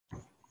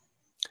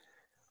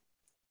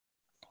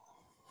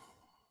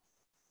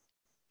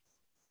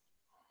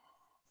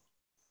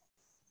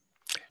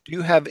do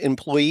you have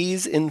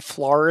employees in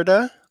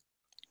Florida?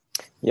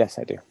 Yes,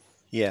 I do.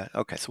 Yeah,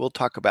 okay, so we'll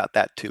talk about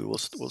that too.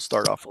 We'll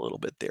start off a little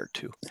bit there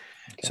too.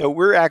 Okay. So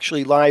we're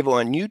actually live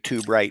on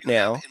YouTube right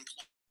now.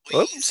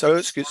 Oh, so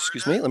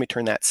excuse me, let me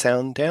turn that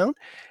sound down.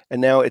 And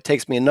now it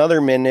takes me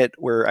another minute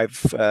where I've,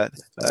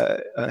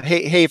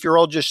 hey, if you're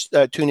all just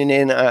tuning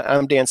in,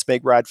 I'm Dan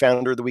Smigrod,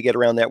 founder of the We Get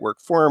Around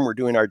Network Forum. We're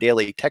doing our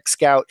daily Tech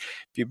Scout.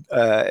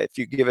 If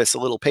you give us a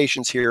little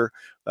patience here,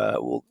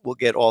 we'll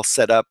get all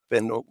set up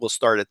and we'll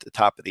start at the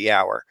top of the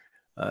hour.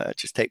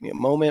 Just take me a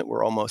moment.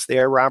 We're almost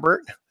there,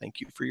 Robert.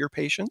 Thank you for your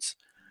patience.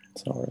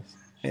 Sorry.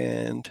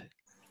 And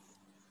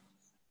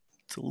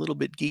it's a little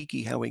bit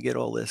geeky how we get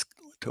all this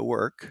to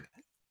work.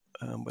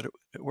 But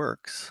it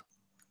works.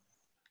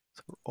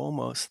 So we're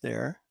almost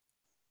there.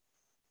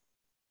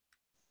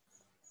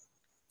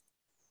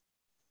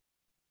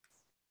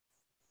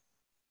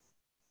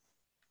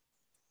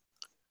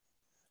 I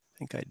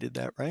think I did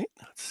that right.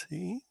 Let's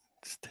see.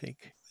 Let's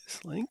take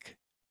this link.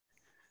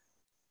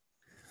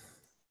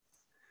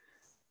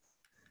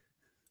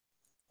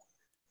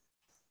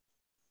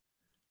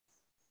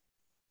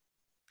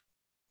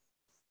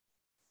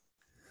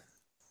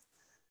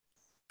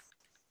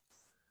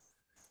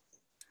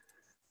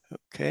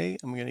 Okay,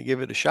 I'm going to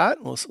give it a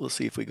shot. We'll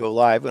see if we go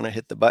live when I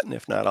hit the button.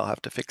 If not, I'll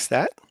have to fix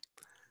that.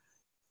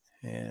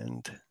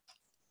 And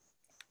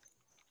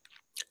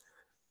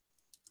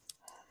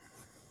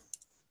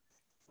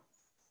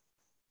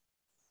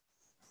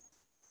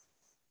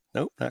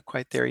nope, not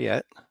quite there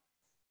yet.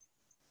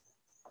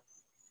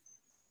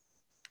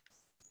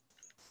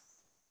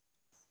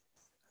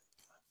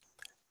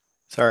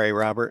 Sorry,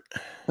 Robert.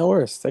 No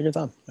worries. Take your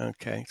time.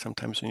 Okay.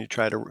 Sometimes when you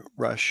try to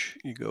rush,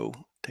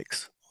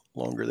 takes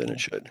longer than it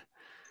should.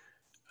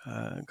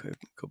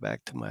 Go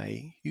back to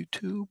my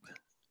YouTube.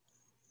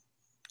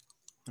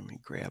 Let me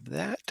grab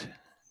that.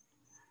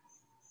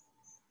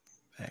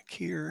 Back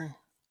here.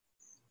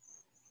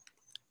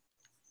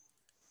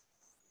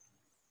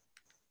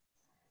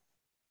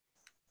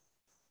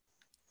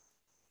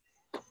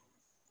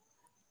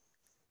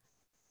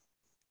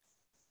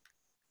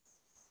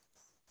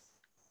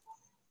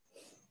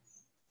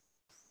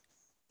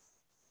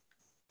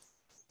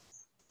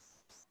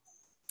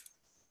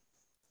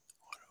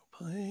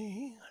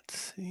 Play.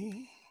 Let's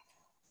see.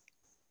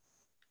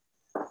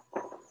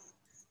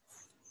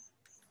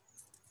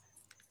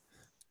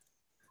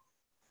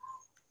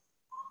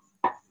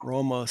 We're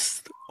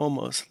almost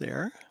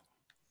there.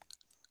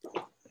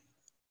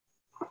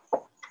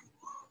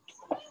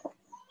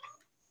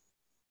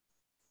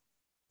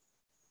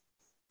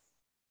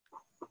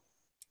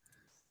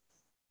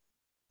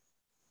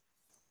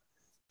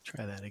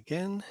 Try that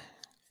again.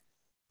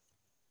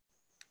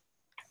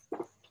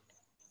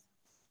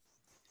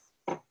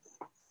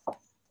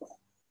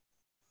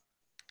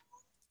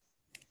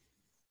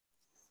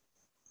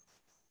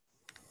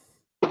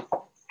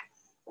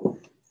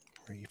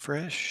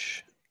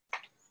 Refresh.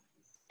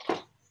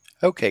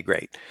 Okay,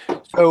 great.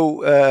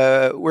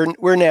 So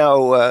we're now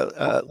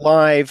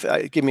live.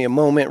 Give me a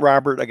moment,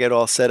 Robert. I get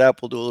all set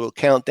up. We'll do a little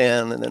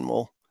countdown, and then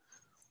we'll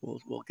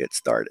get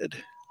started.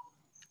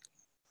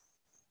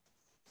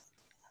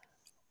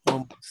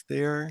 Almost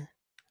there.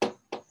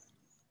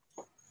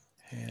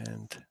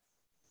 And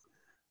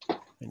I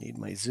need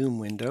my Zoom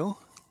window.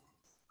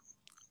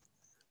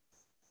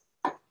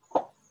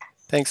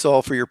 Thanks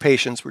all for your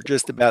patience. We're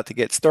just about to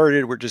get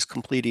started. We're just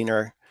completing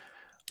our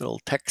little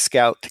Tech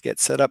Scout to get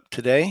set up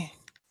today.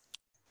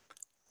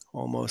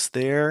 Almost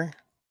there.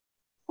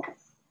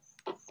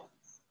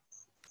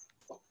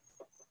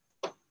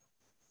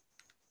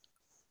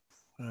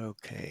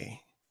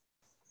 Okay.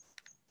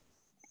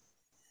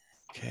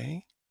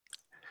 Okay.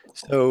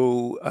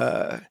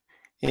 So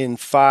in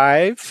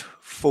 5,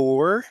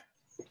 4.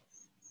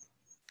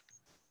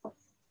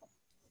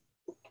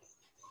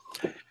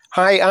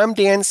 Hi, I'm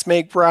Dan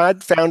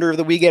Smigrod, founder of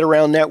the We Get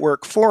Around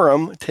Network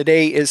Forum.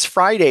 Today is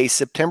Friday,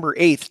 September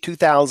 8th,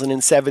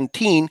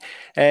 2017,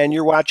 and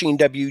you're watching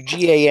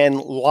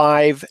WGAN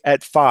Live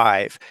at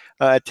 5.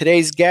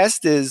 Today's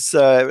guest is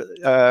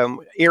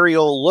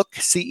AerialLook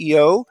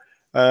CEO,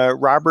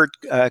 Robert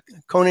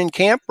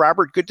Koenekamp.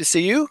 Robert, good to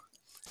see you.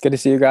 Good to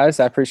see you guys.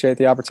 I appreciate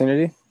the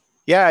opportunity.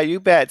 Yeah, you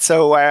bet.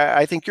 So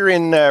I think you're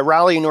in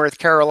Raleigh, North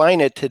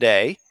Carolina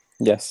today.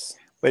 Yes.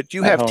 But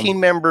you have team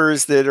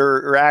members that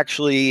are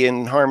actually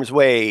in harm's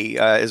way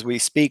as we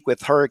speak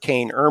with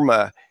Hurricane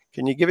Irma.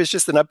 Can you give us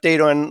just an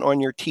update on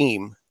your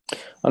team?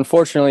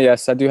 Unfortunately,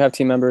 yes, I do have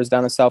team members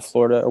down in South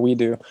Florida, or we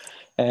do,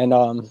 and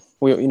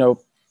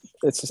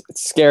it's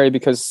scary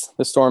because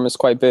the storm is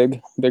quite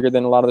bigger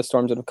than a lot of the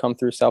storms that have come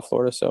through South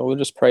Florida. So we'll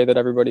just pray that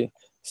everybody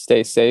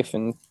stays safe,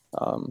 and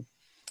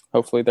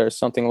hopefully there's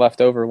something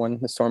left over when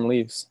the storm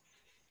leaves.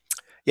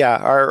 Yeah,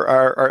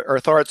 our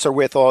thoughts are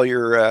with all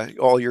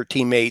your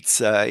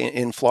teammates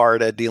in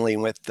Florida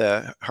dealing with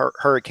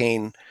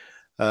Hurricane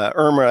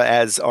Irma,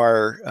 as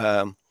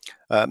are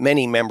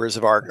many members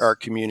of our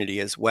community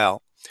as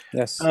well.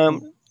 Yes.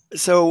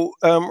 So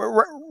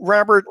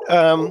Robert,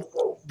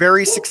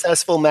 very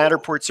successful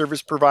Matterport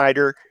service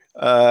provider.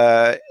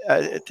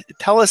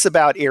 Tell us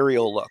about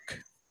AerialLook.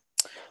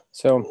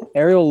 So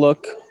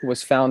AerialLook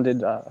was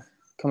founded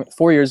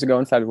 4 years ago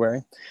in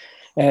February.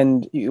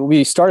 And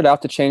we started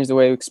out to change the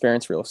way we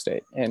experience real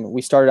estate. And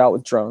we started out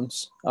with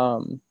drones.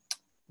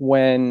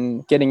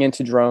 When getting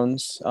into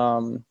drones,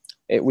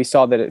 we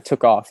saw that it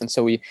took off. And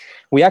so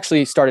we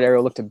actually started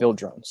AerialLook to build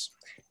drones.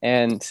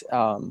 And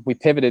we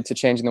pivoted to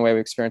changing the way we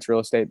experience real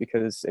estate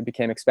because it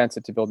became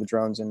expensive to build the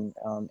drones. And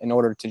in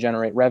order to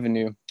generate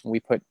revenue,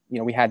 we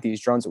had these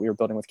drones that we were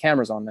building with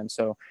cameras on them.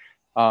 So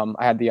I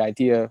had the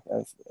idea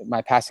of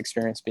my past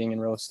experience being in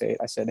real estate.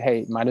 I said,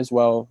 hey, might as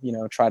well,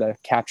 try to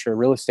capture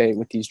real estate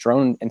with these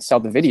drones and sell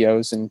the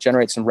videos and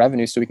generate some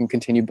revenue so we can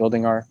continue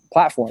building our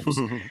platforms.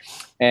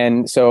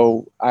 And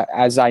so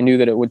as I knew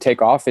that it would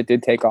take off, it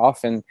did take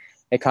off. And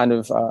it kind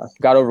of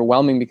got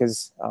overwhelming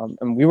because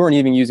and we weren't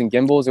even using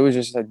gimbals. It was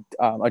just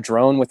a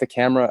drone with a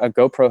camera, a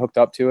GoPro hooked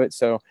up to it.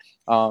 So,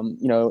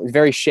 it was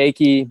very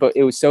shaky, but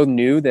it was so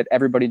new that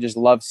everybody just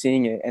loved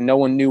seeing it. And no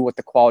one knew what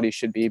the quality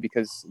should be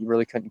because you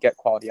really couldn't get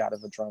quality out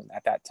of a drone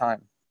at that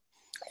time.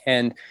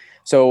 And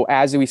so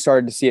as we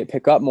started to see it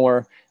pick up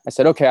more, I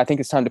said, okay, I think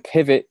it's time to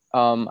pivot.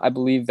 I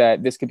believe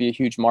that this could be a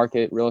huge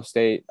market, real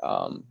estate.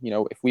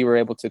 If we were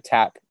able to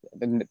tap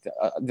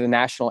the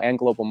national and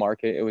global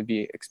market, it would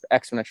be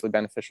exponentially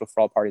beneficial for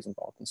all parties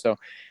involved. And so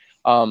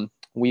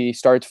we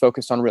started to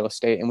focus on real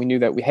estate, and we knew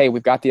that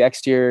we've got the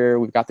exterior,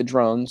 we've got the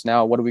drones.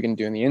 Now, what are we going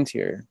to do in the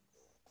interior?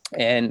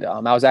 And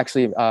I was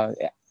actually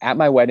at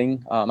my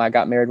wedding. I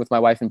got married with my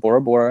wife in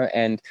Bora Bora,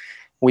 and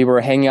we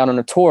were hanging out on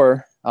a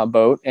tour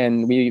boat,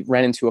 and we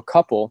ran into a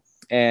couple.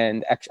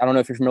 And I don't know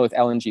if you're familiar with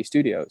LNG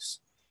Studios,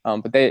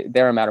 but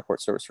they're a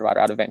Matterport service provider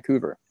out of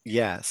Vancouver.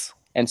 Yes.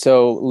 And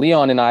so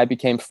Leon and I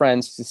became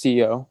friends, the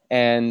CEO,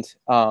 and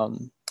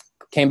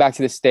came back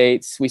to the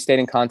States. We stayed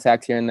in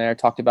contact here and there,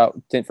 talked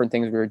about different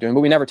things we were doing,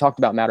 but we never talked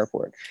about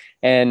Matterport.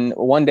 And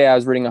one day I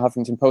was reading a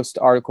Huffington Post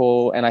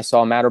article and I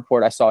saw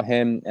Matterport, I saw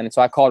him. And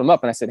so I called him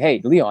up and I said, hey,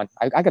 Leon,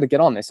 I got to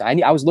get on this.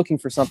 I was looking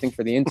for something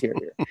for the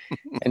interior.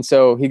 And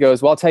so he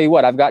goes, well, I'll tell you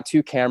what, I've got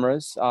 2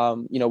 cameras.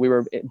 We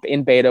were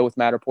in beta with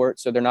Matterport,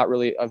 so they're not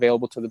really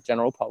available to the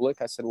general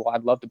public. I said, well,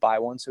 I'd love to buy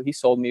one. So he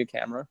sold me a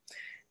camera.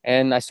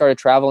 And I started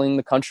traveling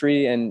the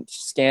country and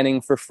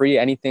scanning for free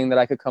anything that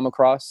I could come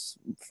across,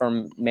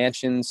 from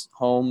mansions,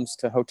 homes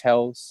to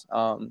hotels.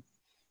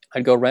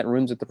 I'd go rent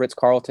rooms at the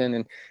Ritz-Carlton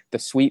and the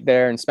suite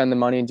there and spend the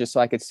money just so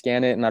I could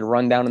scan it. And I'd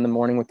run down in the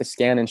morning with the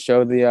scan and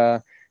show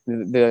the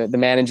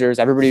managers.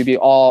 Everybody would be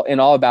all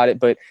about it,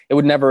 but it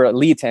would never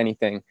lead to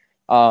anything.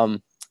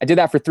 I did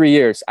that for 3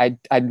 years. I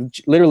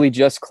literally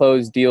just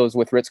closed deals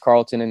with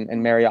Ritz-Carlton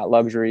and Marriott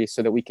Luxury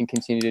so that we can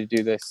continue to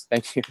do this.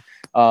 Thank you.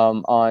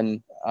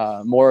 On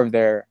more of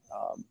their,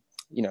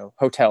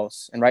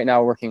 hotels. And right now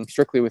we're working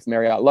strictly with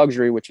Marriott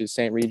Luxury, which is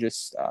St.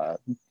 Regis,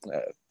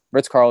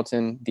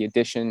 Ritz-Carlton, The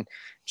Edition,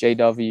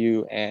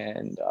 JW,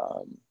 and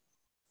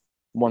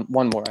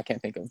one more I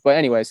can't think of. But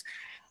anyways,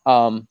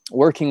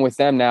 working with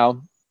them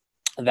now,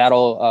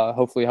 that'll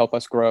hopefully help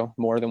us grow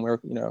more than where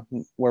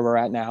we're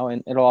at now.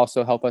 And it'll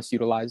also help us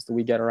utilize the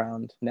We Get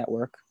Around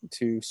network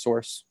to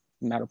source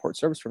Matterport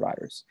service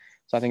providers.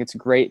 So I think it's a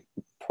great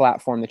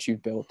platform that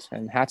you've built,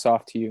 and hats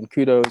off to you, and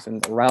kudos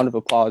and a round of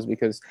applause,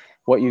 because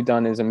what you've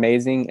done is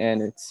amazing,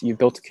 and you've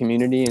built a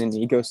community and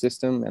an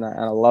ecosystem, and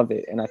I love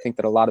it. And I think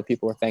that a lot of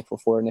people are thankful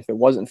for it. And if it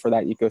wasn't for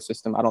that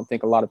ecosystem, I don't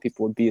think a lot of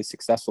people would be as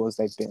successful as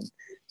they've been.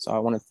 So I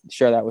want to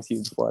share that with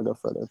you before I go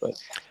further.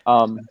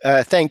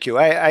 But thank you.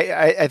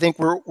 I think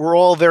we're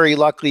all very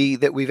lucky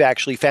that we've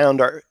actually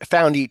found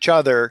each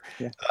other,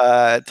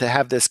 to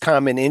have this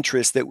common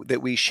interest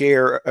that we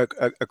share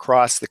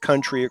across the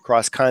country,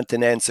 across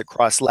continents,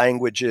 across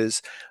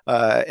languages,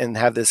 and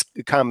have this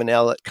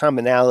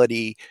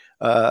commonality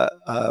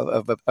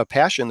of a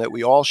passion that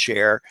we all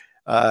share,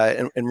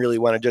 and really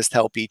want to just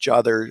help each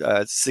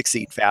other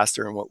succeed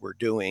faster in what we're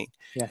doing.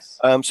 Yes.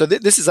 So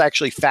this is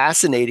actually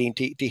fascinating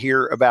to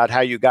hear about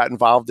how you got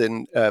involved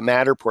in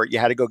Matterport. You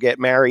had to go get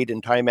married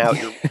and time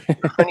out your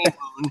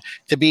honeymoon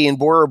to be in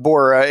Bora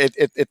Bora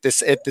at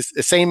this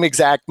same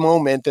exact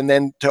moment, and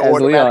then to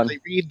automatically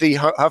read the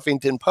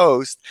Huffington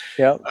Post.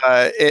 Yep.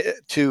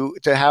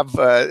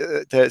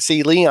 To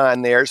see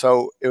Leon there.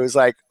 So it was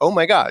like, oh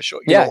my gosh,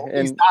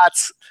 these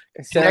dots.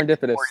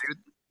 Serendipitous.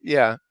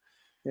 Yeah.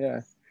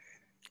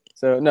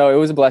 So no, it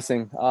was a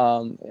blessing.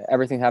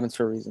 Everything happens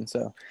for a reason.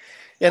 So.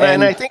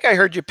 And I think I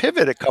heard you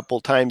pivot a couple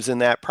times in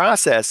that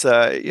process.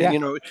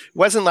 It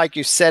wasn't like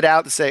you set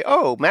out to say,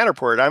 oh,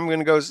 Matterport, I'm going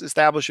to go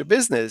establish a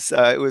business.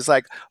 It was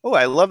like, oh,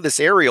 I love this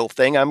aerial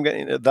thing. I'm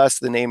going to, thus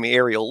the name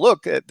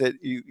AerialLook, that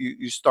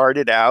you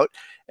started out.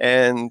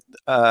 And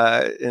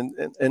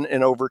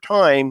over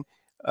time,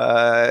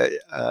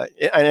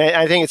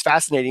 I think it's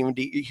fascinating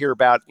to hear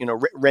about,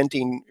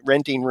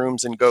 renting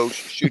rooms and go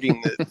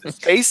shooting the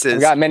spaces. I've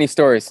got many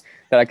stories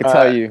that I could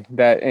tell you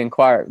that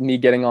inquire me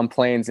getting on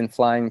planes and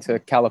flying to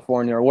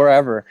California or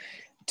wherever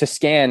to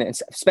scan, and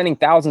spending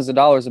thousands of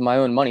dollars of my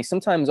own money,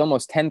 sometimes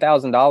almost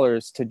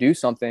 $10,000 to do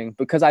something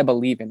because I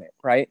believe in it.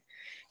 Right.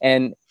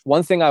 And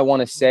one thing I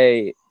want to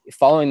say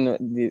following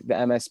the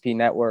MSP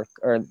network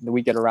or the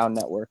We Get Around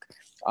network,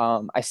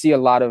 I see a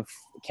lot of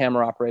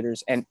camera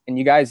operators, and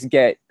you guys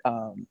get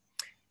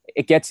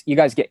you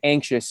guys get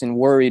anxious and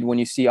worried when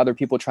you see other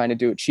people trying to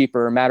do it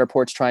cheaper, or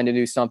Matterport's trying to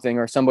do something,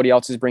 or somebody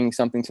else is bringing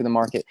something to the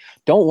market.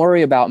 Don't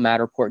worry about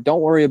Matterport.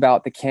 Don't worry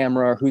about the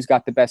camera or who's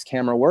got the best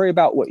camera. Worry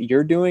about what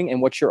you're doing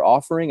and what you're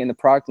offering and the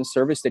product and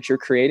service that you're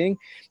creating,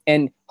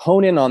 and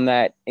hone in on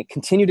that and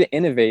continue to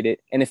innovate it.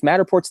 And if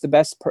Matterport's the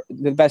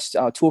best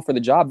tool for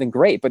the job, then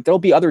great. But there'll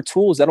be other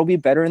tools that'll be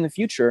better in the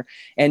future.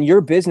 And your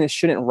business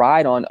shouldn't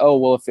ride on,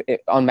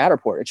 on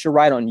Matterport. It should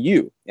ride on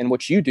you and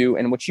what you do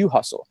and what you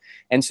hustle.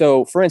 And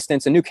so, for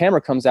instance, a new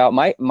camera comes out.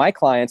 My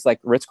clients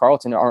like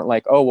Ritz-Carlton aren't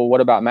like, oh, well,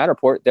 what about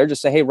Matterport? They're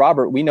just say, hey,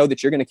 Robert, we know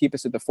that you're going to keep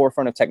us at the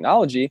forefront of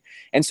technology.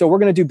 And so we're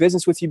going to do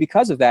business with you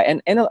because of that.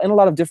 And a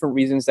lot of different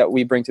reasons that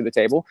we bring to the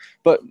table.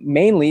 But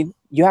mainly,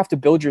 you have to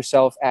build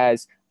yourself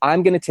as,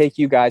 I'm going to take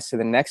you guys to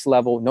the next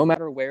level, no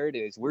matter where it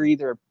is. We're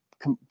either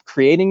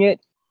creating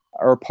it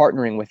or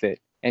partnering with it.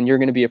 And you're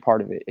going to be a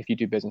part of it if you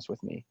do business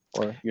with me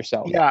or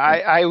yourself. Yeah,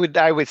 I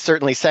would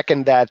certainly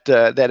second that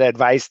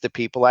advice to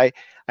people. I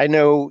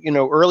know,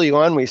 early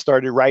on we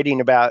started writing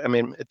about,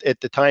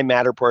 at the time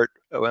Matterport,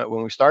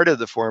 when we started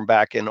the forum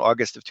back in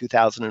August of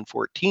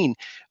 2014,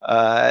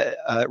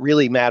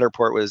 really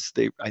Matterport was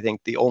I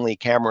think the only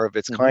camera of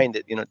its kind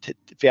that,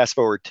 fast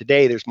forward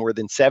today, there's more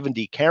than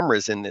 70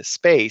 cameras in this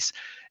space.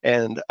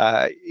 And,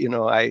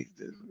 I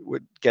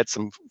would get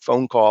some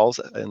phone calls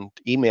and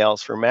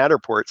emails from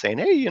Matterport saying,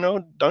 hey,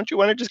 don't you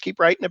want to just keep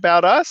writing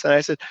about us? And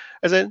I said,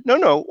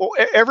 no,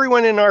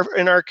 everyone in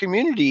our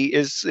community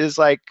is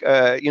like,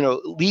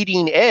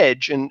 leading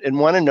edge and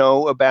want to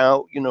know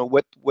about,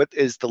 what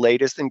is the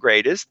latest and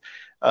greatest.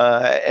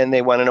 And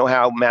they want to know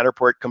how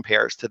Matterport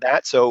compares to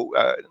that. So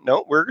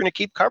no, we're going to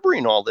keep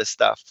covering all this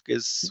stuff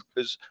because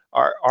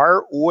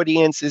our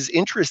audience is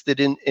interested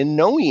in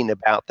knowing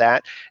about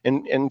that.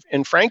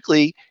 And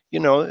frankly, a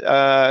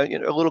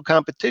little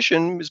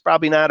competition is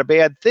probably not a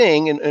bad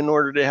thing in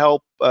order to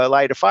help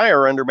light a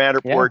fire under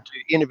Matterport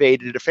to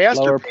innovate at a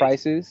faster lower pace.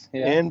 Prices,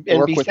 and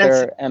work be with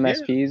their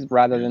MSPs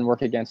rather than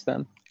work against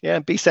them. Yeah,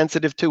 be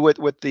sensitive to what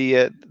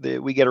the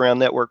We Get Around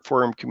Network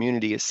Forum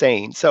community is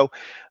saying. So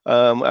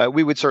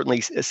we would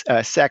certainly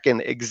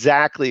second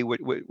exactly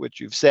what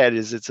you've said.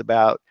 Is it's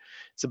about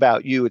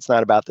you. It's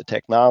not about the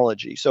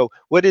technology. So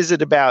what is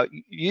it about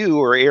you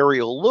or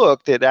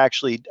AerialLook that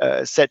actually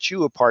sets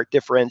you apart,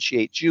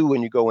 differentiates you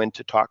when you go in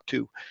to talk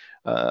to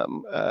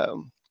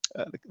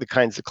the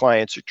kinds of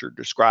clients that you're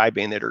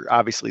describing that are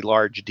obviously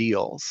large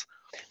deals?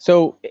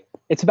 So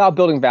it's about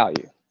building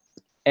value.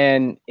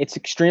 And it's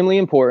extremely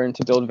important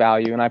to build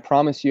value. And I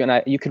promise you,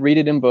 you could read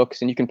it in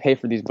books and you can pay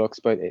for these books,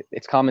 but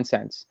it's common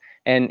sense.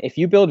 And if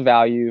you build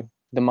value,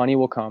 the money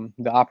will come,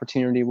 the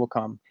opportunity will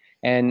come.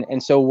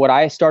 And so what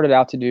I started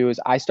out to do is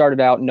I started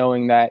out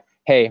knowing that,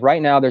 hey,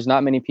 right now there's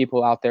not many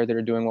people out there that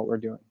are doing what we're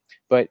doing,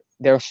 but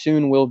there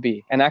soon will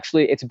be. And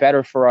actually it's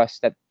better for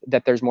us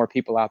that there's more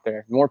people out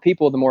there. The more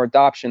people, the more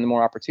adoption, the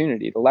more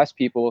opportunity. The less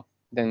people,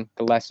 then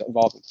the less of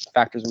all the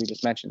factors we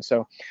just mentioned.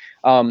 So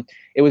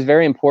it was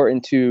very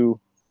important to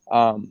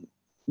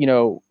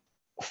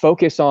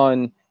focus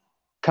on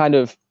kind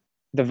of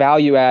the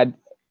value add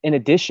in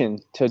addition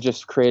to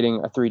just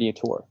creating a 3D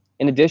tour,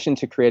 in addition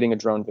to creating a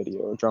drone video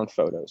or drone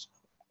photos.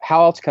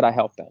 How else could I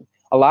help them?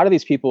 A lot of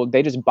these people,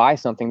 they just buy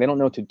something, they don't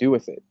know what to do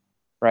with it,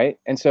 right?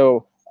 And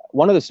so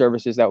one of the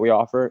services that we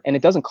offer, and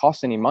it doesn't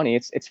cost any money,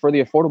 it's for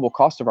the affordable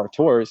cost of our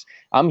tours.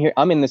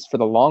 I'm in this for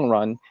the long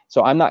run,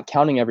 so I'm not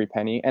counting every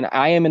penny, and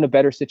I am in a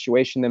better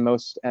situation than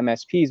most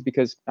MSPs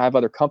because I have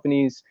other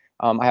companies,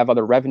 I have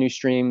other revenue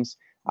streams.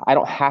 I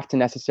don't have to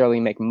necessarily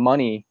make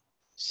money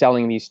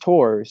selling these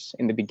tours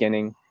in the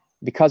beginning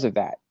because of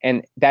that.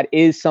 And that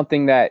is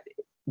something that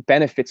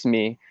benefits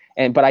me.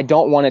 But I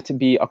don't want it to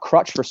be a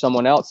crutch for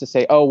someone else to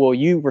say, oh, well,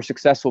 you were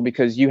successful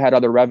because you had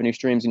other revenue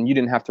streams and you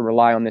didn't have to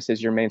rely on this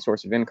as your main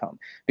source of income,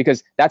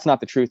 because that's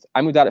not the truth.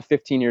 I moved out at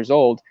 15 years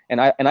old and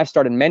I've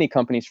started many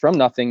companies from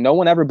nothing. No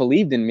one ever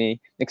believed in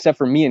me except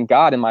for me and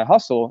God and my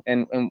hustle.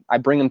 And I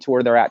bring them to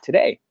where they're at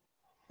today.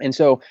 And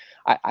so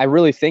I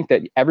really think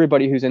that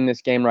everybody who's in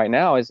this game right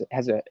now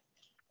has an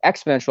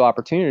exponential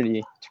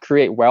opportunity to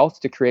create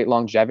wealth, to create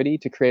longevity,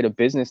 to create a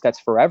business that's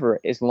forever,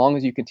 as long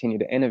as you continue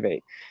to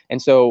innovate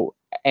and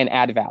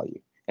add value.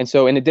 And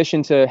so in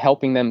addition to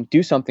helping them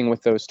do something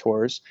with those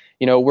tours,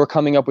 we're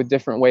coming up with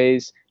different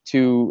ways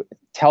to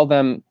tell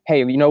them, hey,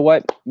 you know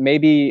what,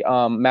 maybe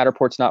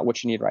Matterport's not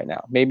what you need right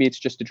now. Maybe it's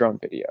just a drone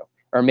video.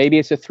 Or maybe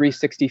it's a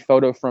 360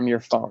 photo from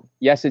your phone.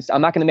 Yes, I'm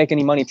not going to make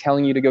any money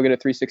telling you to go get a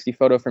 360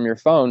 photo from your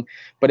phone,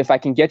 but if I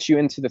can get you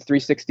into the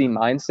 360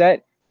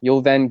 mindset,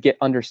 you'll then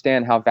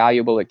understand how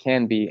valuable it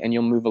can be, and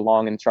you'll move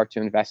along and start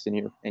to invest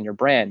in your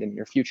brand and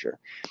your future.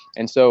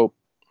 And so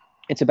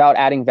it's about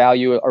adding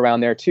value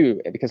around there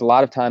too, because a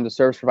lot of times a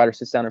service provider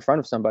sits down in front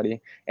of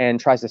somebody and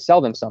tries to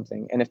sell them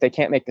something, and if they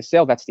can't make the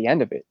sale, that's the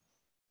end of it.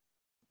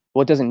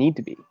 Well, it doesn't need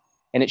to be.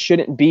 And it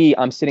shouldn't be,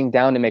 I'm sitting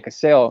down to make a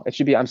sale. It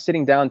should be, I'm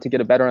sitting down to get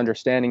a better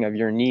understanding of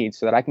your needs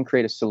so that I can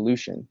create a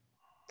solution,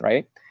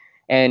 right?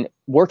 and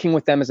working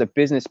with them as a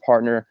business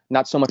partner,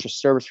 not so much a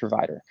service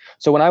provider.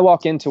 So when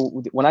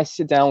I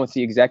sit down with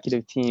the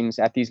executive teams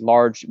at these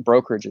large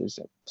brokerages,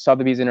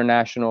 Sotheby's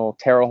International,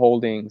 Terra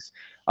Holdings,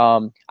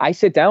 I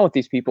sit down with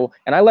these people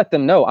and I let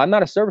them know I'm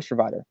not a service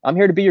provider. I'm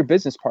here to be your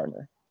business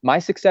partner. My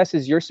success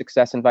is your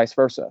success and vice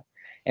versa.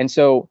 And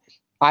so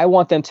I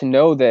want them to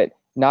know that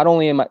not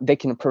only they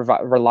can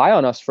rely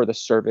on us for the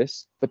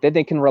service, but that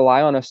they can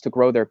rely on us to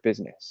grow their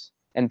business.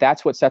 And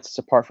that's what sets us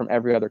apart from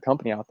every other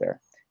company out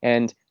there.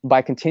 And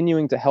by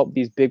continuing to help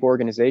these big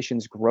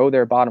organizations grow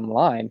their bottom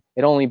line,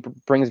 it only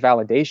brings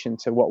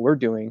validation to what we're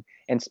doing,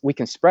 and we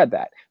can spread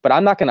that. But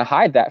I'm not going to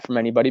hide that from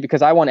anybody,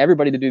 because I want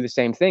everybody to do the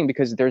same thing,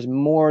 because there's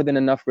more than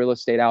enough real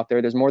estate out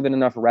there. There's more than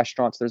enough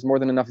restaurants. There's more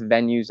than enough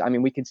venues. I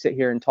mean, we could sit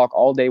here and talk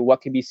all day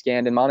what could be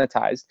scanned and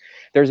monetized.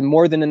 There's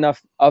more than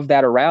enough of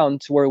that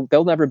around to where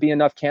there'll never be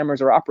enough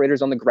cameras or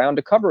operators on the ground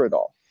to cover it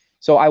all.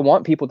 So I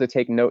want people to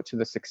take note to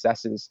the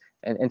successes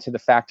and to the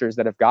factors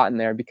that have gotten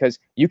there, because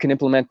you can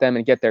implement them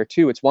and get there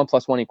too. It's 1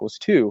 + 1 =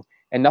 2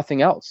 and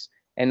nothing else.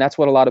 And that's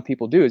what a lot of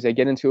people do, is they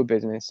get into a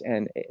business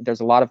and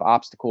there's a lot of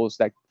obstacles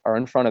that are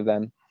in front of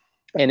them,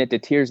 and it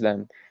deters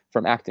them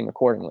from acting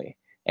accordingly.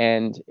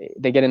 And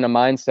they get in a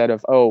mindset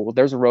of, oh, well,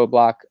 there's a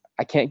roadblock.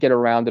 I can't get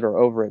around it or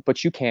over it,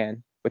 but you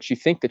can, but you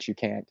think that you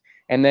can't.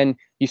 And then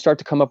you start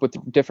to come up with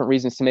different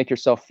reasons to make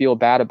yourself feel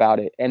bad about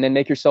it, and then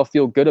make yourself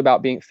feel good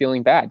about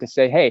feeling bad, to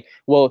say, hey,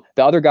 well,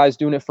 the other guy's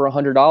doing it for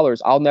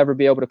 $100. I'll never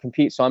be able to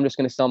compete, so I'm just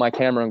going to sell my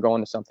camera and go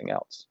into something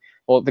else.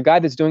 Well, the guy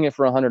that's doing it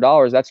for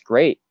 $100, that's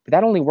great, but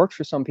that only works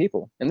for some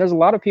people. And there's a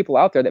lot of people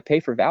out there that pay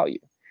for value.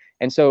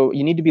 And so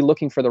you need to be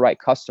looking for the right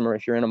customer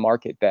if you're in a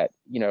market that,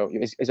 you know,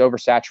 is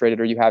oversaturated,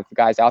 or you have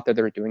guys out there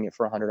that are doing it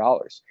for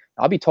 $100.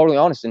 I'll be totally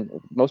honest, and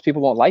most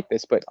people won't like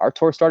this, but our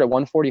tour started at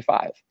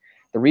 $145.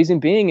 The reason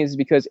being is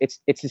because it's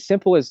as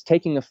simple as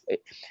taking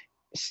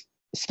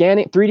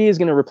scanning. 3D is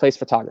going to replace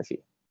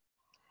photography.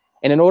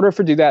 And in order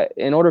for it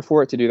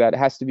to do that, it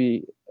has to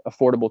be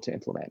affordable to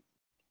implement.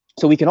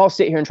 So we can all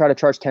sit here and try to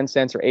charge 10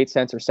 cents or 8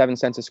 cents or 7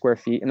 cents a square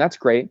feet, and that's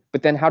great.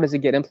 But then how does it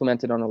get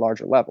implemented on a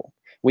larger level?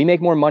 We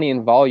make more money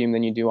in volume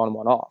than you do on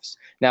one-offs.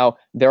 Now,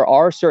 there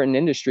are certain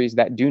industries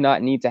that do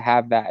not need to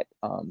have that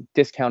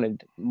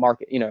discounted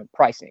market,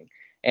 pricing.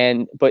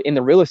 But in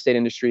the real estate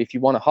industry, if you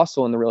want to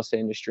hustle in the real estate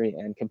industry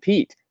and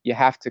compete, you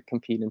have to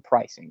compete in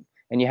pricing,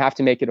 and you have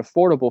to make it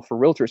affordable for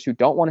realtors who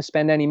don't want to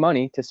spend any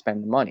money to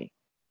spend the money.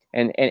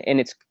 And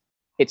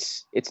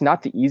it's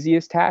not the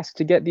easiest task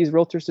to get these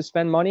realtors to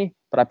spend money,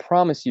 but I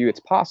promise you it's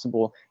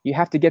possible. You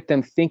have to get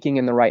them thinking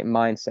in the right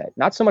mindset,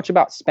 not so much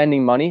about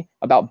spending money,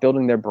 about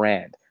building their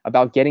brand,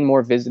 about getting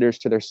more visitors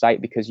to their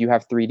site because you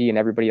have 3D and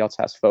everybody else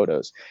has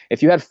photos.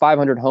 If you had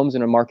 500 homes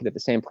in a market at the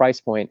same price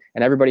point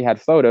and everybody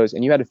had photos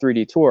and you had a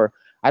 3D tour,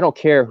 I don't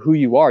care who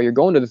you are, you're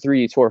going to the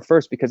 3D tour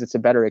first because it's a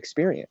better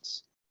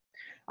experience.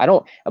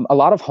 A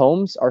lot of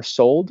homes are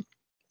sold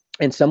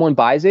and someone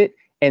buys it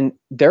and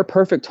their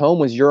perfect home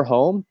was your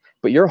home,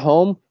 but your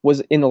home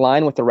was in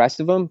line with the rest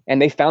of them,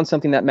 and they found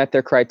something that met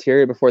their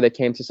criteria before they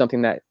came to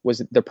something that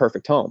was the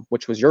perfect home,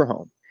 which was your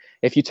home.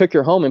 If you took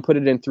your home and put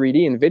it in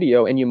 3D and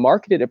video and you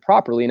marketed it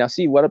properly, now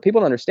see, what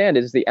people don't understand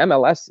is the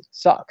MLS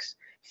sucks.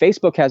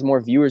 Facebook has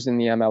more viewers than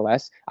the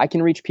MLS. I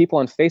can reach people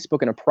on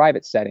Facebook in a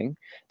private setting.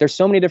 There's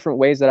so many different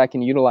ways that I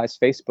can utilize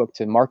Facebook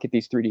to market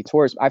these 3D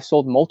tours. I've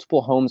sold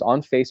multiple homes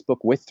on Facebook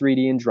with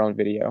 3D and drone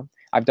video.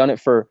 I've done it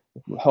for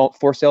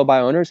sale by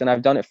owners, and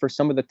I've done it for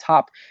some of the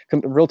top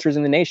realtors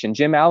in the nation.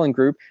 Jim Allen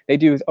Group, they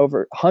do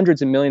over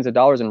hundreds of millions of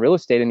dollars in real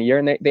estate in a year,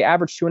 and they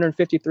average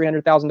 $250,000,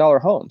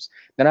 $300,000 homes.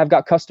 Then I've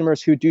got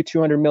customers who do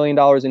 $200 million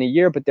in a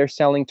year, but they're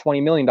selling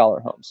 $20 million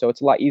homes. So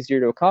it's a lot easier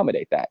to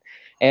accommodate that.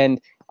 And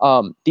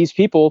these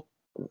people,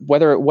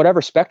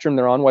 whatever spectrum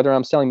they're on, whether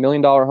I'm selling $1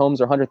 million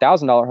homes or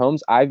 $100,000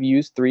 homes, I've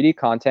used 3D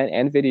content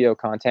and video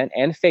content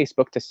and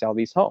Facebook to sell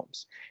these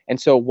homes. And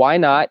so why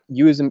not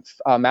you as a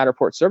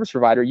Matterport service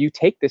provider, you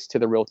take this to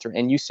the realtor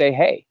and you say,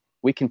 hey,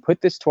 we can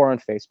put this tour on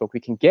Facebook. We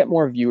can get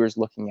more viewers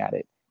looking at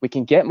it. We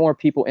can get more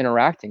people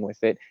interacting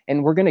with it,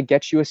 and we're going to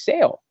get you a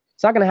sale.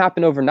 It's not going to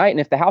happen overnight. And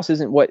if the house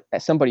isn't what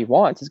somebody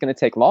wants, it's going to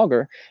take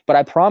longer. But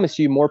I promise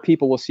you, more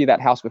people will see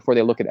that house before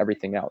they look at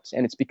everything else.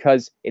 And it's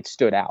because it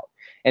stood out.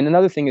 And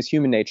another thing is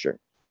human nature.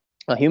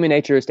 Human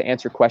nature is to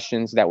answer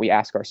questions that we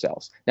ask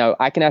ourselves. Now,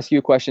 I can ask you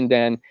a question,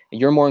 Dan,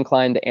 and you're more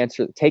inclined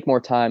to take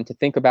more time to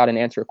think about and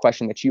answer a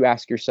question that you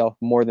ask yourself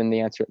more than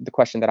the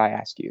question that I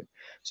ask you.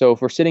 So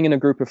if we're sitting in a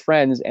group of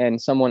friends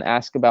and someone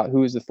asks about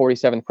who is the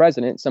 47th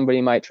president,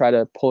 somebody might try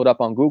to pull it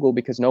up on Google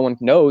because no one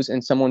knows,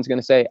 and someone's going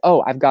to say,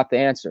 oh, I've got the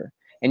answer.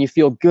 And you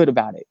feel good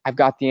about it. I've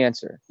got the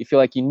answer. You feel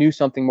like you knew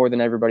something more than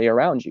everybody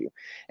around you.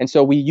 And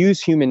so we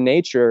use human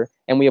nature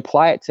and we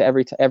apply it to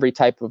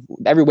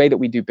every way that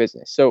we do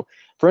business. So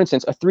for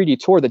instance, a 3D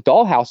tour, the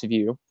dollhouse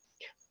view,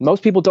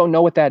 most people don't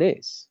know what that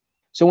is.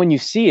 So when you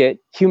see it,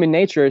 human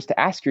nature is to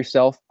ask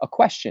yourself a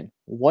question.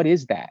 What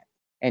is that?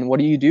 And what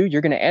do?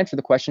 You're going to answer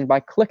the question by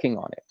clicking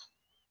on it.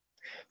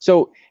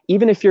 So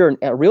even if you're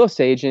a real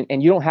estate agent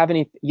and you don't have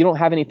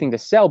anything to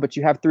sell, but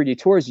you have 3D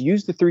tours,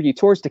 use the 3D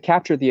tours to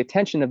capture the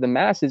attention of the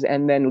masses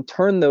and then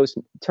turn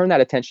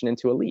that attention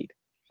into a lead,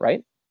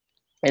 right?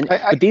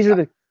 But these are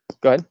the,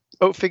 go ahead.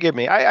 Oh, forgive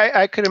me.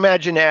 I could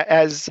imagine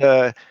as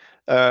the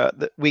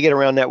We Get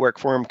Around Network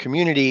Forum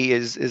community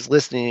is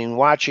listening and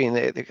watching,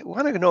 they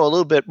want to know a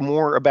little bit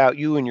more about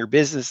you and your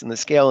business and the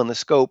scale and the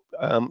scope.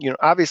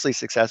 Obviously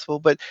successful,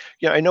 but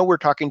I know we're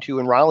talking to you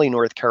in Raleigh,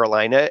 North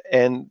Carolina,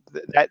 and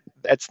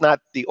that's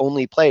not the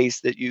only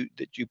place that you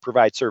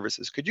provide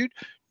services. Could you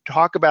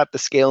talk about the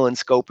scale and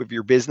scope of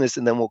your business,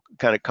 and then we'll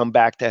kind of come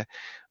back to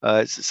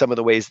some of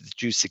the ways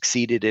that you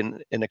succeeded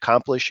in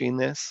accomplishing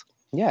this?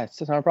 Yeah,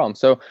 it's not a problem.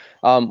 So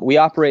we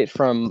operate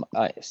from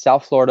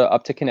South Florida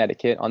up to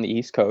Connecticut on the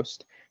East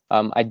Coast.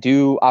 I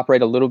do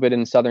operate a little bit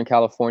in Southern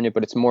California,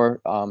 but it's more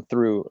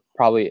through,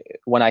 probably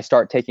when I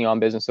start taking on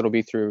business, it'll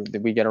be through the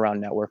We Get Around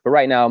network. But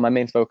right now, my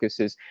main focus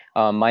is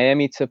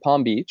Miami to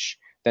Palm Beach.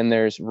 Then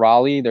there's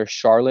Raleigh, there's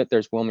Charlotte,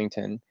 there's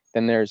Wilmington.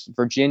 Then there's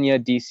Virginia,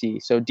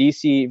 DC. So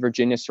DC,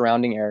 Virginia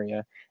surrounding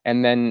area.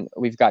 And then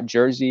we've got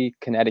Jersey,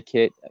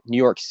 Connecticut, New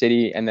York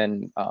City, and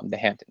then the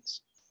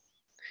Hamptons.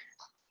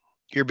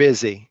 You're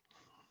busy.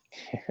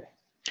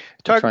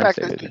 Talk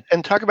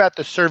about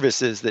the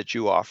services that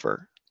you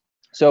offer.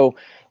 So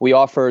we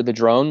offer the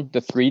drone,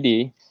 the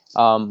 3D.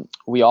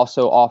 We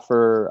also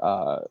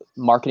offer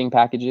marketing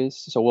packages.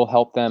 So we'll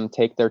help them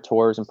take their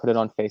tours and put it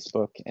on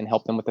Facebook and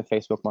help them with the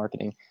Facebook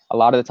marketing. A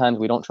lot of the times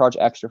we don't charge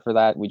extra for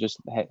that. We just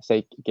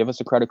say, give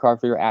us a credit card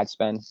for your ad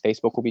spend.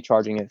 Facebook will be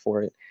charging it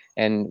for it.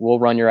 And we'll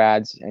run your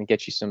ads and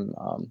get you some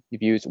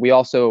views. We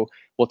also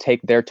will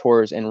take their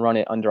tours and run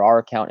it under our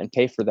account and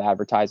pay for the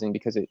advertising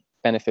because it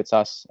benefits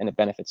us and it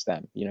benefits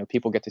them.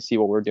 People get to see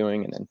what we're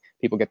doing, and then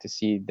people get to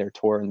see their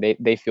tour, and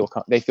they feel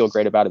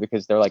great about it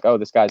because they're like, oh,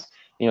 this guy's,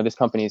 this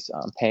company's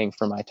paying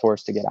for my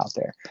tours to get out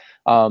there.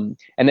 And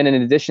then in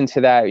addition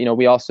to that,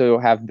 we also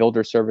have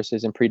builder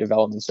services and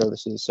pre-development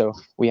services. So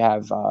we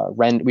have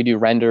we do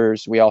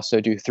renders. We also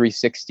do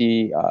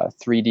 360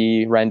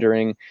 3D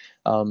rendering,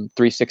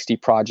 360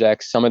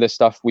 projects. Some of this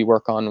stuff we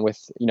work on with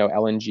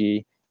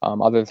LNG.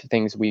 Other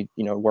things we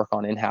work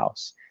on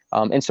in-house.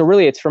 And so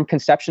really it's from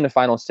conception to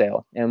final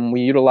sale. And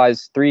we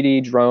utilize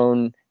 3D,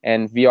 drone,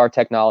 and VR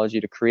technology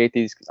to create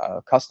these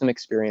custom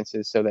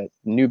experiences so that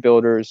new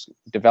builders,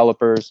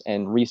 developers,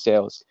 and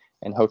resales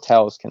and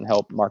hotels can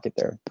help market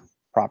their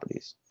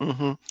properties.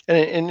 Mm-hmm.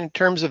 And in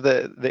terms of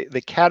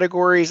the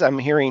categories, I'm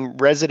hearing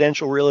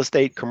residential real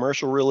estate,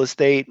 commercial real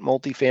estate,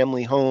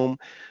 multifamily home,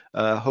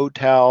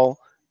 hotel.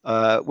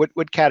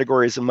 What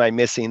categories am I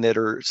missing that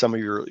are some of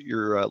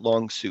your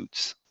long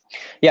suits?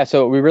 Yeah,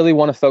 so we really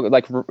want to focus,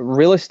 like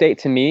real estate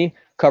to me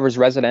covers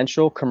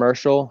residential,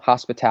 commercial,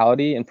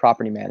 hospitality, and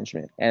property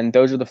management. And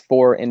those are the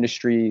 4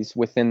 industries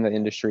within the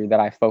industry that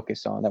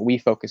we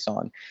focus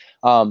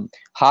on.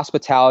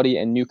 Hospitality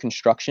and new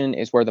construction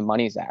is where the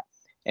money's at.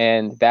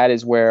 And that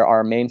is where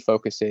our main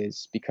focus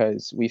is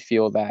because we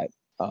feel that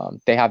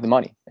they have the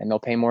money and they'll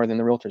pay more than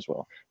the realtors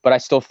will. But I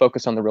still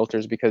focus on the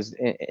realtors because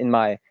it's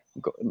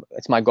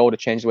my goal to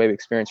change the way we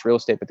experience real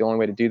estate. But the only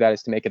way to do that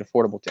is to make it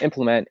affordable to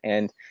implement,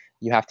 and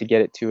you have to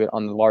get it to it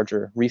on the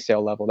larger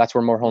resale level. That's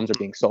where more homes are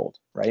being sold,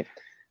 right?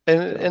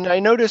 And I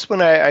noticed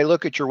when I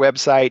look at your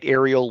website,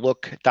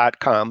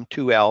 AerialLook.com,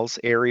 2 L's,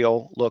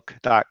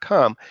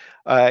 AerialLook.com,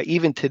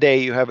 even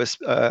today you have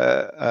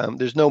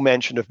there's no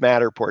mention of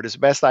Matterport. As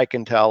best I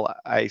can tell,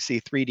 I see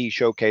 3D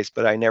Showcase,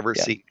 but I never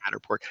see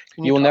Matterport.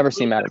 You will never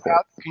see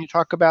Matterport. Can you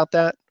talk about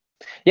that?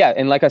 Yeah,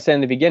 and like I said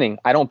in the beginning,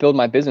 I don't build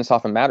my business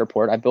off of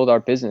Matterport. I build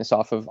our business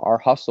off of our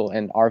hustle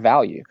and our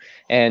value.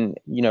 And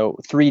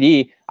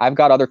 3D, I've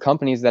got other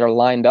companies that are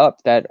lined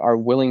up that are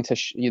willing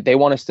to. They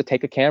want us to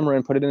take a camera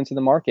and put it into the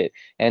market,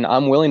 and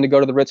I'm willing to go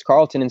to the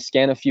Ritz-Carlton and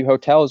scan a few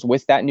hotels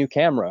with that new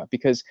camera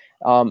because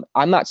I'm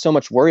not so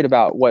much worried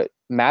about what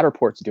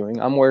Matterport's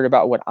doing. I'm worried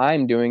about what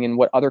I'm doing and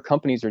what other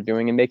companies are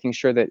doing, and making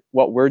sure that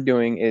what we're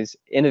doing is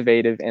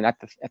innovative and at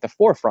the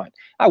forefront.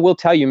 I will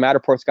tell you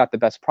Matterport's got the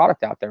best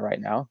product out there right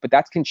now, but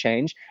that can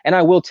change. And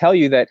I will tell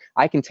you that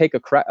I can take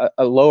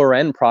a lower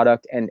end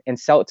product and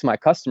sell it to my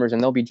customers,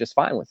 and they'll be just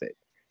fine with it.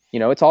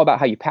 It's all about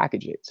how you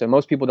package it. So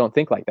most people don't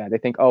think like that. They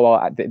think, oh,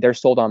 well, they're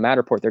sold on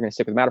Matterport, they're going to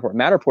stick with Matterport.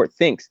 Matterport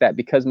thinks that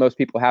because most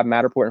people have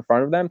Matterport in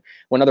front of them,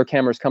 when other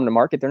cameras come to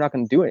market, they're not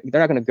going to do it. They're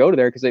not going to go to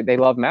there because they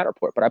love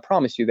Matterport. But I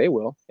promise you they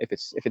will if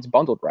it's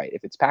bundled right,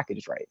 if it's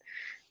packaged right.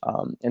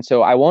 And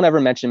so I won't ever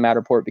mention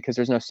Matterport because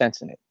there's no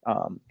sense in it.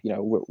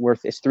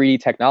 It's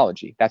 3D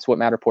technology. That's what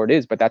Matterport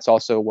is, but that's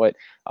also what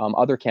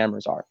other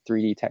cameras are,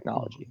 3D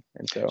technology.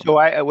 And so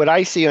what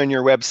I see on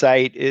your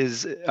website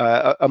is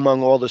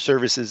among all the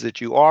services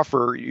that you offer,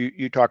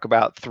 you talk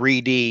about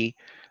 3D,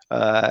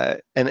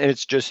 and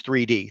it's just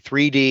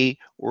 3D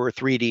or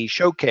 3D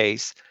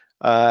Showcase.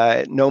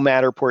 No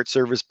Matterport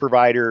service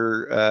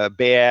provider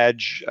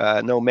badge,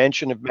 no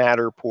mention of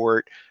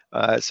Matterport.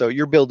 So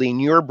you're building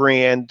your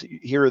brand.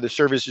 Here are the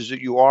services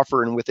that you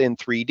offer, and within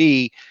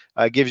 3D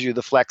gives you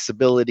the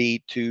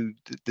flexibility to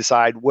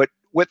decide what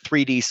what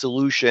 3D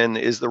solution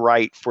is the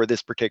right for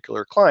this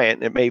particular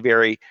client. It may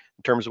vary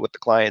in terms of what the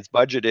client's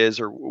budget is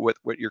or what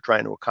you're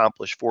trying to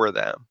accomplish for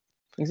them.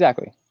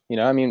 Exactly.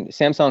 I mean,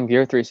 Samsung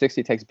Gear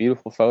 360 takes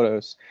beautiful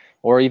photos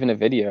or even a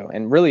video.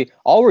 And really,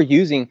 all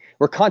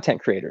we're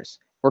content creators.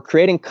 We're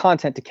creating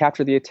content to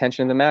capture the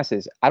attention of the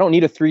masses. I don't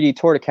need a 3D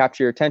tour to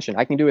capture your attention.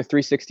 I can do a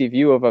 360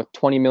 view of a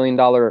 $20 million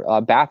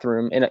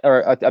bathroom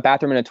or a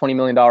bathroom in a $20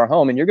 million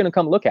home, and you're going to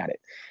come look at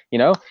it.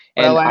 And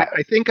well,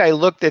 I think I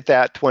looked at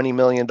that $20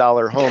 million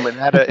home, and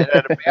it had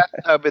a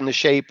bathtub in the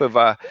shape of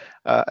I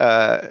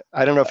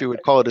don't know if you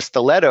would call it a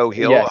stiletto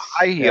heel, yes, a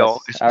high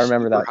heel. Yes. I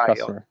remember that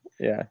customer. Heel.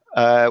 Yeah.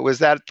 Was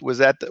that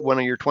one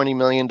of your $20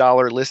 million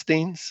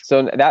listings?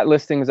 So that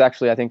listing is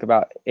actually, I think,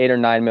 about 8 or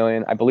 9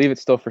 million. I believe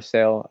it's still for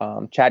sale.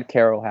 Chad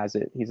Carroll has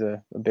it. He's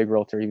a big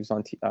realtor. He was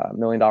on $1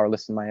 million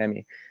list in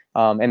Miami.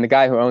 And the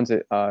guy who owns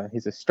it,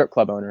 he's a strip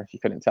club owner, if you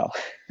couldn't tell.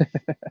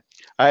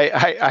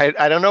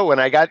 I don't know. When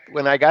I got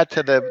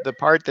to the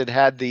part that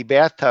had the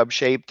bathtub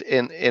shaped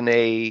in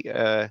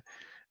an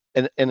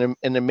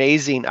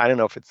amazing, I don't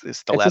know if it's a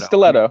stiletto. It's a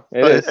stiletto.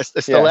 It is.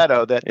 A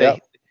stiletto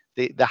that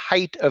the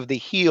height of the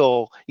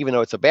heel, even though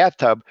it's a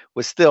bathtub,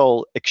 was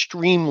still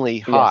extremely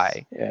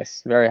high.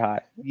 Yes, very high.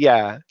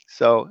 Yeah.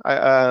 So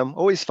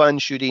always fun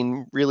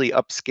shooting really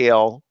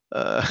upscale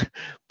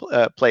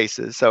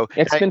places. So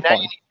it's been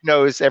fun.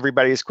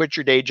 Everybody has quit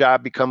your day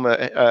job, become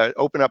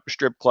open up a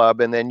strip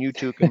club, and then you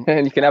too can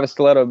and you can have a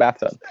stiletto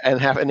bathtub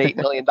and have an $8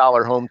 million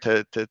home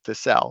to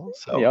sell.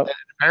 So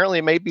apparently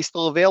it may be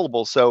still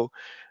available. So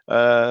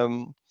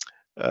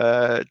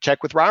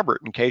check with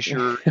Robert in case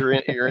you're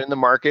in the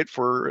market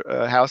for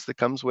a house that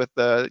comes with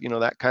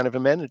that kind of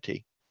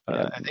amenity.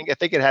 I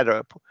think it had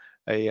a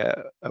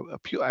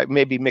I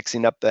may be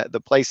mixing up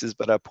the places,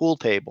 but a pool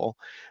table.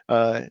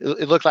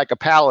 It looked like a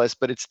palace,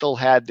 but it still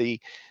had the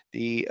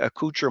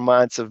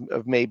accoutrements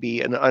of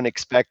maybe an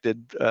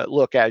unexpected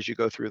look as you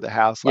go through the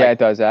house. Yeah, it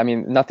does. I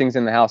mean, nothing's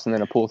in the house, and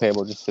then a pool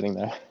table just sitting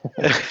there.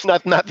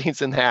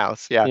 Nothing's in the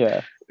house.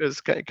 Yeah. It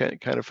was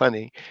kind of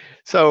funny.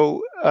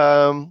 So.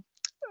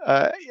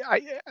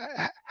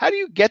 How do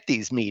you get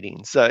these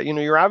meetings?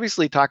 You're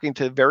obviously talking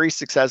to very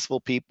successful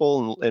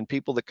people and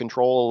people that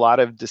control a lot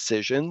of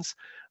decisions.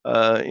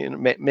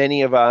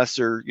 Many of us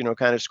are,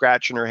 kind of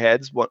scratching our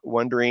heads,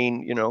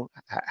 wondering,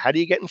 how do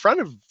you get in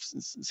front of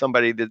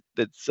somebody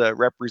that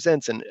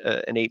represents an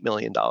 $8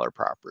 million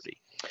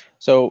property?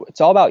 So it's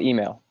all about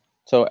email.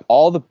 So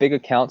all the big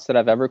accounts that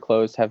I've ever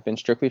closed have been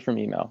strictly from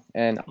email.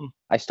 And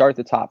I start at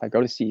the top. I go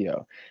to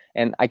CEO,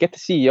 and I get the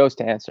CEOs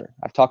to answer.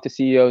 I've talked to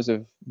CEOs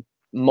of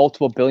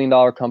multiple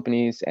billion-dollar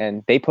companies,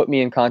 and they put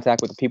me in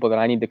contact with the people that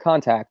I need to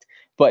contact.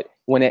 But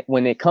when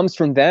it comes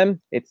from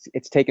them,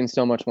 it's taken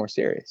so much more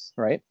serious,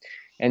 right?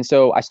 And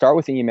so I start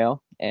with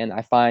email, and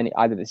I find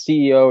either the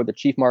CEO or the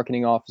chief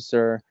marketing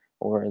officer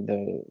or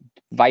the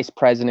vice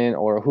president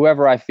or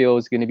whoever I feel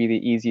is going to be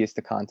the easiest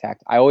to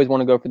contact. I always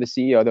want to go for the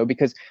CEO, though,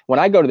 because when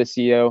I go to the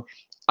CEO,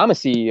 I'm a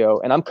CEO,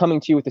 and I'm coming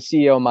to you with the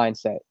CEO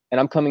mindset, and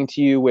I'm coming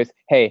to you with,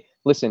 hey,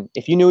 listen,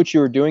 if you knew what you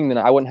were doing, then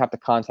I wouldn't have to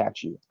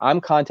contact you. I'm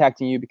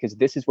contacting you because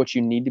this is what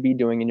you need to be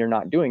doing and you're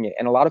not doing it.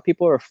 And a lot of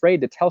people are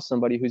afraid to tell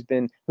somebody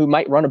who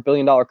might run $1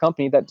 billion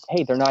company that,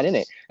 hey, they're not in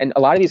it. And a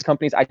lot of these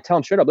companies, I tell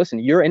them straight up, listen,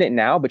 you're in it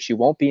now, but you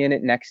won't be in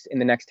it in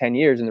the next 10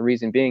 years. And the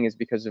reason being is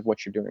because of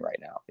what you're doing right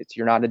now.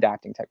 You're not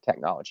adapting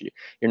technology.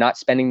 You're not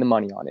spending the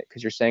money on it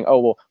because you're saying, oh,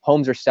 well,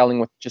 homes are selling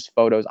with just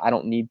photos. I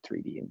don't need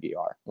 3D and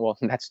VR. Well,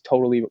 that's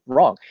totally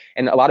wrong.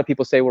 And a lot of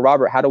people say, well,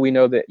 Robert, how do we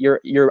know that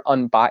you're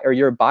unbiased or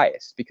you're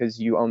biased because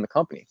you own the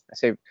company? I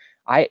say,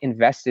 I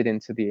invested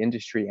into the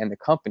industry and the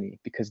company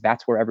because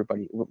that's where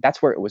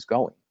it was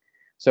going.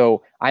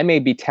 So I may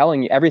be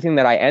telling you everything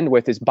that I end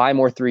with is buy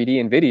more 3D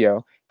and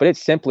video, but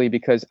it's simply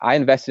because I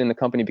invested in the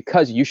company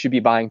because you should be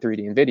buying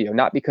 3D and video,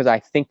 not because I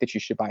think that you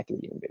should buy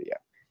 3D and video.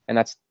 And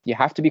you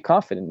have to be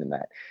confident in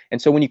that.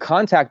 And so when you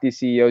contact these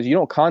CEOs, you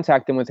don't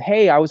contact them with,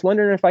 hey, I was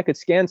wondering if I could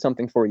scan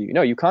something for you.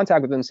 No, you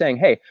contact with them saying,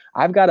 hey,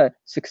 I've got a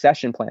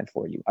succession plan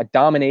for you, a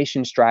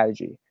domination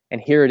strategy. And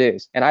here it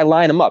is. And I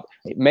line them up.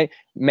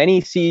 Many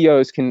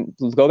CEOs can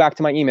go back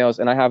to my emails,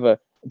 and I have the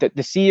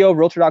CEO of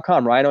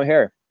Realtor.com, Ryan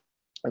O'Hare.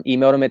 I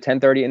emailed him at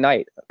 10:30 at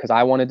night because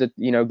I wanted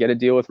to, get a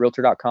deal with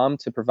Realtor.com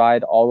to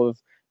provide all of,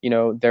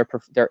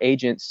 their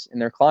agents and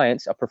their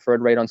clients a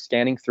preferred rate on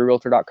scanning through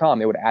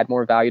Realtor.com. It would add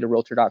more value to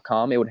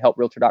Realtor.com. It would help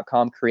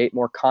Realtor.com create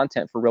more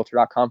content for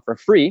Realtor.com for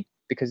free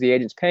because the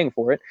agent's paying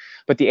for it.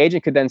 But the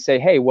agent could then say,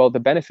 hey, well, the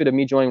benefit of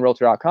me joining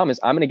Realtor.com is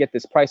I'm going to get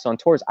this price on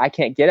tours I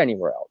can't get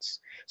anywhere else.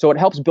 So it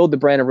helps build the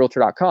brand of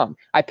Realtor.com.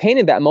 I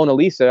painted that Mona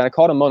Lisa, and I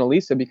called it Mona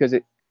Lisa because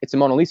it's a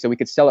Mona Lisa. We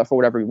could sell it for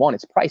whatever we want.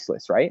 It's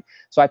priceless, right?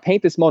 So I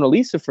paint this Mona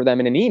Lisa for them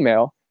in an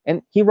email,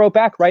 and he wrote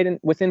back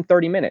within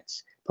 30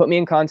 minutes, put me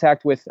in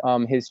contact with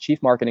his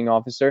chief marketing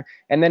officer,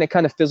 and then it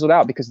kind of fizzled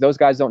out because those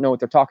guys don't know what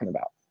they're talking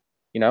about,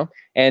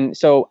 And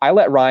so I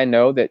let Ryan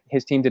know that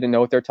his team didn't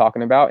know what they're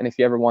talking about, and if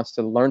he ever wants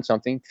to learn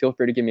something, feel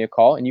free to give me a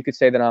call. And you could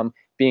say that I'm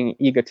being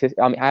egotistic.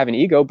 I have an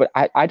ego, but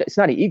it's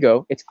not an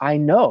ego. It's I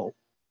know.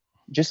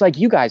 just like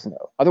you guys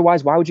know.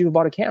 Otherwise, why would you have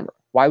bought a camera?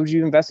 Why would you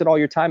have invested all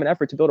your time and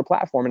effort to build a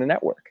platform and a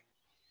network?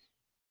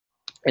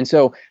 And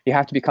so you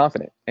have to be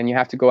confident, and you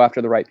have to go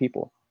after the right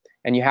people,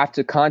 and you have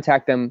to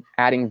contact them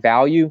adding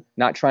value,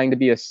 not trying to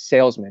be a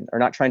salesman or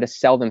not trying to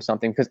sell them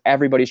something, because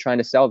everybody's trying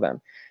to sell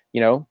them.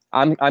 You know,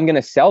 I'm going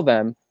to sell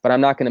them, but I'm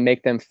not going to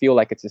make them feel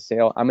like it's a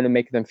sale. I'm going to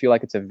make them feel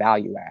like it's a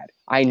value add.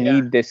 I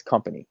need this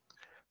company.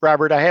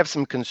 Robert, I have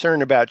some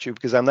concern about you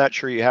because I'm not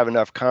sure you have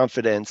enough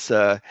confidence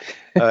in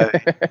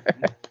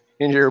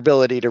your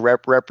ability to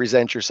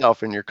represent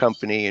yourself and your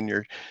company and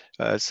your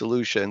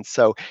solutions.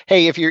 So,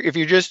 hey, if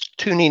you're just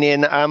tuning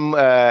in, I'm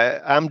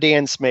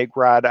Dan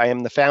Smigrod. I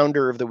am the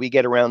founder of the We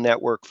Get Around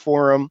Network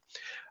Forum.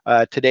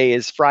 Today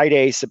is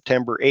Friday,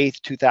 September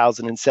 8th,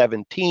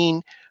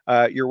 2017.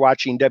 You're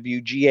watching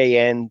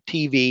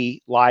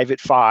WGAN-TV live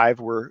at 5.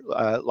 We're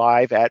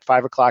live at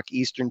 5 o'clock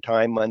Eastern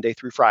Time, Monday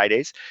through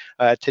Fridays.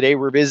 Today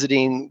we're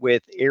visiting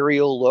with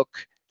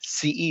AerialLook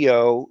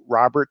CEO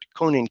Robert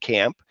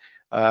Koenekamp.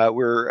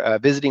 We're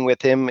visiting with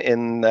him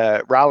in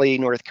Raleigh,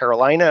 North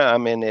Carolina.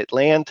 I'm in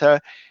Atlanta,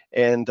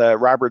 and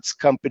Robert's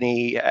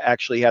company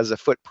actually has a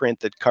footprint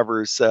that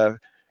covers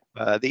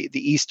the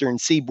eastern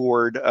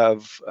seaboard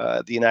of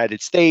the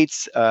United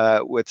States,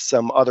 with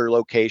some other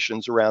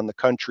locations around the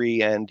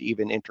country and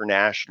even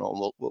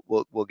international.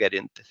 We'll get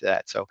into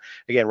that. So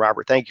again,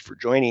 Robert, thank you for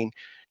joining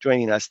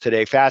us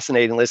today.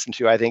 Fascinating to listen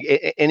to. I think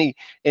any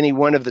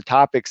one of the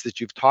topics that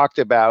you've talked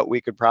about,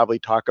 we could probably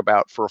talk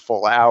about for a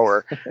full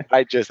hour.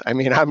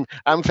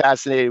 I'm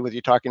fascinated with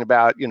you talking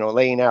about,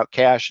 laying out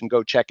cash and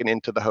go checking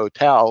into the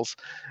hotels.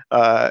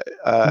 But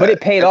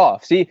it paid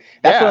off. See,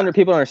 that's what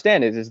people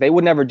understand is they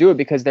would never do it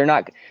because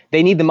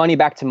they need the money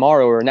back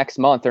tomorrow or next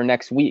month or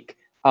next week.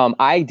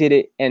 I did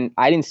it and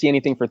I didn't see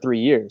anything for 3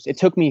 years. It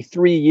took me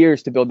 3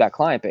 years to build that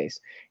client base.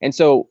 And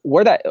so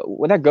what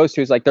that goes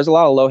to is like, there's a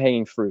lot of low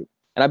hanging fruit.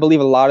 And I believe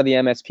a lot of the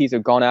MSPs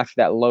have gone after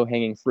that low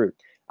hanging fruit.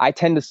 I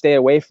tend to stay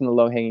away from the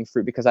low hanging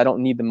fruit because I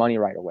don't need the money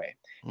right away.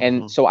 Mm-hmm.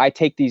 And so I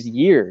take these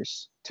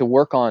years to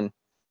work on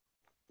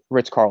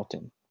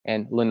Ritz-Carlton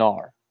and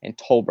Lennar and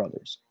Toll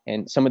Brothers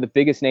and some of the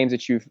biggest names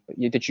that you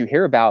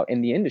hear about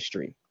in the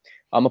industry.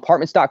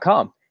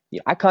 Apartments.com.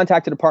 I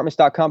contacted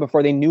Apartments.com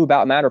before they knew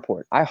about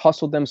Matterport. I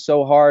hustled them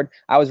so hard.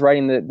 I was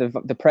writing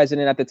the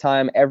president at the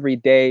time every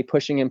day,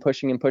 pushing him.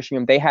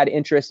 They had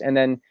interest, and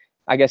then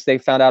I guess they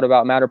found out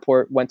about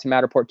Matterport, went to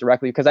Matterport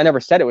directly because I never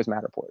said it was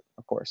Matterport,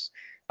 of course.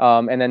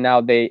 And then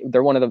now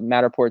they're one of the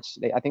Matterports.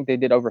 I think they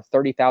did over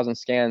 30,000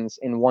 scans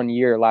in 1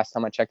 year last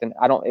time I checked. And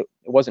it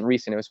wasn't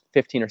recent. It was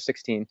 15 or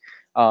 16.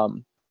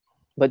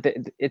 But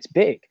it's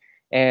big.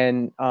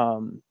 And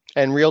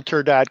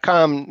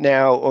Realtor.com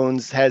now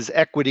has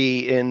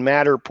equity in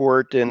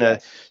Matterport in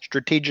a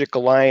strategic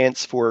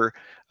alliance for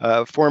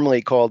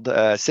formerly called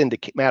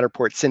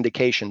Matterport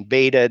Syndication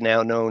Beta,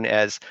 now known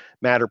as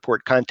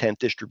Matterport Content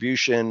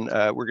Distribution.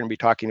 We're going to be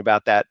talking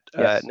about that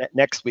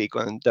next week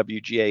on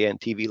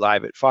WGAN-TV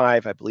Live at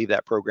 5. I believe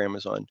that program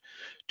is on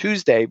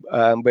Tuesday.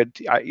 But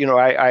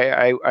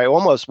I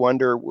almost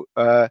wonder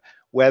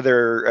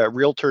whether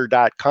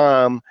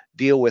Realtor.com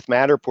deal with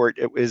Matterport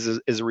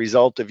is a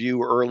result of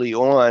you early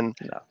on.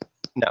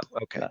 No.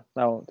 Okay.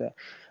 No.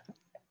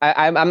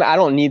 I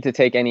don't need to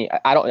take any.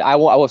 I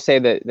will say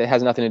that it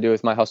has nothing to do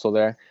with my hustle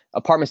there.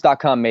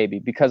 Apartments.com maybe,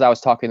 because I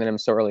was talking to them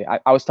so early.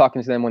 I was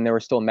talking to them when they were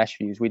still mesh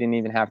views. We didn't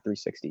even have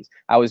 360s.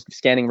 I was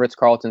scanning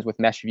Ritz-Carltons with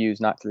mesh views,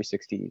 not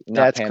 360.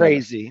 That's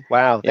crazy.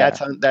 Wow,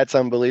 that's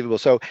unbelievable.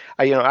 So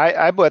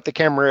I bought the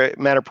camera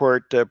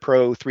Matterport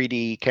Pro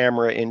 3D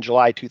camera in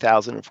July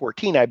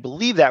 2014. I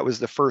believe that was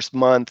the first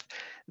month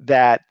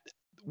that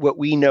what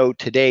we know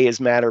today as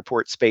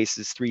Matterport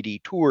Spaces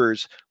 3D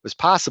tours was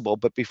possible.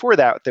 But before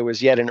that, there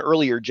was yet an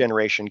earlier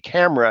generation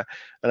camera.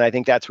 And I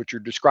think that's what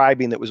you're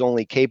describing, that was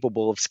only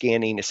capable of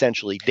scanning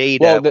essentially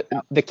data.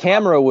 Well, the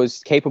camera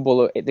was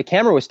the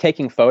camera was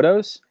taking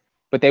photos,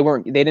 but they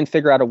didn't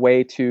figure out a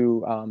way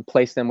to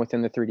place them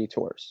within the 3D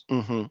tours.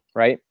 Mm-hmm.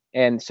 Right.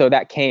 And so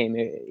that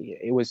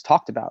it was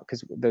talked about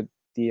because the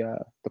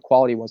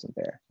quality wasn't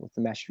there with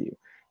the mesh view.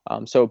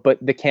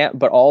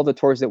 But all the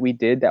tours that we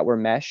did that were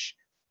mesh,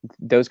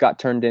 those got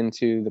turned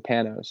into the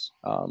panos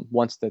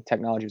once the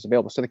technology was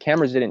available. So the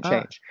cameras didn't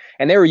change,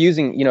 and they were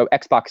using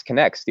Xbox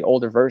Connects, the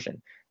older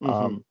version.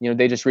 Mm-hmm.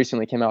 They just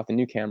recently came out with a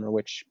new camera,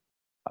 which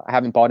I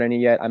haven't bought any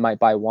yet. I might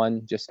buy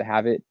one just to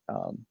have it.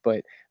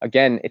 But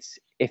again,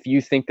 if you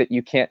think that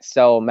you can't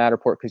sell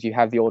Matterport because you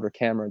have the older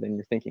camera, then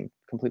you're thinking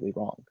completely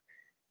wrong.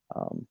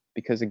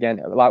 Because again,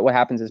 a lot what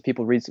happens is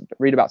people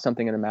read about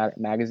something in a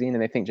magazine,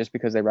 and they think just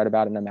because they read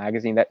about it in a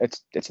magazine that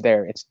it's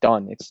there, it's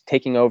done, it's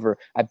taking over.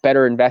 I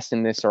better invest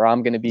in this, or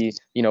I'm going to be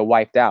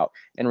wiped out.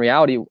 In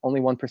reality, only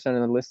 1% of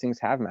the listings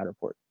have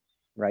Matterport,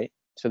 right?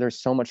 So there's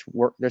so much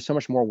work. There's so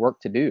much more work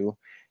to do,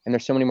 and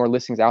there's so many more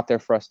listings out there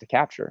for us to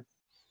capture.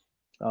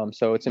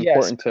 So it's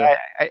important to.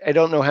 I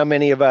don't know how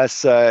many of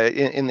us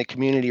in the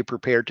community are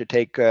prepared to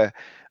take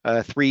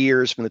 3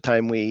 years from the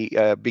time we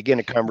begin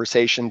a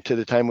conversation to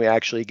the time we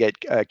actually get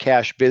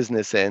cash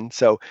business in.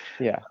 So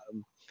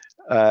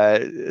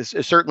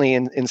is certainly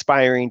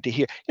inspiring to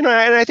hear. And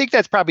I think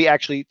that's probably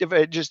actually,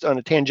 just on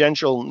a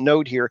tangential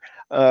note here,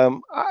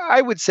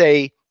 I would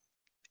say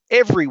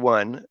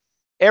everyone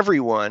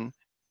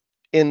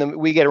in the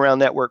We Get Around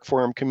Network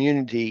Forum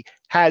community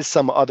has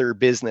some other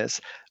business,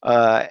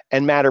 and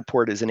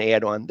Matterport is an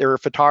add-on. They're a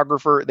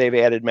photographer, they've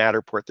added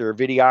Matterport. They're a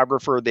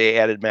videographer, they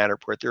added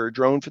Matterport. They're a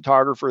drone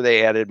photographer,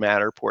 they added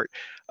Matterport.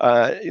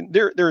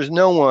 There's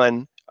no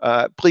one.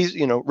 Please,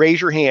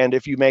 raise your hand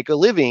if you make a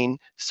living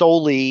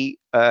solely,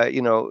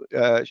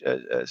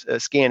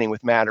 scanning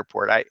with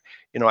Matterport.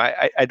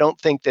 I don't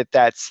think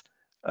that's,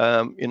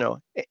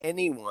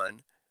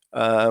 anyone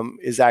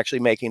is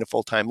actually making a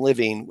full-time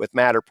living with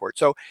Matterport.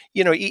 So,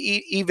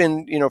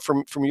 even,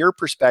 from your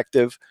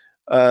perspective,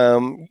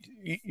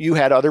 you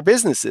had other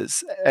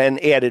businesses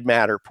and added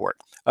Matterport.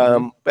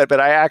 But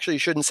I actually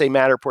shouldn't say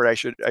Matterport.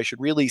 I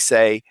should really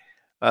say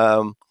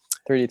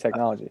 3D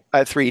technology.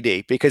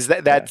 3D, because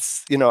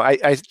that's,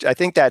 I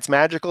think that's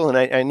magical. And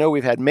I know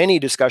we've had many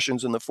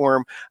discussions in the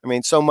forum. I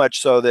mean, so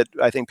much so that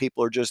I think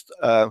people are just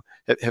are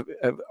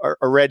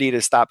ready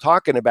to stop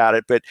talking about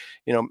it. But,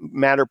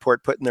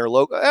 Matterport putting their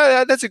logo,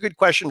 that's a good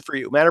question for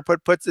you.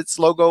 Matterport puts its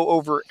logo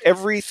over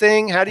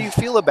everything. How do you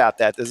feel about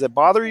that? Does it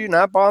bother you,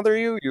 not bother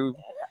you?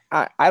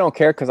 I don't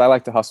care, because I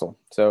like to hustle.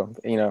 So,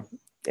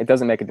 it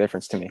doesn't make a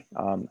difference to me.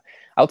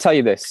 I'll tell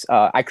you this.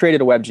 I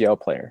created a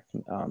WebGL player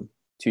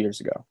 2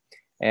 years ago.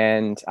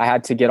 And I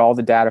had to get all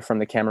the data from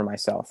the camera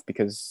myself,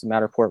 because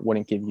Matterport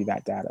wouldn't give you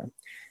that data.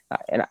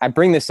 And I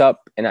bring this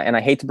up, and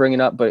I hate to bring it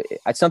up, but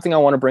it's something I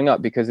want to bring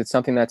up because it's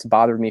something that's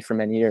bothered me for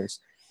many years.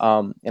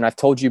 And I've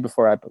told you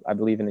before, I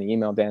believe in the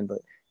email, Dan,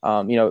 but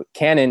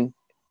Canon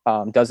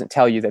doesn't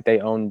tell you that they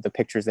own the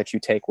pictures that you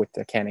take with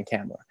the Canon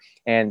camera.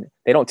 And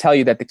they don't tell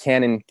you that the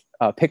Canon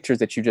pictures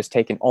that you just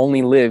taken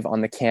only live on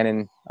the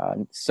Canon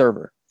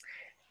server,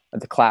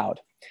 the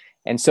cloud.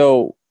 And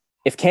so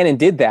if Canon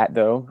did that,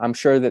 though, I'm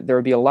sure that there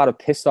would be a lot of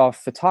pissed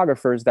off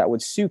photographers that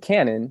would sue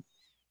Canon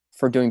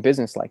for doing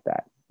business like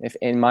that. If,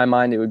 in my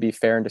mind, it would be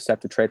fair and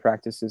deceptive trade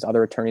practices.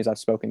 Other attorneys I've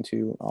spoken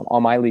to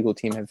on my legal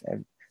team have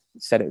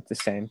said it the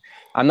same.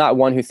 I'm not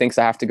one who thinks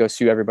I have to go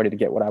sue everybody to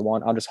get what I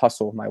want. I'll just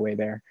hustle my way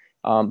there.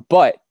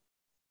 But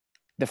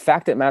the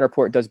fact that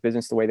Matterport does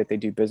business the way that they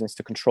do business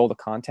to control the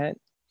content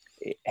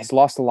has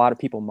lost a lot of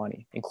people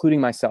money, including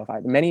myself.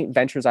 Many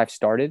ventures I've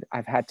started,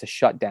 I've had to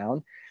shut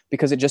down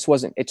because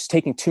it's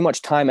taking too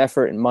much time,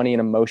 effort, and money and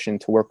emotion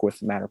to work with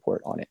Matterport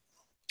on it.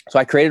 So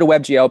I created a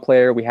WebGL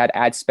player. We had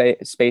ad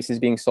spaces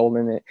being sold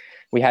in it.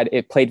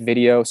 It played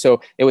video.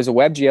 So it was a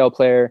WebGL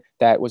player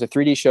that was a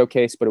 3D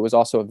showcase, but it was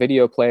also a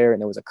video player,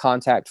 and it was a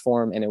contact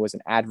form, and it was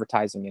an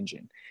advertising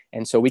engine.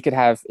 And so we could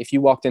have, if you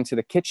walked into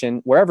the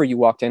kitchen, wherever you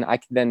walked in, I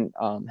could then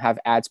have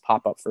ads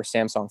pop up for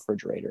Samsung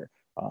refrigerator,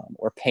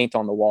 or paint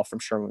on the wall from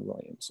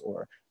Sherwin-Williams,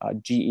 or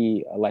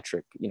GE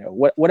Electric,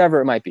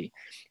 whatever it might be.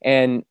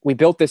 And we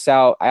built this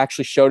out. I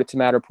actually showed it to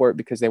Matterport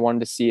because they wanted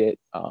to see it.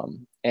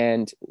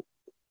 And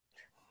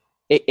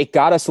it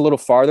got us a little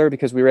farther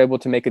because we were able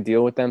to make a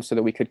deal with them so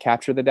that we could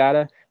capture the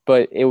data.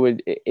 But it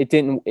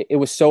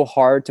was so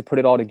hard to put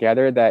it all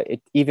together that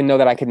even though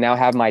that I could now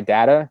have my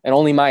data, and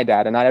only my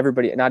data,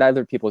 not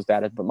other people's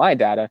data, but my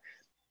data,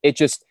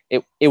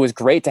 it was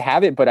great to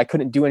have it, but I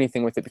couldn't do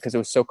anything with it because it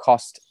was so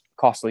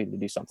costly to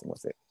do something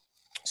with it.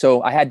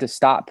 So I had to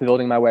stop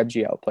building my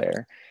WebGL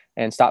player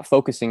and stop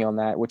focusing on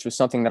that, which was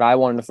something that I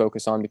wanted to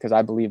focus on because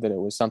I believe that it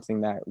was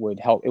something that would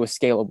help. It was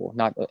scalable,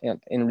 not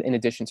in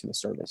addition to the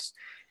service.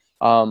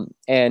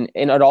 And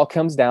it all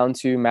comes down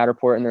to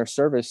Matterport and their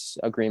service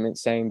agreement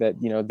saying that,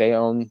 they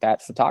own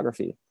that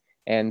photography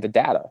and the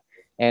data.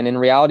 And in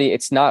reality,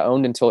 it's not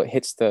owned until it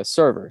hits the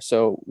server.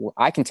 So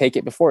I can take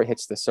it before it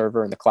hits the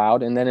server in the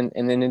cloud. And then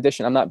in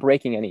addition, I'm not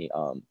breaking any,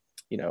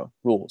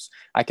 rules.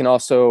 I can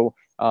also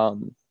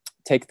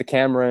take the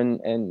camera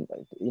and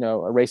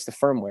erase the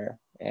firmware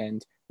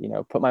and,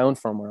 put my own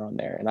firmware on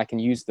there. And I can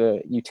use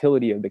the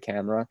utility of the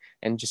camera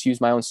and just use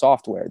my own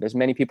software. There's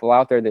many people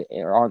out there that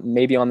are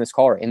maybe on this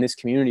call or in this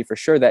community for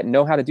sure that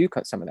know how to do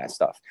some of that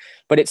stuff.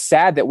 But it's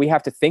sad that we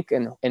have to think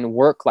and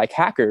work like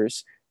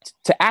hackers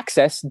to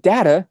access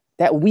data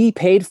that we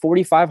paid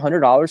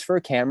 $4,500 for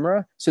a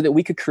camera so that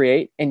we could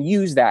create and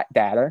use that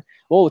data.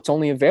 Well, it's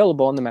only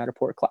available on the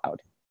Matterport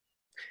cloud.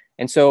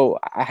 And so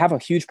I have a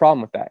huge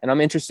problem with that. And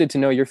I'm interested to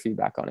know your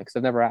feedback on it because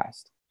I've never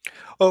asked.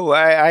 Oh,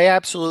 I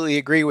absolutely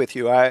agree with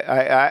you.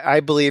 I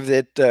believe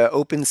that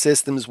open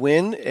systems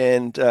win,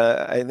 and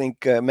I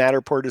think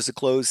Matterport is a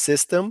closed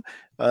system.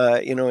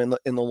 In the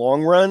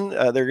long run,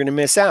 they're going to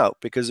miss out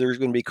because there's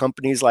going to be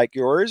companies like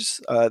yours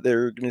that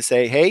are going to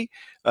say, "Hey,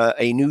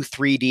 a new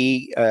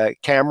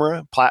 3D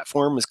camera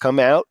platform has come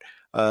out.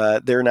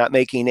 They're not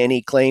making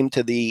any claim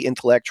to the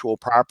intellectual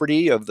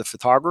property of the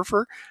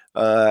photographer,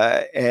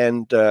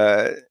 and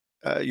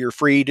you're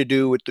free to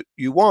do what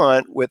you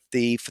want with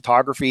the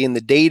photography and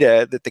the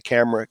data that the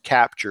camera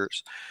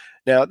captures."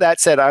 Now, that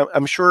said,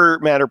 I'm sure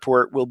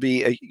Matterport will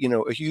be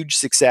a huge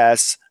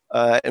success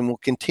and will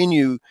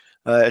continue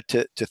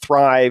to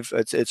thrive.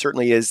 It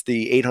certainly is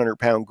the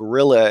 800-pound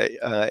gorilla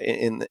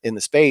in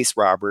the space,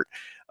 Robert.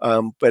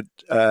 But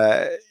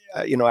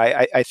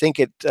I think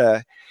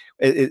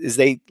as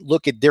they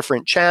look at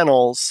different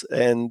channels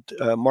and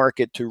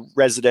market to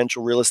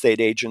residential real estate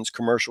agents,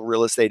 commercial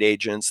real estate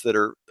agents that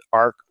are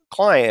our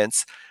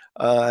clients,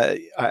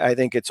 I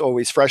think it's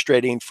always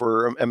frustrating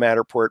for a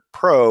Matterport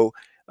Pro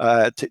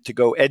to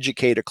go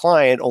educate a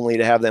client only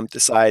to have them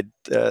decide,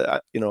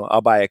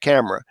 I'll buy a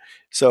camera.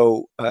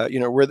 So,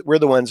 we're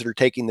the ones that are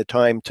taking the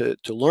time to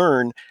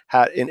learn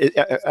how. And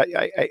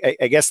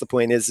I guess the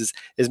point is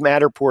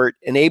Matterport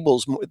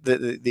enables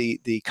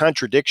the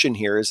contradiction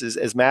here is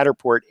as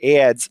Matterport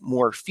adds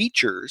more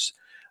features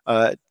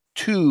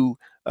to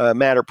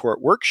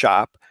Matterport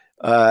Workshop.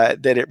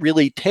 That it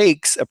really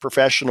takes a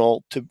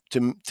professional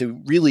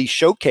to really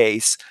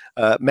showcase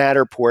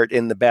Matterport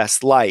in the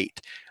best light.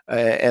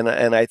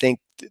 And I think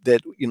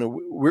that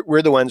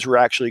we're the ones who are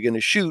actually going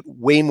to shoot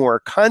way more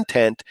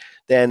content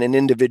than an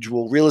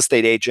individual real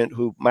estate agent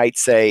who might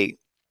say,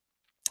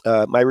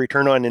 my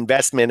return on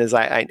investment is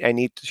I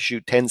need to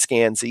shoot 10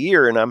 scans a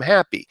year and I'm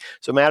happy.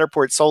 So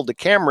Matterport sold the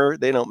camera.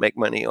 They don't make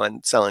money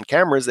on selling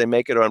cameras. They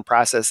make it on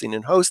processing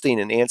and hosting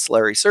and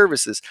ancillary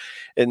services.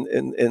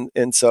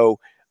 And so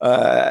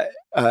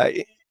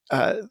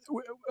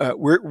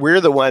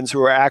we're the ones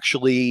who are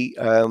actually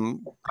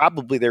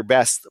probably their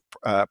best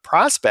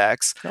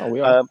prospects. Oh,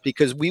 we are.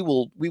 Because we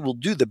will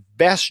do the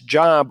best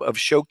job of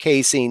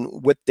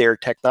showcasing what their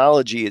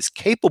technology is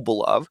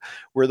capable of.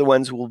 We're the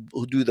ones who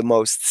will do the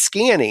most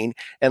scanning,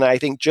 and I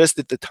think just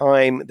at the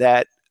time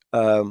that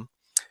that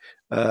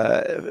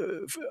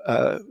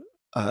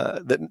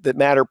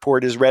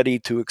Matterport is ready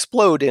to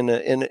explode in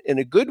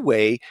a good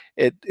way,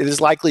 it is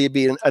likely to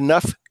be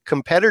enough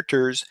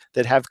competitors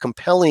that have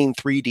compelling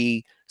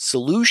 3D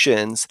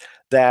solutions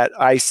that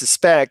I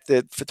suspect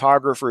that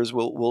photographers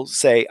will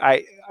say,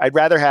 I'd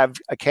rather have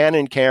a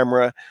Canon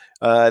camera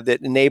that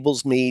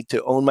enables me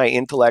to own my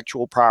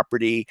intellectual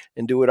property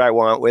and do what I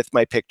want with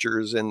my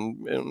pictures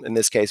and in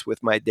this case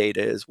with my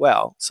data as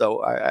well.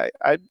 So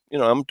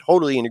I'm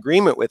totally in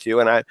agreement with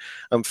you, and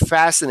I'm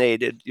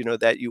fascinated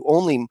that you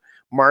only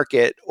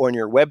market on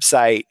your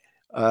website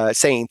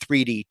saying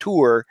 3D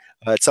tour.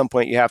 At some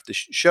point you have to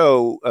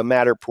show a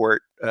Matterport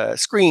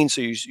screen,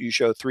 so you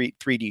show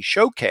 3D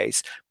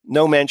showcase.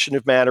 No mention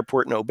of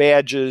Matterport, no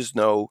badges,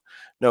 no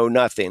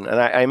nothing. And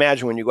I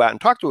imagine when you go out and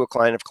talk to a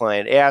client, if a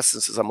client asks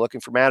and says, I'm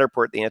looking for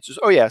Matterport, the answer is,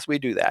 oh yes, we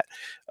do that.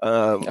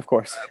 Of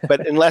course.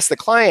 But unless the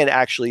client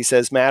actually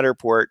says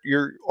Matterport,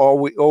 you're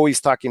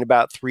always talking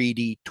about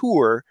 3D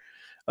tour,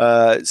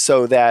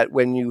 so that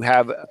when you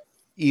have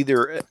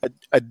either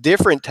a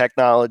different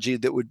technology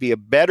that would be a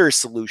better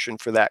solution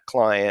for that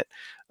client,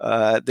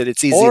 that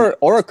it's easy.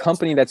 Or a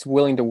company that's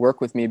willing to work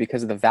with me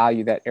because of the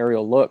value that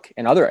AerialLook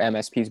and other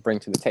MSPs bring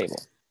to the table.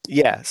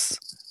 Yes.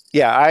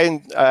 Yeah.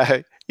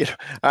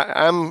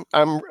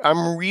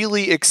 I'm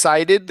really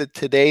excited that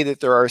today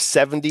that there are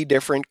 70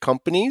 different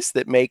companies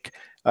that make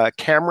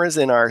cameras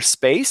in our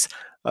space.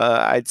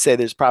 I'd say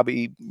there's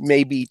probably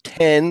maybe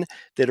 10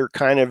 that are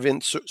kind of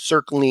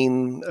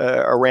circling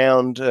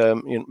around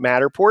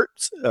Matterport,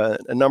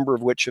 a number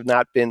of which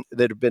have been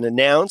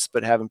announced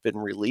but haven't been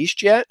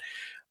released yet.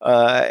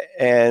 So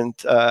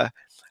let's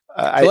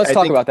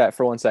talk about that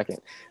for 1 second.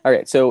 All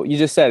right. So you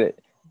just said it.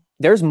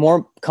 There's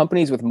more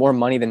companies with more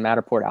money than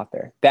Matterport out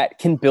there that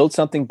can build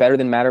something better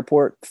than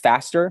Matterport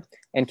faster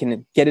and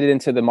can get it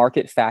into the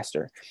market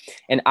faster.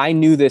 And I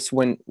knew this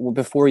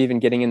before even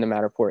getting into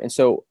Matterport. And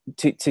so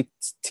to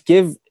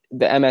give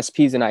the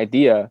MSPs an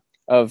idea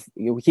of,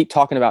 we keep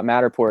talking about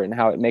Matterport and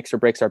how it makes or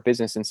breaks our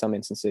business in some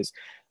instances.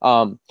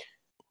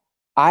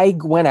 I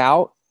went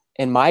out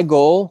and my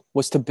goal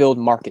was to build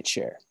market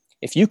share.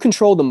 If you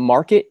control the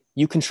market,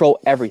 you control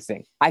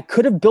everything. I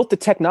could have built the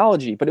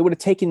technology, but it would have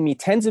taken me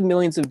tens of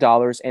millions of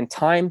dollars and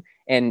time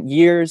and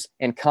years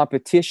and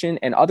competition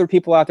and other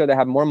people out there that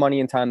have more money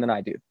and time than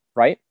I do,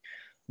 right?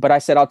 But I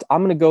said, I'm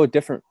going to go a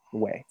different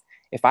way.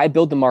 If I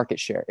build the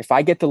market share, if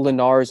I get the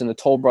Lennars and the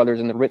Toll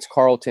Brothers and the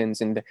Ritz-Carltons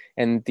and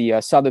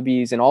the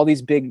Sotheby's and all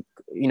these big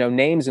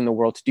names in the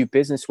world to do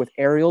business with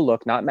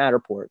AerialLook, not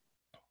Matterport,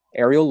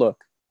 AerialLook,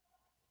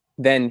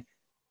 then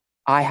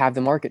I have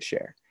the market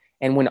share.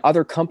 And when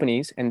other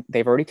companies, and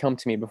they've already come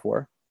to me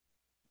before,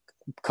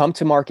 come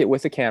to market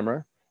with a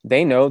camera,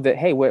 they know that,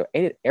 hey,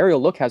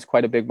 AerialLook has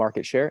quite a big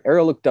market share.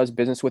 AerialLook does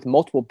business with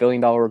multiple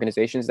billion-dollar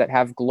organizations that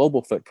have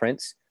global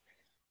footprints.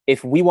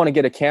 If we want to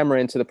get a camera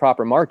into the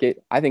proper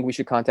market, I think we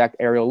should contact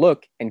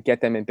AerialLook and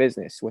get them in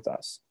business with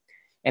us.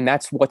 And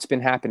that's what's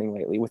been happening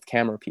lately with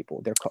camera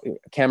people. They're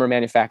camera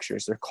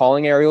manufacturers. They're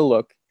calling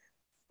AerialLook.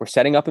 We're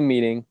setting up a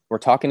meeting. We're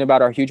talking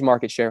about our huge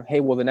market share.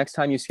 Hey, well, the next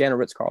time you scan a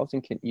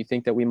Ritz-Carlton, can you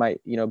think that we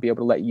might, be able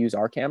to let you use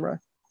our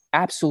camera?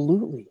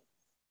 Absolutely.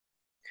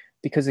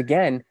 Because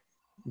again,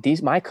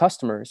 my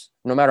customers,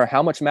 no matter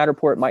how much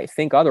Matterport might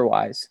think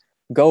otherwise,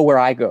 go where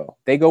I go.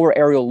 They go where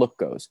AerialLook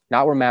goes,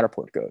 not where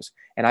Matterport goes.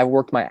 And I've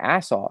worked my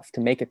ass off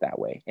to make it that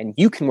way. And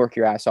you can work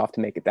your ass off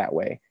to make it that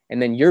way.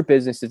 And then your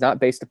business is not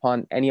based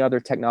upon any other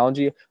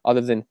technology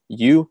other than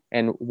you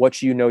and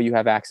what you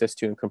have access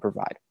to and can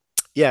provide.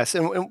 Yes,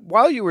 and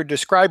while you were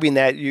describing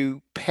that,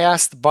 you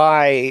passed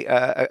by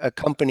a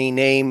company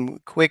name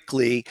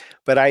quickly,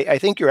 but I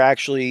think you're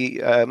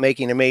actually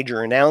making a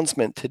major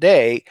announcement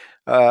today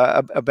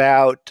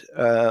about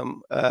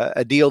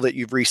a deal that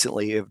you've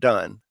recently have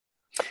done.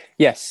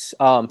 Yes.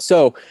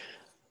 So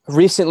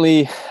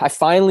recently, I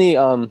finally,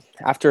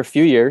 after a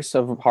few years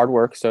of hard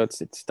work, so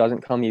it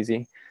doesn't come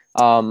easy.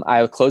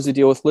 I closed a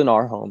deal with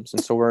Lennar Homes,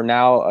 and so we're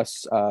now a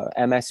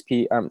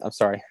MSP. I'm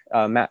sorry,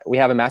 we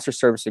have a master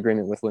service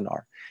agreement with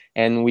Lennar,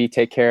 and we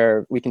can take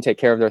care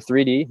of their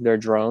 3D, their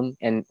drone,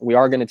 and we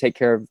are going to take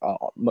care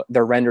of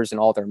their renders in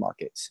all their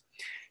markets.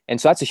 And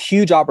so that's a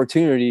huge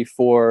opportunity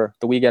for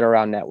the We Get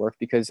Around network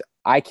because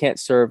I can't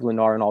serve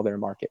Lennar in all their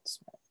markets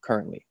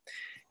currently.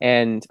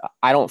 And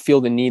I don't feel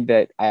the need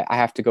that I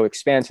have to go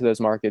expand to those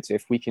markets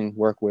if we can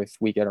work with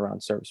We Get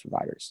Around service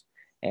providers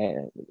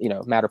and,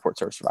 Matterport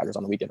service providers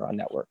on the We Get Around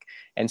network.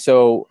 And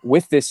so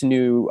with this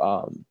new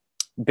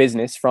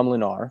business from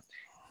Lennar,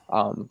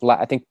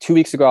 I think 2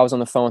 weeks ago, I was on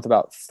the phone with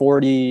about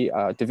 40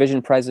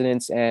 division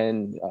presidents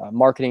and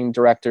marketing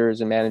directors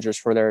and managers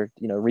for their,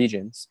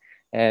 regions.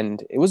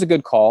 And it was a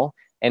good call.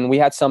 And we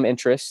had some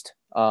interest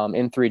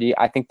in 3D.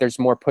 I think there's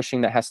more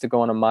pushing that has to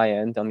go on my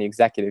end on the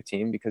executive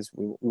team because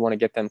we want to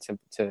get them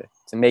to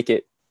make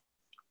it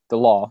the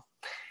law.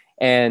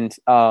 And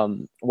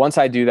once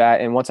I do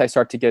that, and once I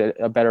start to get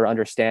a better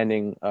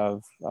understanding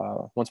of,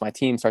 once my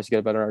team starts to get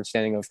a better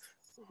understanding of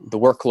the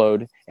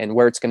workload and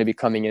where it's going to be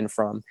coming in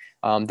from,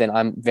 then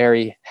I'm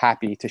very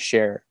happy to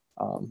share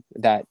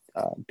that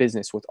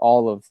business with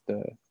all of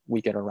the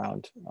We Get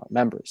Around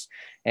members.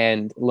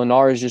 And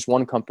Lennar is just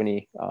one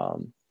company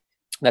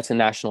that's a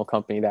national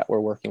company that we're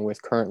working with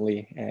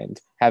currently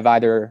and have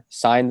either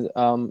signed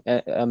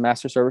a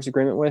master service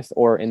agreement with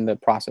or in the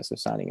process of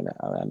signing an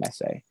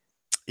MSA.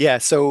 Yeah,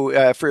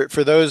 so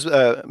for those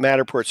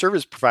Matterport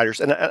service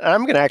providers, and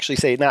I'm going to actually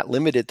say not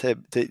limited to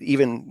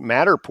even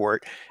Matterport.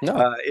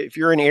 No. If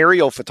you're an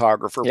aerial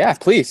photographer, yeah,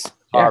 please.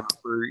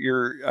 Photographer,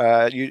 you're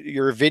a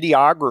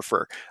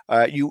videographer.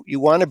 You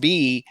want to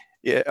be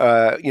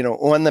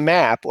on the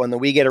map, on the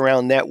We Get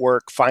Around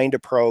network, Find a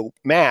Pro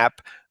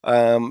map.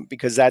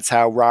 Because that's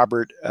how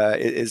Robert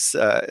his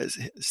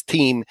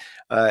team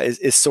is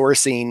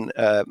sourcing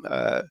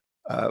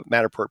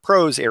Matterport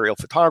pros, aerial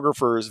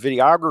photographers,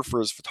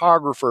 videographers,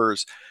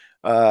 photographers,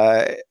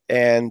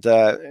 and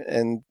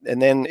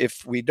then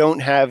if we don't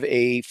have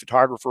a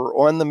photographer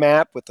on the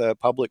map with a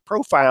public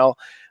profile,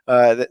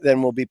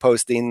 then we'll be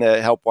posting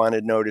the help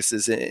wanted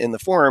notices in the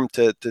forum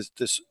to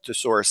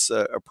source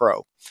a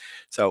pro.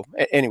 So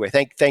anyway,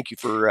 thank you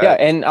for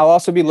and I'll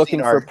also be looking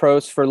for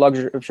pros for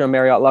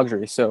Marriott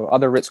luxury. So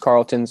other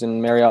Ritz-Carltons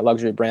and Marriott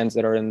luxury brands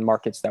that are in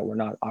markets that we're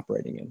not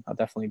operating in. I'll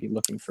definitely be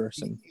looking for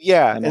some.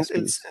 Yeah, and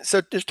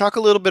so just talk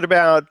a little bit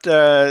about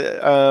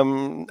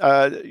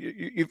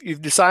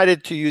you've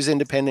decided to use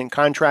independent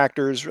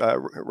contractors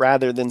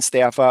rather than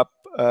staff up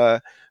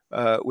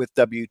with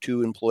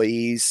W-2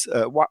 employees.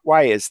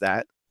 Why is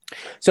that?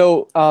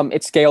 So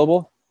it's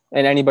scalable.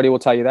 And anybody will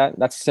tell you that.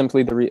 That's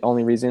simply the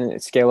only reason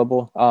it's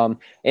scalable.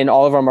 In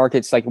all of our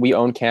markets, like we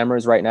own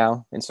cameras right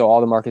now. And so all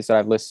the markets that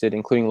I've listed,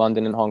 including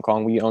London and Hong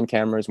Kong, we own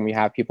cameras and we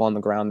have people on the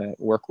ground that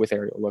work with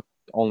AerialLook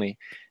only.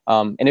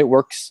 And it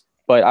works.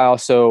 But I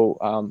also,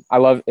 I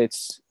love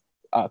it's,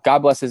 God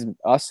blesses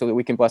us so that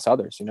we can bless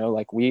others.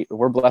 Like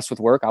we're blessed with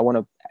work. I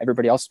want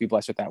everybody else to be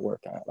blessed with that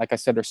work. Like I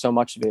said, there's so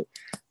much of it.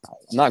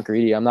 I'm not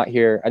greedy. I'm not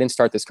here. I didn't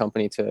start this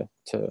company to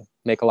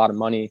make a lot of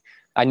money.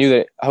 I knew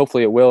that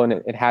hopefully it will, and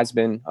it has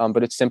been,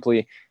 but it's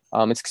simply,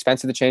 it's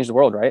expensive to change the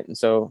world, right? And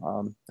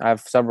so I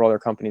have several other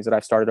companies that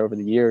I've started over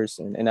the years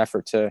in an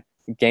effort to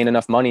gain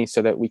enough money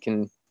so that we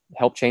can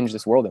help change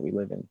this world that we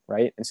live in,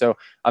 right? And so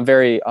I'm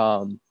very,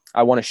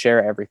 I want to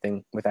share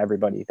everything with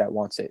everybody that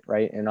wants it,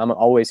 right? And I'm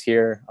always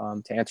here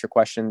to answer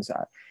questions.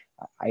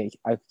 I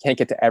can't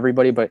get to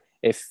everybody, but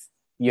if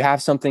you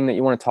have something that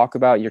you want to talk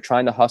about, you're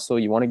trying to hustle,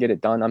 you want to get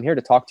it done, I'm here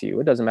to talk to you.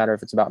 It doesn't matter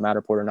if it's about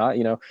Matterport or not.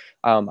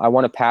 I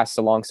want to pass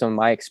along some of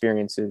my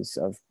experiences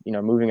of,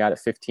 moving out at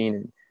 15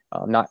 and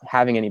not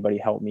having anybody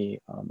help me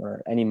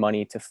or any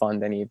money to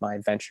fund any of my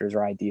ventures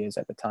or ideas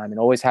at the time, and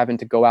always having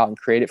to go out and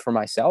create it for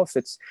myself.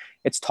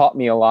 It's taught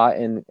me a lot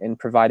and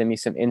provided me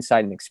some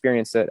insight and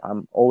experience that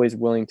I'm always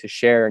willing to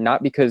share,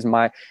 not because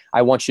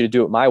I want you to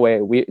do it my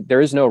way. There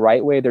is no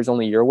right way. There's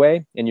only your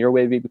way, and your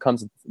way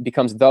becomes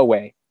the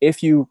way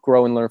if you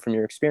grow and learn from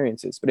your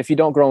experiences. But if you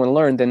don't grow and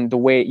learn, then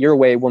your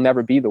way will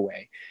never be the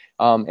way.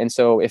 And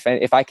so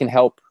if I can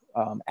help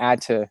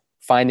add to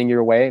finding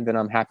your way, then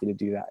I'm happy to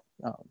do that.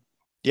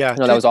 Yeah,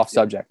 that was off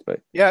subject, but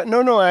yeah,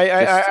 no,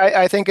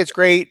 I think it's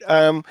great.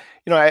 I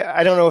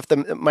don't know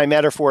if my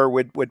metaphor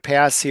would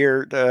pass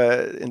here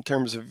in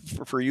terms of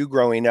for you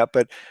growing up,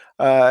 but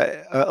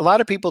a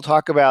lot of people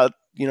talk about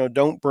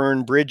don't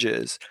burn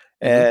bridges,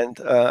 and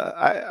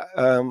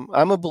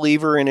I'm a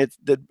believer in it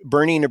that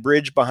burning a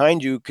bridge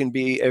behind you can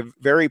be a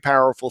very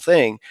powerful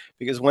thing,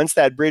 because once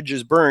that bridge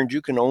is burned,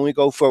 you can only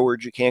go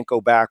forward, you can't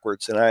go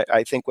backwards. And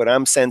I think what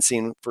I'm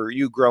sensing for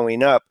you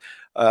growing up,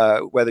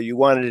 whether you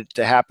wanted it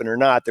to happen or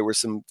not, there were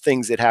some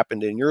things that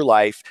happened in your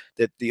life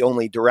that the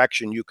only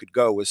direction you could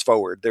go was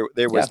forward.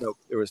 There was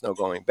no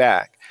going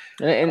back.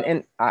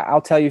 And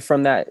I'll tell you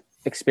from that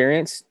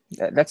experience,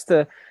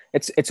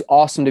 it's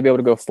awesome to be able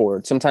to go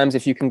forward. Sometimes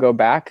if you can go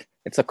back,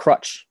 it's a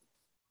crutch,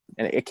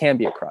 and it can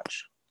be a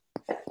crutch.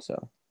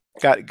 So.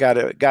 Got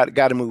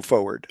to move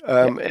forward.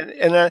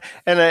 I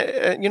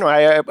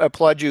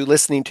applaud you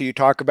listening to you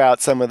talk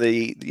about some of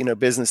the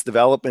business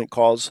development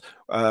calls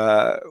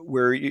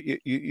where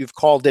you've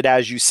called it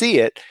as you see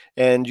it,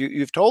 and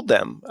you've told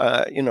them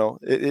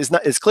it's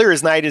not as clear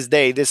as night as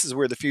day. This is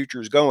where the future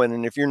is going,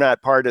 and if you're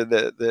not part of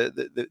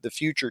the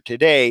future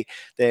today,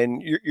 then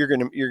you're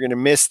gonna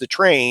miss the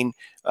train,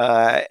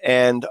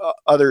 and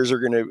others are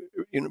gonna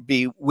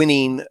be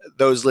winning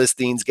those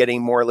listings,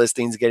 getting more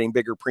listings, getting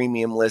bigger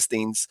premium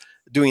listings,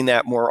 doing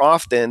that more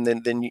often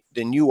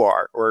than you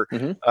are, or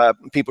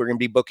people are going to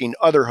be booking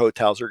other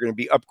hotels, are going to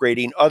be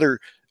upgrading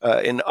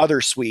in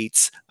other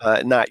suites,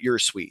 not your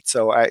suite.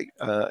 So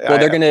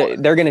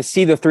they're gonna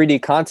see the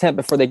 3D content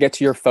before they get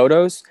to your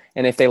photos,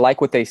 and if they like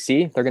what they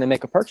see, they're gonna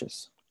make a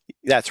purchase.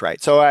 That's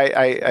right. So I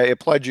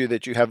applaud you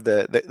that you have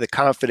the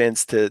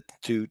confidence to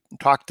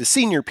talk to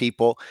senior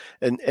people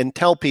and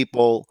tell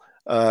people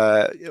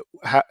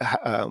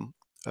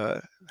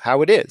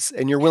how it is,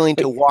 and you're willing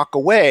to walk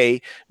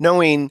away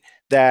knowing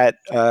that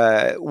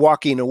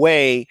walking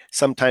away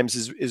sometimes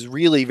is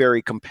really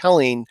very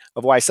compelling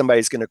of why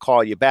somebody's going to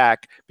call you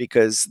back,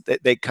 because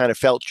they kind of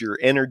felt your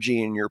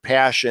energy and your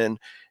passion,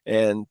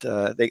 and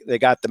they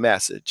got the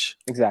message.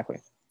 Exactly.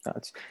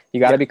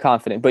 You got to be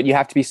confident, but you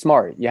have to be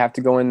smart. You have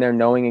to go in there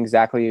knowing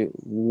exactly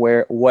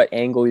what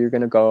angle you're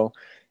going to go,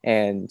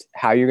 and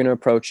how you're going to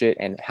approach it,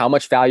 and how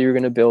much value you're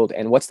going to build,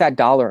 and what's that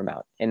dollar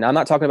amount. And I'm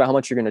not talking about how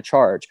much you're going to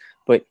charge,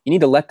 but you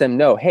need to let them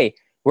know, hey,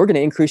 we're going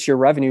to increase your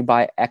revenue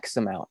by X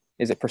amount.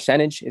 Is it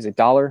percentage? Is it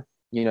dollar?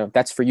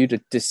 That's for you to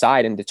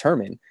decide and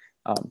determine.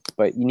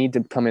 But you need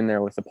to come in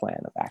there with a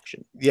plan of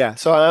action. Yeah.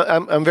 So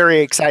I'm very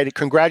excited.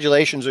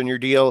 Congratulations on your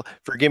deal.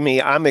 Forgive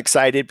me. I'm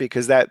excited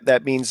because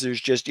that means there's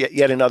just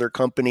yet another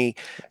company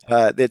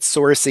that's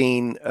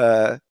sourcing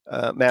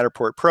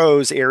Matterport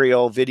Pros,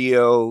 aerial,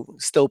 video,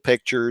 still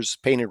pictures,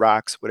 painted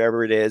rocks,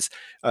 whatever it is,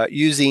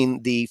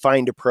 using the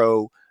Find a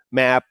Pro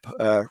map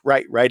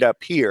right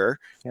up here,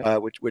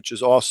 which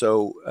is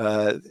also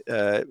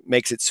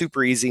makes it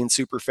super easy and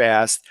super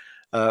fast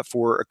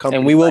for a company.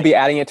 And we will be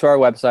adding it to our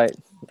website.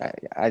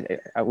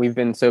 We've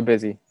been so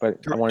busy, but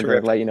I wanted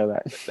to let you know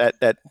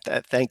that.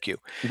 Thank you.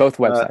 Both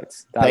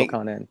websites,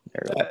 WGAN and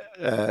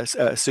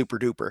AerialLook. Super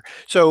duper.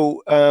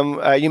 So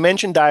you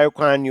mentioned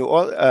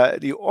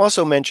WGAN. You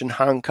also mentioned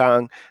Hong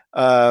Kong.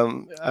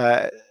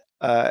 I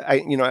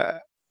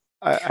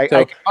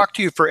can talk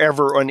to you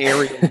forever on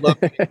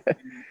AerialLook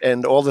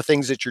and all the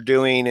things that you're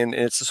doing, and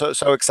it's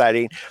so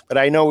exciting. But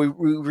I know we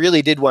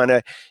really did want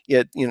to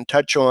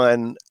touch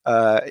on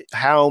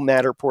how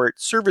Matterport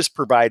service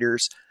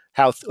providers,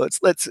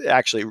 let's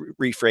actually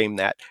reframe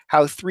that,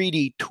 how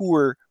 3D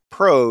tour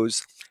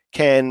pros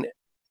can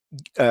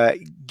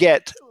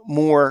get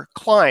more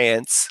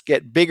clients,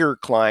 get bigger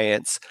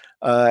clients,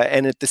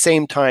 and at the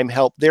same time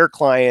help their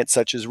clients,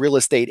 such as real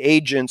estate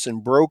agents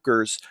and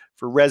brokers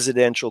for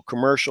residential,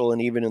 commercial,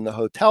 and even in the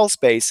hotel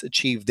space,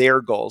 achieve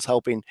their goals,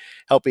 helping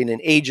an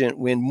agent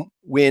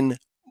win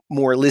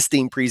more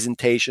listing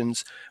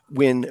presentations,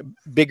 win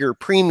bigger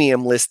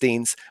premium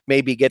listings,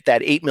 maybe get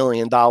that $8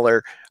 million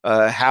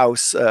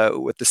house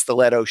with the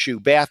stiletto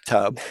shoe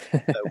bathtub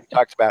that we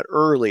talked about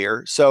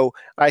earlier. So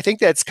I think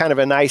that's kind of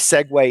a nice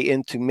segue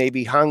into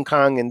maybe Hong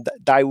Kong and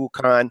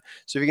WGAN.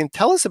 So if you can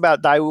tell us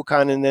about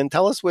WGAN, and then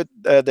tell us what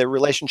the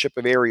relationship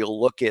of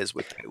AerialLook is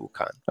with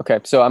WGAN. Okay,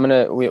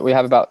 so we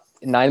have about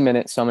 9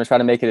 minutes, so I'm going to try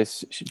to make it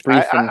as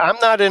brief. I'm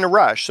not in a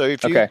rush, so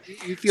if you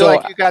feel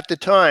like you got the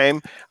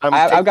time,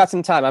 I've got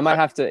some time. I might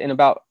have to, in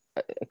about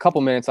a couple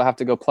minutes, I'll have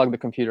to go plug the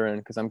computer in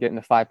because I'm getting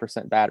a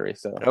 5% battery.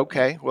 So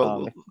okay,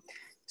 well,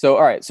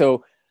 all right,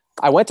 so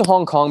I went to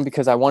Hong Kong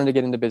because I wanted to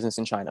get into business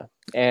in China,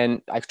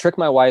 and I tricked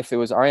my wife. It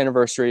was our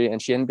anniversary,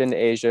 and she hadn't been to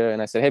Asia,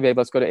 and I said, "Hey, babe,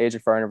 let's go to Asia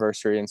for our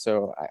anniversary." And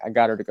so I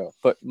got her to go.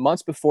 But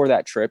months before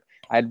that trip,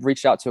 I had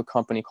reached out to a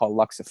company called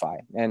Luxify,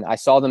 and I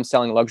saw them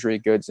selling luxury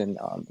goods and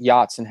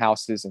yachts and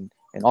houses and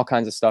all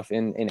kinds of stuff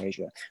in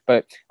Asia.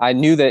 But I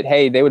knew that,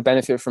 hey, they would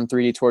benefit from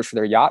 3D tours for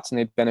their yachts, and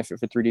they'd benefit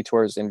for 3D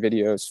tours and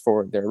videos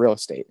for their real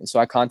estate. And so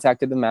I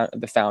contacted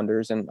the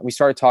founders, and we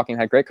started talking,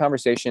 had a great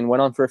conversation,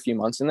 went on for a few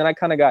months. And then I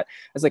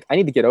was like, I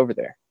need to get over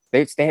there.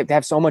 They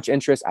have so much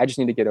interest. I just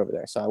need to get over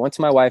there. So I went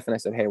to my wife and I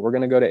said, hey, we're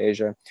going to go to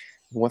Asia.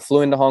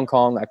 Flew into Hong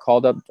Kong. I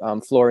called up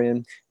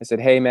Florian. I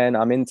said, hey, man,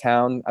 I'm in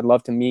town. I'd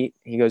love to meet.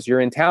 He goes,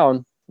 you're in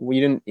town.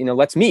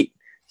 Let's meet.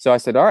 So I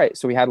said, all right.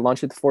 So we had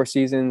lunch at the Four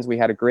Seasons. We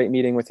had a great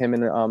meeting with him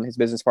and his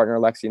business partner,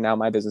 Alexi, now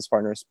my business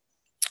partners.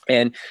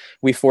 And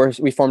we formed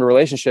a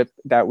relationship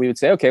that we would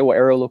say, okay, well,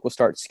 AerialLook will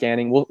start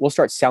scanning. We'll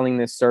start selling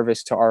this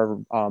service to our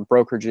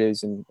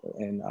brokerages and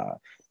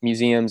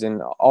museums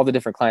and all the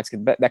different clients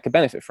that could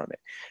benefit from it.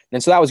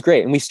 And so that was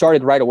great. And we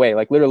started right away.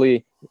 Like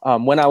literally,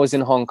 when I was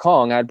in Hong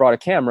Kong, I had brought a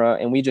camera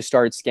and we just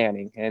started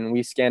scanning. And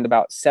we scanned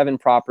about 7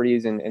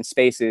 properties and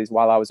spaces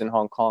while I was in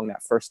Hong Kong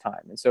that first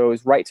time. And so it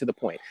was right to the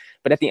point.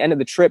 But at the end of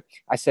the trip,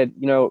 I said,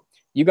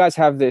 you guys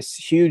have this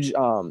huge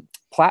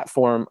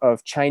platform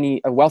of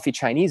wealthy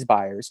Chinese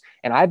buyers.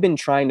 And I've been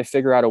trying to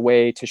figure out a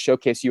way to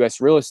showcase US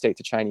real estate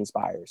to Chinese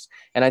buyers.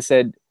 And I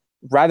said,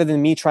 rather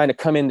than me trying to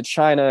come into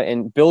China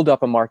and build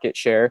up a market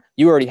share,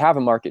 you already have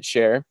a market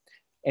share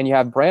and you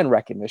have brand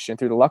recognition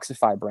through the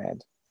Luxify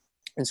brand.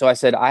 And so I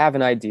said, I have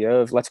an idea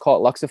of, let's call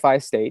it Luxify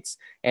Estates,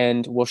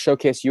 and we'll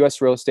showcase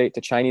US real estate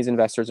to Chinese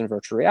investors in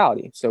virtual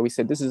reality. So we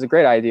said, this is a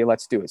great idea.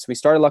 Let's do it. So we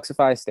started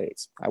Luxify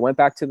Estates. I went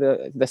back to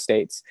the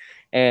States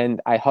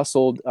and I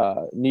hustled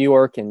New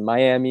York and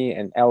Miami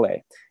and LA.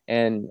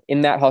 And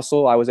in that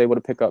hustle, I was able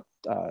to pick up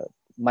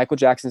Michael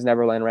Jackson's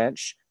Neverland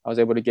Ranch. I was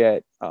able to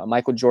get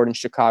Michael Jordan's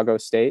Chicago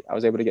State. I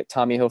was able to get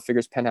Tommy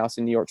Hilfiger's penthouse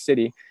in New York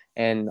City,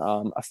 and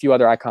a few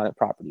other iconic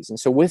properties. And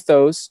so with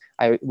those,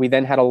 we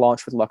then had a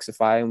launch with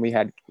Luxify, and we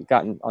had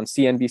gotten on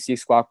CNBC,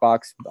 Squawk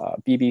Box,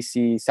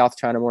 BBC, South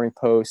China Morning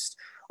Post,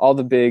 all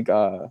the big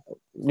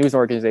news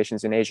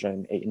organizations in Asia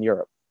and in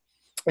Europe.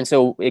 And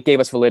so it gave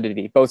us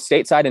validity, both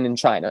stateside and in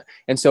China.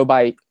 And so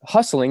by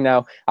hustling,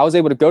 now I was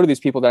able to go to these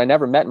people that I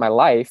never met in my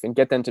life and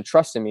get them to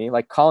trust in me.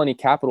 Like Colony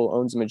Capital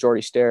owns a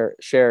majority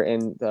share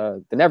in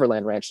the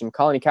Neverland Ranch, and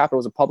Colony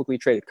Capital is a publicly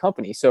traded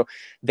company. So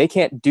they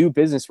can't do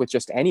business with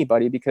just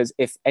anybody, because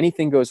if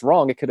anything goes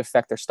wrong, it could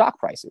affect their stock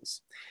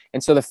prices.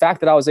 And so the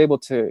fact that I was able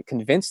to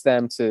convince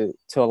them to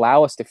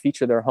allow us to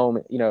feature their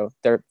home,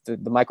 the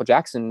Michael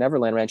Jackson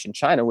Neverland Ranch in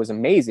China was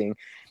amazing.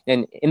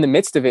 And in the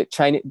midst of it,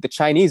 the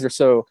Chinese are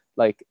so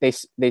like they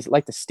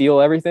like to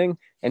steal everything.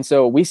 And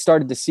so we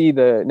started to see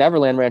the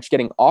Neverland Ranch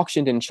getting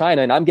auctioned in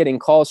China, and I'm getting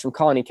calls from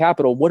Colony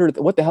Capital.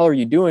 What the hell are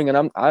you doing?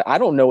 And I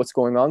don't know what's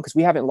going on because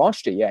we haven't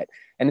launched it yet.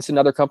 And it's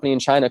another company in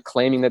China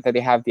claiming that they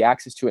have the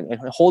access to it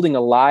and holding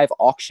a live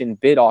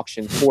bid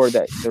auction for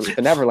the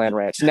Neverland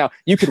Ranch. Now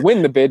you could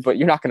win the bid, but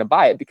you're not going to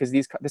buy it because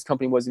this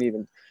company wasn't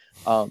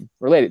even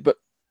related. But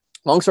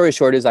long story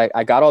short is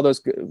I got all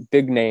those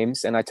big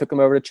names and I took them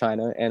over to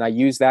China, and I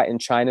used that in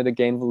China to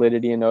gain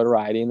validity and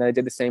notoriety. And then I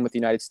did the same with the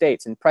United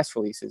States in press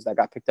releases that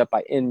got picked up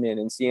by Inman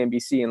and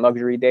CNBC and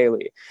Luxury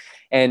Daily.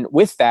 And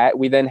with that,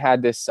 we then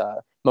had this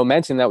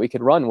momentum that we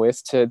could run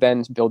with to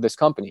then build this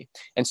company.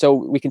 And so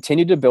we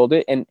continued to build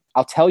it. And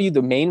I'll tell you,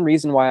 the main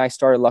reason why I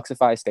started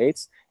Luxify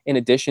Estates, in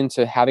addition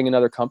to having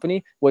another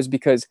company, was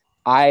because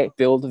I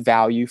build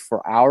value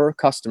for our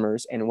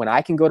customers. And when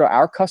I can go to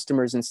our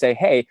customers and say,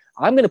 hey,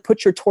 I'm going to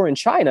put your tour in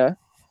China,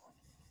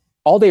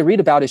 all they read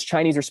about is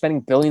Chinese are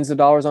spending billions of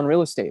dollars on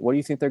real estate. What do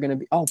you think they're going to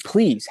be? Oh,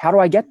 please. How do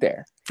I get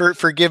there?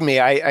 Forgive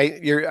me.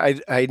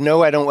 I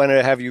know I don't want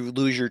to have you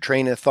lose your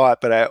train of thought,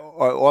 but I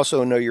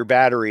also know your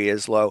battery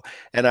is low,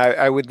 and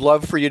I would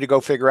love for you to go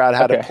figure out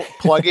how to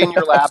plug in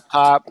your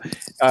laptop.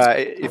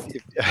 If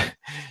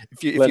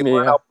you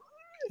want help.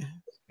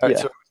 All right,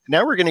 so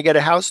now we're going to get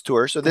a house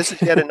tour. So this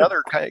is yet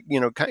another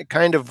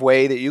kind of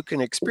way that you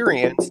can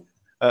experience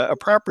a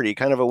property,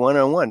 kind of a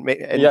one-on-one.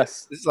 And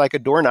yes, this is like a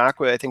door knock.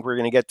 I think we're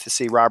going to get to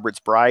see Robert's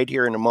bride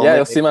here in a moment. Yeah,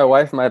 you'll see my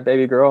wife, my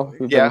baby girl.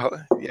 Yeah.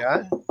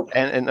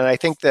 And I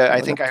think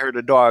I heard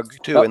a dog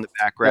too in the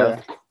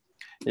background.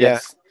 Yeah.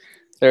 Yes.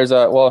 There's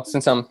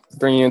since I'm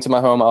bringing you into my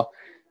home, I'll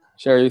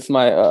share you with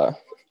my.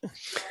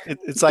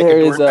 It's like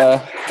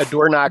a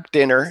door knock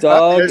dinner.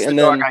 Dog, there's the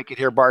dog I could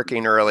hear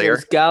barking earlier.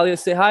 There's Galia.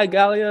 Say hi,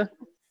 Galia.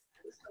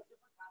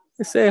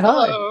 Say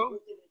hi. Hello.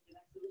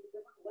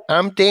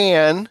 I'm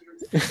Dan.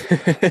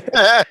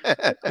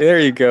 There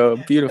you go.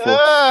 Beautiful.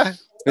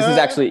 This is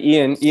actually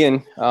Ian.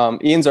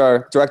 Ian's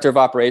our director of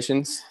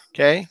operations.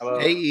 Okay. Hello.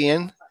 Hey,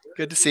 Ian.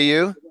 Good to see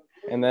you.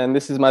 And then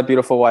this is my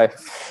beautiful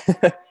wife.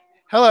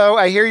 Hello.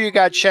 I hear you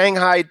got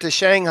Shanghai to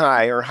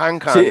Shanghai or Hong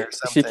Kong or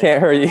something. She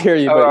can't hear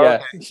you, but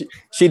yeah, okay.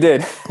 she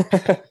did.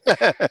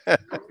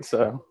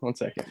 So 1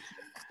 second.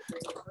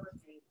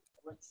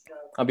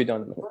 I'll be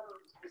done in a minute.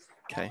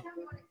 Okay.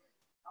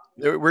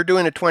 We're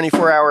doing a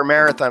 24-hour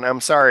marathon.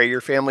 I'm sorry, your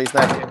family's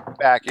not getting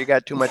back. You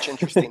got too much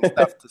interesting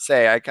stuff to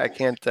say. I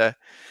can't, can't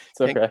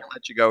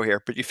let you go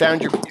here. But you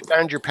found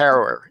your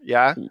power,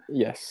 yeah?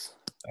 Yes.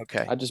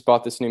 Okay. I just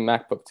bought this new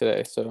MacBook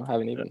today, so I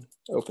haven't even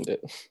opened it.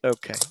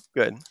 Okay,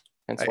 good.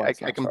 I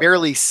can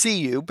barely see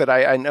you, but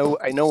I know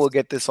we'll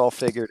get this all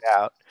figured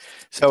out.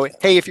 So,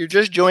 hey, if you're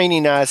just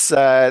joining us,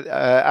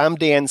 I'm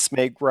Dan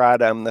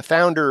Smigrod. I'm the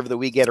founder of the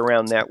We Get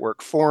Around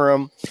Network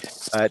Forum.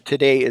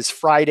 Today is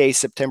Friday,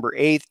 September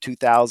 8th,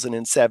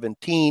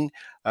 2017.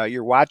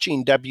 You're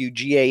watching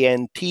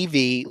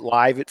WGAN-TV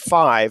live at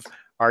 5.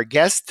 Our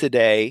guest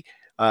today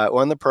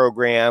on the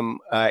program,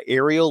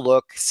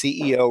 AerialLook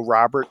CEO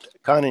Robert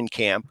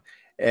Koenekamp,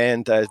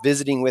 and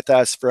visiting with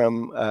us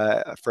from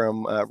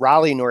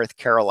Raleigh, North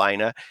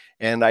Carolina.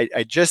 And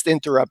I just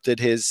interrupted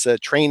his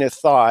train of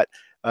thought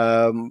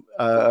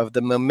of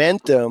the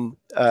momentum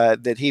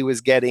that he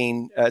was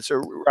getting. So,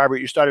 Robert,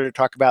 you started to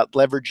talk about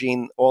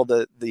leveraging all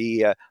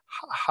the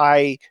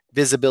high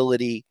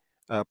visibility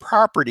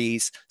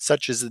properties,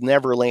 such as the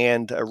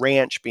Neverland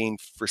Ranch being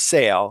for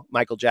sale,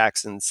 Michael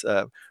Jackson's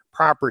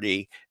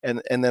property,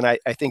 and then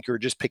I think you're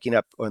just picking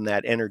up on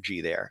that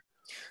energy there.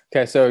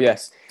 Okay, so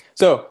yes,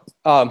 so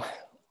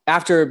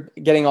after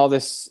getting all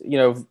this,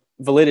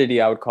 validity,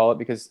 I would call it,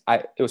 because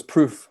it was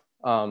proof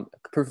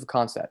of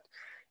concept,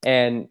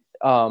 and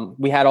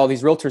we had all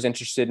these realtors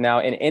interested now,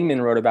 and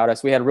Inman wrote about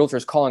us. We had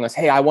realtors calling us,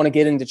 hey, I want to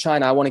get into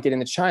China. I want to get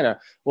into China.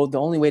 Well, the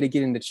only way to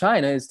get into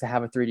China is to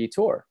have a 3D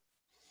tour,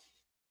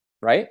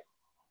 right?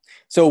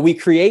 So we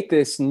create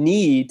this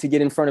need to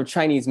get in front of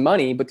Chinese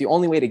money, but the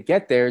only way to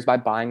get there is by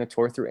buying a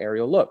tour through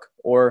AerialLook,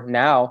 or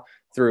now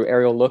through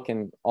AerialLook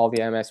and all the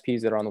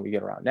MSPs that are on the We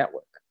Get Around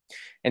network.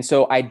 And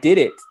so I did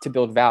it to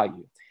build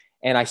value.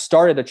 And I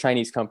started a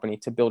Chinese company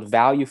to build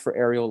value for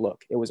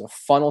AerialLook. It was a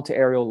funnel to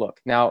AerialLook.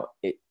 Now,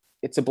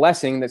 it's a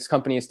blessing that this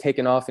company has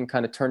taken off and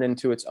kind of turned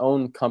into its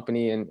own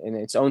company and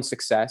its own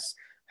success.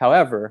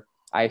 However,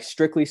 I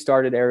strictly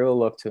started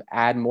AerialLook to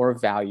add more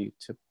value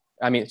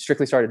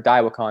strictly started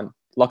WGAN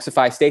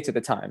Luxify Estates at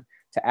the time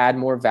to add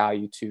more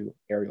value to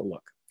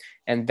AerialLook.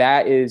 And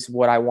that is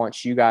what I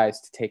want you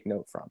guys to take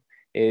note from,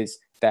 is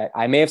that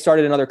I may have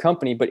started another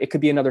company, but it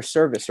could be another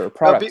service or a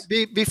product.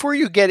 Before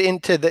you get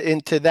into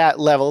that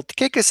level, to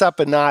kick us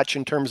up a notch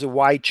in terms of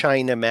why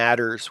China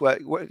matters,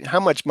 how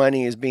much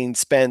money is being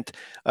spent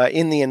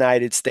in the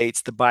United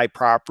States to buy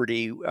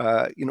property?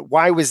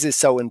 Why was this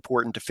so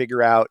important to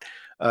figure out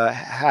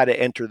how to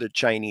enter the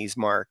Chinese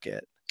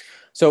market?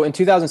 So in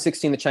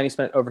 2016, the Chinese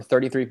spent over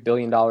 $33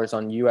 billion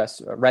on U.S.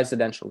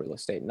 residential real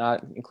estate,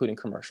 not including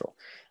commercial.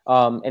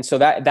 And so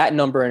that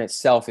number in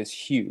itself is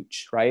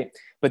huge, right?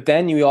 But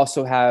then you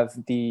also have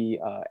the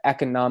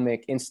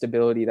economic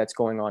instability that's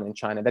going on in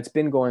China. That's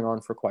been going on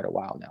for quite a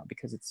while now,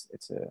 because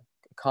it's a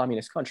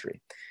communist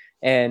country.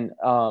 And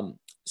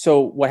so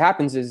what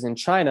happens is, in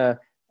China,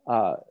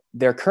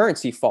 their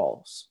currency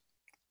falls.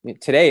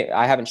 Today,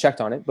 I haven't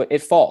checked on it, but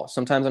it falls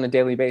sometimes on a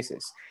daily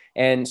basis.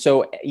 And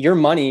so your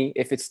money,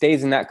 if it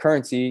stays in that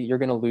currency, you're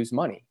going to lose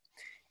money.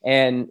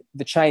 And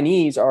the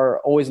Chinese are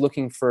always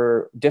looking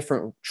for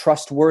different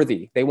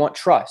they want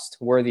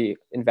trustworthy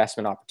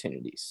investment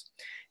opportunities.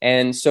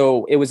 And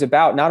so it was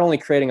about not only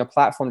creating a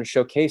platform to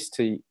showcase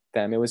to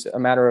them, it was a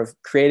matter of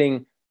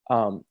creating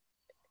an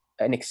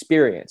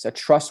experience, a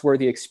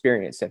trustworthy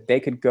experience that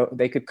they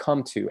could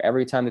come to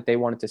every time that they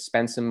wanted to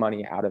spend some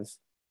money out of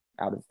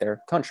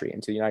their country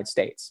into the United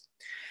States.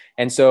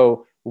 And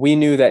so we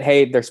knew that,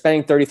 hey, they're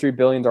spending $33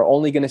 billion. They're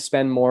only going to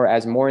spend more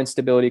as more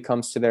instability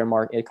comes to their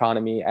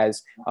economy,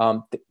 as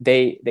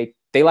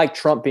they like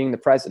Trump being the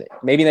president.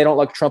 Maybe they don't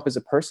like Trump as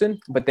a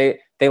person, but they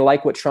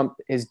like what Trump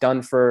has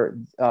done for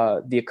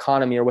the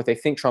economy, or what they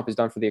think Trump has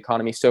done for the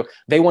economy. So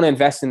they want to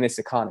invest in this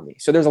economy.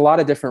 So there's a lot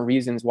of different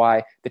reasons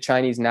why the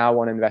Chinese now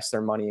want to invest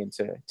their money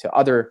into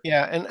other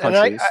countries.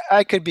 And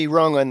I could be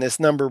wrong on this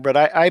number, but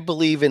I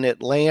believe in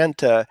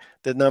Atlanta,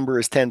 the number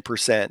is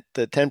 10%.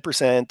 The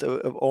 10%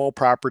 of all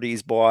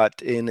properties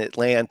bought in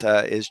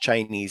Atlanta is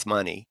Chinese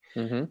money.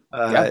 Mm-hmm.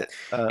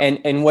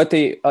 And what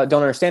they don't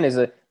understand is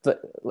that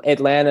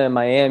Atlanta,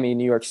 Miami,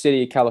 New York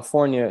City,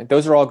 California,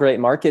 those are all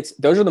great markets.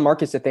 Those are the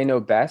markets that they know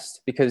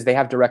best because they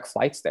have direct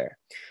flights there.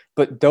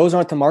 But those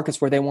aren't the markets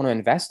where they want to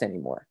invest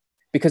anymore,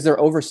 because they're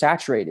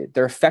oversaturated.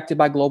 They're affected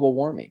by global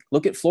warming.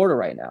 Look at Florida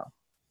right now.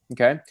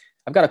 Okay.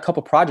 I've got a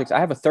couple projects. I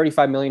have a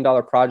 $35 million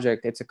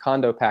project. It's a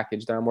condo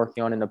package that I'm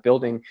working on in a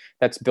building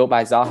that's built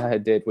by Zaha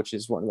Hadid, which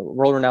is one of the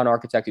world-renowned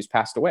architect who's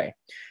passed away.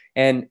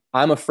 And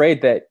I'm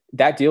afraid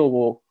that deal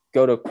will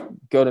go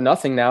to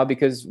nothing now,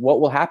 because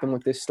what will happen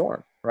with this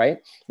storm, right?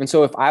 And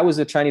so if I was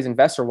a Chinese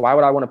investor, why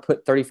would I want to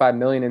put 35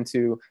 million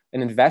into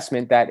an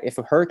investment that, if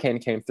a hurricane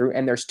came through,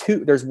 and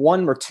there's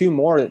one or two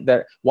more,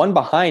 that one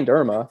behind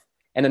Irma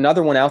and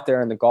another one out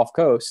there in the Gulf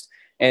Coast.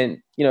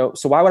 And,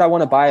 so why would I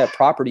want to buy a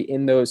property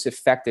in those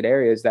affected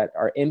areas that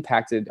are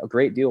impacted a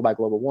great deal by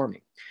global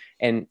warming?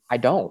 And I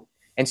don't.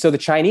 And so the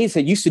Chinese,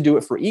 they used to do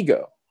it for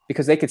ego,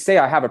 because they could say,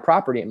 I have a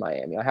property in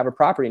Miami, I have a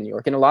property in New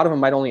York. And a lot of them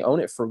might only own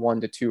it for 1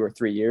 to 2 or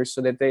 3 years,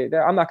 so that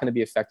I'm not going to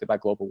be affected by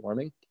global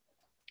warming.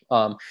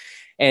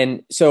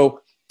 And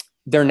so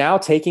they're now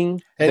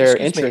taking their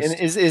interest. And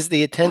is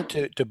the intent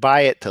to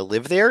buy it to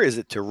live there? Is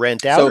it to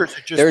rent out, or is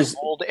it just to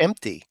hold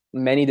empty?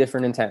 Many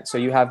different intents. So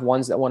you have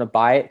ones that want to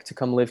buy it to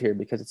come live here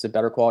because it's a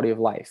better quality of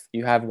life.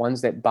 You have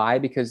ones that buy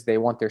because they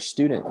want their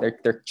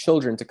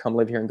children to come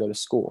live here and go to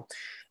school.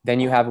 Then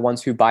you have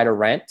ones who buy to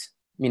rent,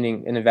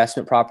 meaning an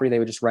investment property. They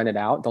would just rent it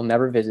out. They'll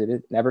never visit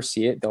it, never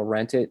see it. They'll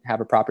rent it,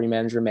 have a property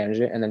manager manage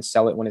it, and then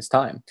sell it when it's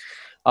time.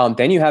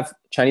 Then you have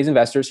Chinese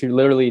investors who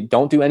literally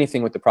don't do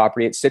anything with the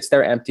property. It sits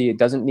there empty. It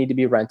doesn't need to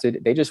be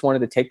rented. They just wanted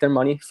to take their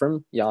money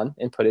from yuan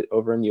and put it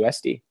over in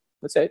USD.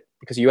 That's it,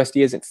 because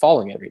USD isn't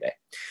falling every day.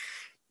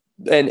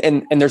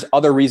 And there's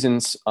other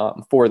reasons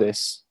for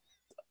this.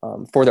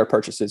 for their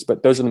purchases.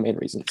 But those are the main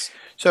reasons.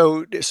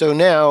 So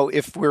now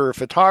if we're a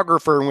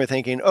photographer and we're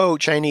thinking, oh,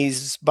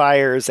 Chinese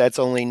buyers, that's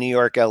only New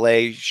York,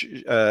 LA,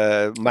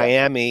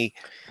 Miami.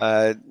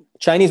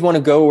 Chinese want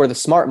to go where the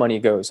smart money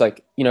goes.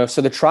 Like,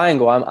 so the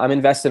triangle, I'm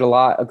invested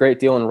a great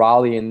deal in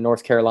Raleigh and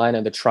North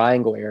Carolina, the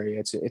triangle area.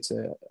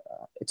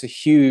 It's a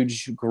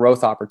huge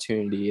growth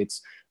opportunity.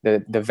 It's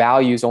the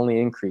values only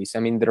increase. I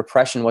mean, the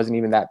depression wasn't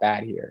even that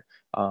bad here.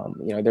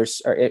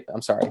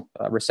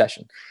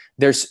 Recession.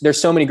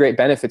 There's so many great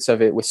benefits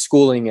of it with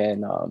schooling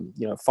and,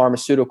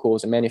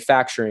 pharmaceuticals and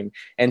manufacturing.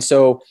 And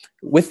so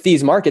with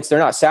these markets, they're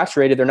not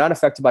saturated. They're not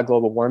affected by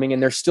global warming,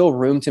 and there's still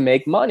room to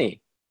make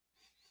money.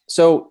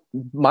 So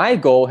my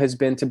goal has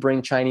been to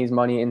bring Chinese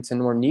money into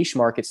more niche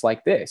markets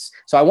like this.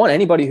 So I want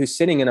anybody who's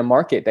sitting in a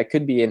market that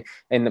could be in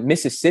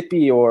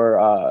Mississippi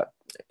or,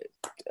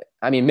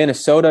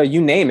 Minnesota,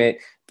 you name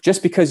it,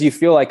 just because you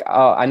feel like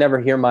I never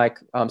hear my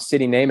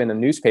city name in a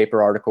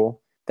newspaper article,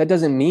 that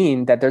doesn't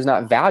mean that there's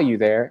not value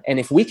there. And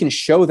if we can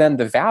show them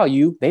the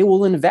value, they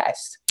will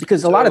invest,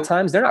 because a lot of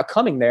times they're not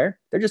coming there.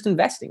 They're just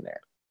investing there.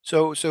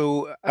 So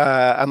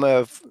I'm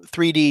a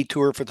 3D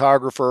tour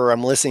photographer.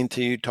 I'm listening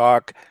to you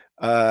talk.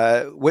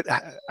 What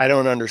I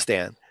don't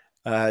understand.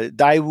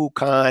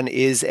 WGAN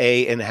is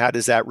and how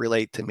does that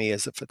relate to me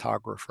as a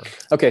photographer?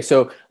 Okay,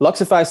 so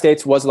Luxify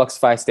States was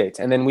Luxify States.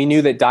 And then we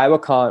knew that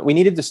WGAN, we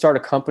needed to start a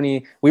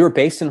company. We were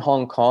based in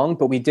Hong Kong,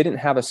 but we didn't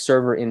have a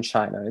server in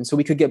China. And so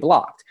we could get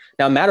blocked.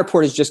 Now,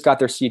 Matterport has just got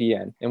their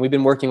CDN, and we've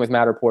been working with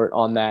Matterport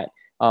on that.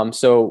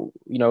 So,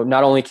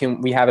 not only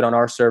can we have it on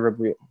our server,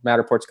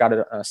 Matterport's got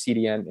a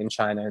CDN in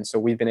China. And so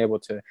we've been able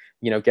to,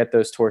 get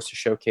those tours to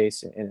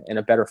showcase in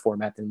a better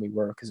format than we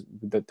were, because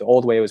the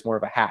old way was more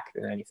of a hack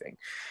than anything.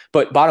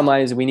 But bottom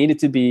line is we needed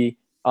to be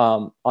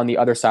on the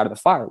other side of the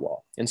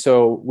firewall. And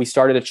so we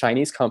started a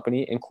Chinese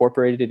company,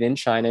 incorporated it in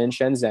China, in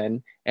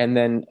Shenzhen, and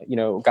then,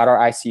 got our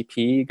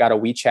ICP, got a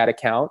WeChat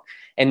account.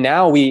 And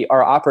now we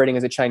are operating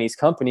as a Chinese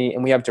company,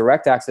 and we have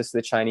direct access to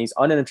the Chinese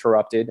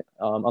uninterrupted,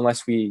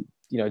 unless we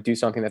do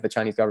something that the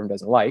Chinese government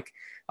doesn't like.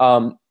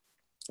 And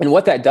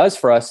what that does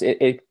for us,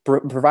 it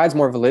provides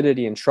more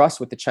validity and trust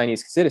with the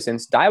Chinese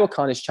citizens.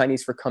 WGAN is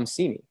Chinese for come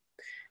see me.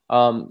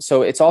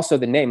 So it's also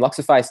the name.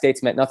 Luxify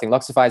States meant nothing.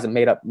 Luxify is a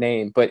made up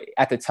name, but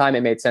at the time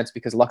it made sense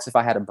because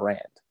Luxify had a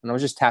brand, and I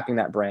was just tapping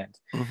that brand.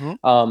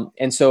 Mm-hmm.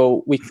 And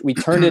so we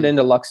turned it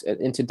into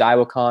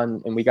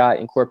WGAN, and we got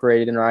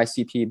incorporated in our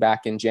ICP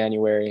back in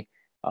January.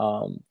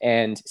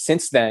 And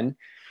since then,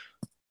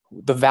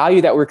 the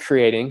value that we're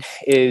creating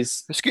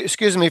is...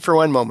 Excuse me for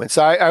one moment.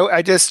 So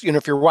I just,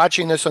 if you're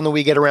watching this on the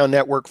We Get Around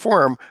Network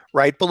forum,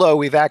 right below,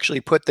 we've actually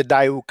put the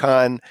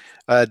WGAN.com/EN,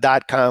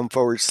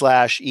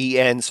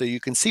 so you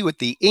can see what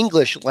the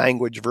English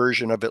language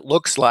version of it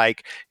looks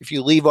like. If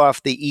you leave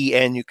off the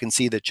EN, you can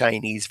see the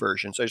Chinese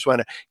version. So I just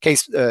want to, in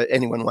case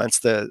anyone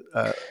wants to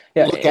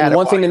look at it.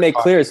 One thing to make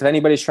clear is if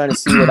anybody's trying to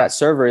see where that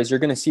server is, you're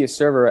going to see a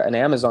server, an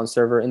Amazon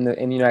server in the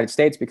United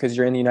States, because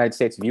you're in the United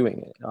States viewing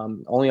it.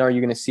 Only are you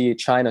going to see a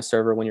China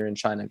server when you're in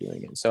China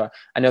viewing it. So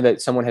I know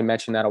that someone had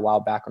mentioned that a while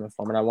back on the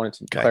forum, and I wanted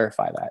to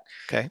clarify that.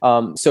 Okay.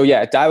 So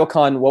yeah, at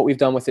WGAN, what we've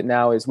done with it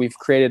now is we've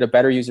created a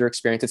better user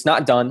experience. It's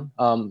not done.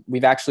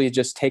 We've actually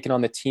just taken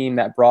on the team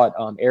that brought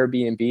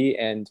Airbnb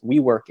and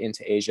WeWork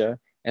into Asia,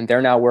 and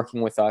they're now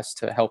working with us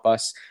to help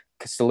us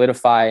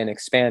solidify and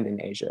expand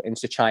in Asia,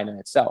 into China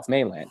itself,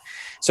 mainland.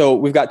 So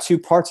we've got two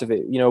parts of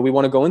it. We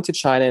want to go into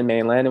China and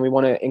mainland, and we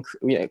want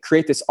to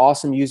create this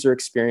awesome user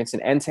experience,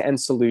 an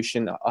end-to-end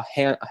solution,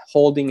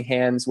 holding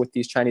hands with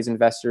these Chinese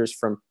investors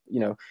from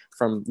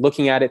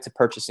looking at it to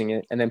purchasing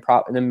it, and then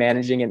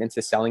managing it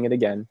into selling it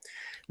again.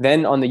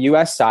 Then on the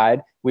U.S.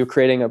 side, we were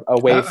creating a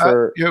way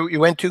for... You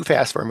went too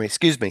fast for me.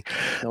 Excuse me.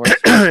 No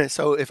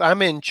So if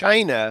I'm in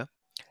China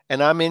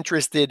and I'm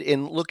interested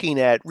in looking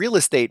at real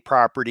estate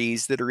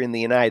properties that are in the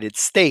United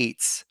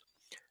States,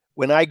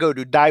 when I go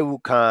to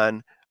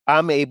WGAN,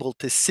 I'm able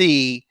to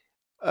see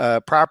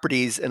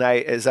properties, and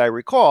as I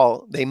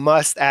recall, they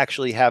must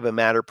actually have a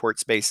Matterport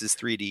Spaces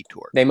 3D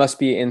tour. They must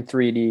be in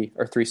 3D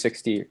or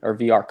 360 or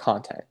VR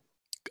content.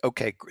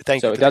 Okay,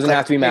 thank you. So it doesn't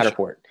have to be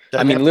Matterport.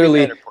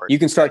 Literally, you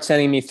can start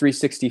sending me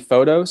 360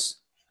 photos,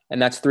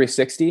 and that's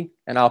 360,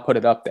 and I'll put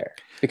it up there,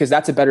 because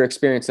that's a better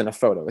experience than a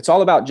photo. It's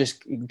all about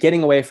just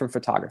getting away from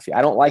photography.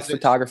 I don't like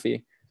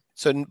photography.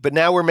 So, but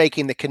now we're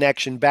making the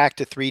connection back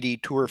to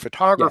 3D tour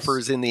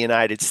photographers in the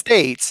United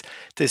States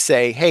to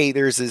say, hey,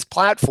 there's this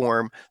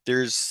platform.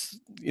 There's,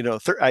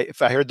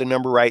 if I heard the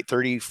number right,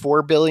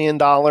 $34 billion.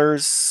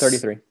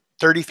 $33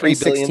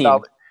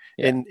 billion.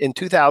 In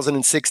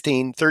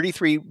 2016,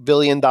 $33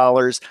 billion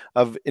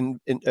of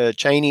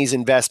Chinese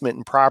investment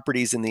in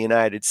properties in the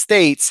United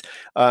States.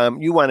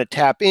 You want to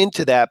tap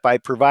into that by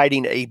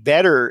providing a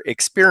better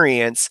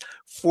experience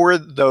for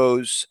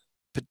those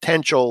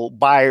potential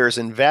buyers,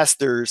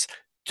 investors,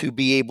 to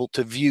be able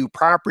to view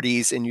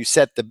properties, and you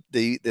set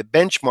the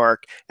benchmark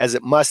as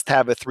it must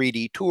have a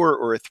 3D tour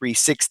or a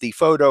 360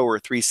 photo or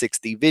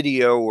 360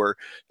 video or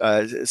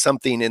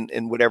something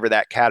in whatever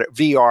that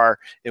VR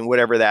in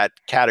whatever that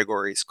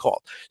category is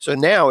called. So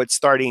now it's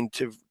starting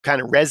to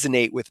kind of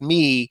resonate with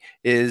me.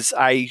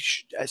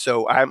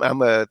 So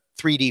I'm a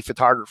 3D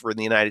photographer in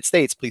the United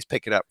States. Please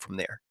pick it up from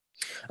there.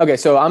 Okay,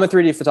 so I'm a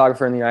 3D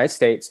photographer in the United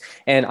States,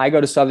 and I go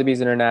to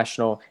Sotheby's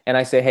International, and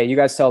I say, hey, you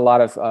guys sell a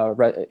lot of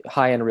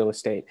high-end real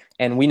estate,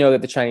 and we know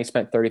that the Chinese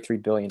spent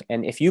 $33 billion.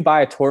 And if you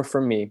buy a tour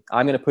from me,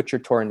 I'm going to put your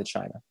tour into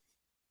China.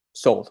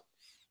 Sold.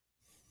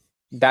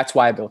 That's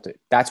why I built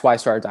it. That's why I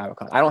started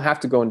DialCon. I don't have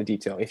to go into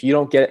detail. If you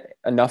don't get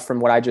enough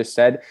from what I just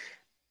said,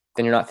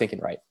 then you're not thinking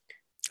right.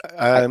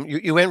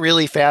 You went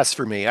really fast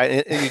for me.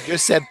 You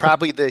just said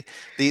probably the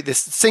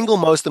single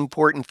most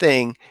important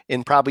thing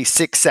in probably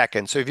 6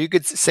 seconds. So if you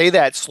could say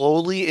that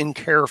slowly and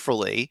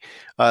carefully,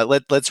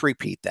 let's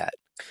repeat that.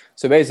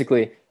 So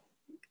basically,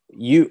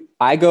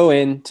 I go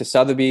into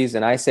Sotheby's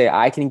and I say,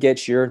 I can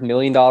get your $1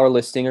 million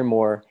listing or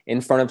more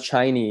in front of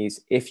Chinese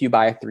if you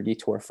buy a 3D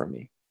tour from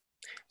me.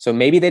 So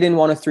maybe they didn't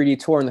want a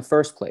 3D tour in the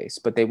first place,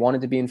 but they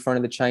wanted to be in front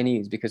of the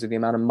Chinese because of the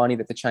amount of money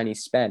that the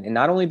Chinese spend. And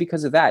not only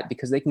because of that,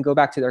 because they can go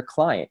back to their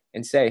client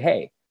and say,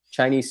 hey,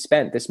 Chinese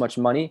spent this much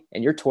money,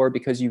 and your tour,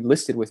 because you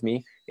listed with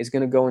me, is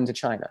going to go into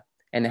China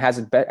and it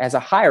has a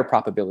higher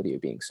probability of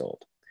being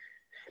sold.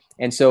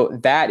 And so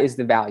that is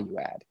the value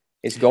add.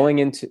 It's going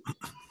into,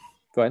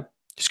 go ahead.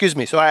 Excuse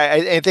me. So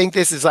I think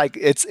this is like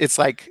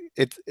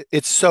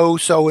it's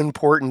so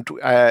important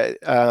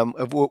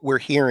of what we're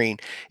hearing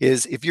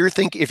is if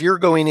you're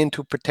going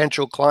into a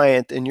potential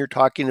client and you're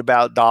talking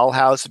about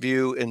dollhouse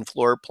view and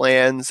floor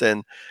plans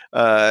and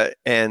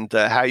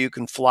how you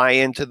can fly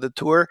into the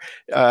tour,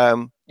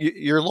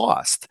 you're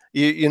lost.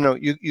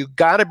 You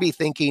got to be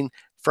thinking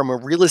from a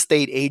real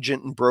estate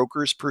agent and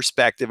broker's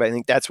perspective. I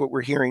think that's what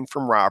we're hearing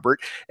from Robert,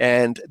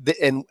 and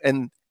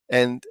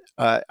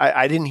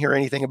I didn't hear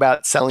anything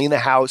about selling the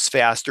house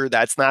faster.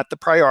 That's not the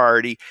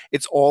priority.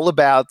 It's all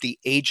about the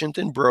agent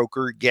and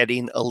broker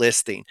getting a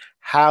listing.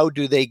 How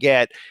do they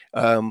get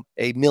 $1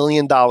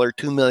 million,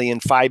 $2 million,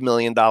 $5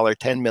 million,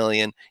 $10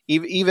 million,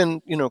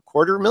 even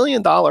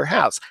 $250,000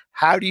 house?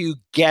 How do you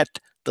get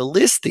the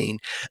listing?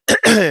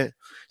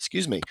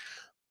 Excuse me.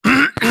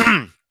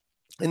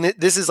 And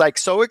this is like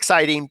so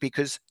exciting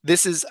because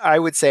this is, I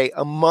would say,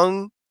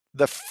 among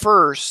the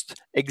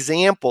first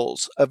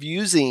examples of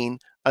using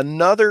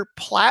another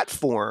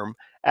platform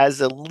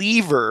as a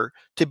lever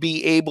to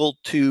be able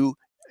to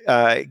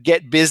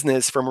get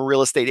business from a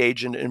real estate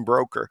agent and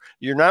broker.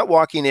 You're not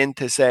walking in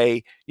to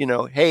say,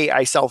 hey,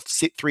 I sell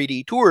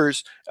 3D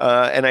tours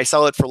and I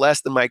sell it for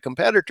less than my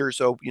competitor,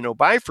 so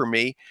buy from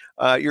me.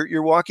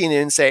 You're walking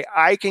in and say,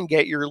 I can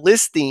get your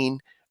listing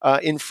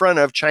in front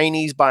of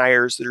Chinese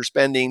buyers that are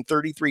spending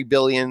 $33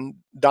 billion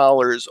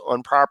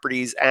on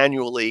properties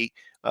annually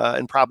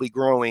and probably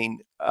growing.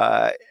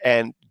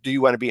 And do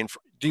you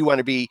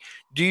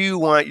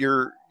want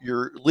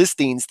your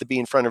listings to be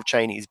in front of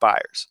Chinese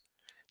buyers?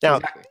 Now,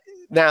 Exactly.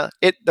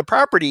 The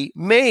property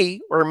may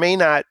or may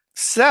not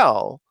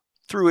sell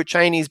through a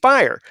Chinese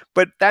buyer,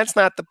 but that's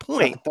not the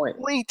point. The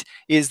point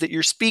is that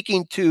you're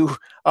speaking to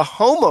a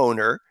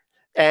homeowner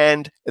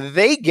and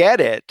they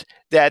get it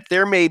that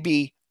there may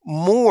be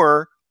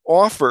more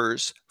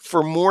offers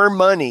for more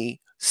money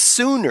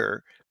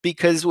sooner,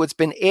 because what's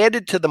been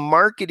added to the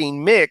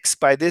marketing mix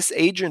by this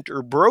agent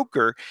or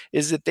broker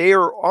is that they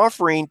are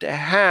offering to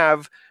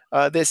have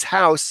this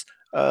house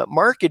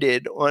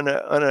marketed on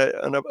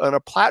a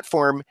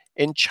platform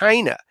in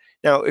China.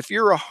 Now, if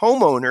you're a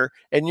homeowner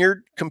and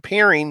you're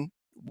comparing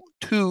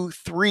 2,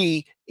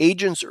 3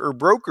 agents or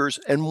brokers,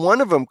 and one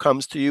of them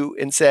comes to you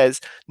and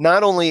says,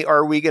 not only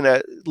are we going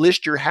to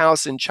list your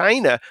house in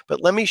China,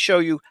 but let me show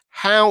you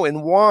how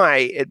and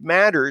why it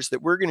matters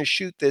that we're going to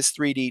shoot this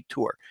 3D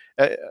tour.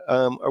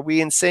 Are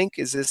we in sync?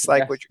 Is this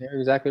like what you're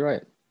exactly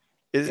right?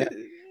 Is it?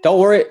 Don't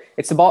worry.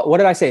 It's about, what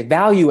did I say?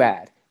 Value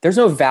add. There's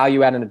no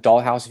value add in a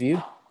dollhouse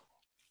view.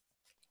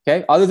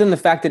 Okay. Other than the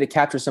fact that it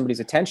captures somebody's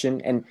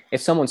attention, and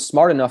if someone's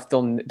smart enough,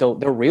 they'll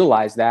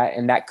realize that,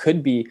 and that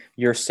could be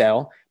your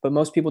sell. But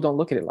most people don't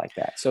look at it like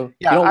that. So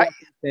you don't want to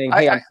saying,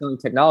 "Hey, I'm selling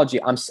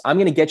technology. I'm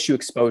going to get you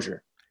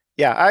exposure."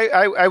 Yeah,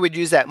 I would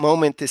use that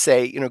moment to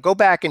say, go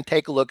back and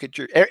take a look at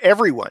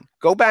everyone.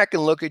 Go back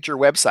and look at your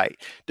website.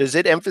 Does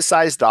it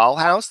emphasize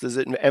dollhouse? Does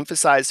it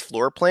emphasize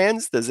floor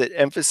plans? Does it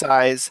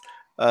emphasize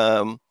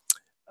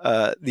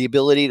the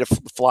ability to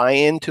fly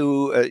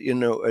into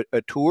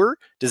a tour?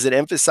 Does it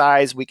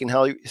emphasize we can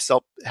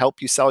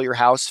help you sell your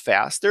house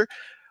faster?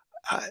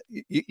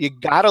 You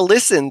got to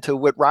listen to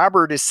what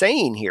Robert is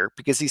saying here,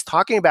 because he's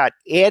talking about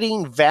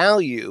adding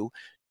value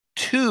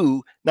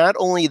to not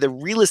only the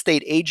real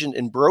estate agent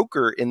and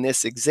broker in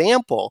this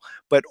example,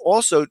 but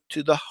also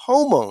to the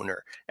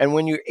homeowner. And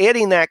when you're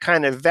adding that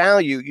kind of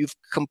value, you've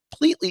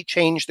completely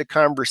changed the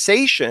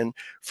conversation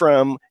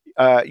from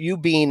you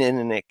being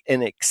in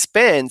an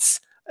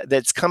expense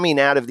that's coming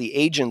out of the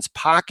agent's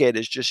pocket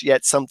as just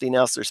yet something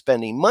else they're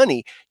spending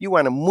money. You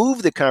want to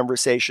move the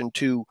conversation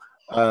to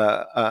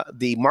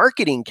the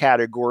marketing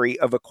category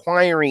of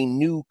acquiring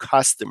new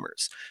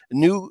customers,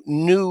 new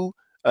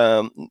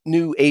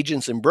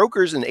agents and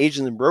brokers,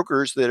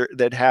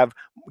 that have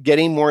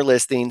getting more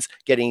listings,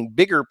 getting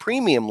bigger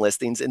premium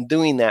listings, and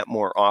doing that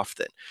more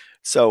often.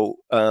 So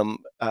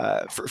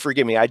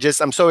forgive me.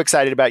 I'm so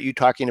excited about you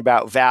talking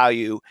about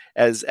value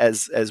as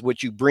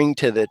what you bring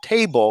to the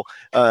table,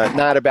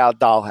 not about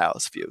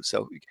dollhouse view.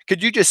 So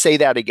could you just say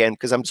that again?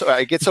 Because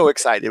I get so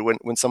excited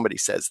when somebody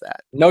says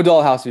that. No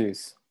dollhouse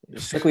views,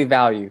 strictly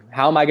value.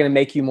 How am I going to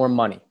make you more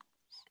money?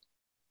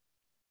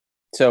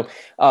 So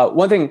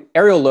one thing,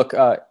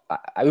 AerialLook,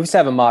 I used to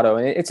have a motto,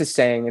 and it's a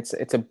saying. It's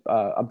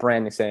a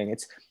brand saying.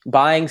 It's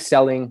buying,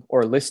 selling,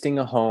 or listing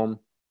a home.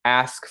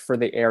 Ask for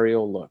the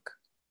AerialLook.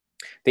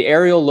 The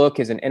AerialLook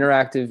is an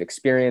interactive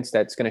experience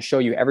that's going to show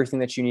you everything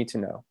that you need to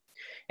know.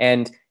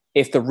 And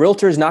if the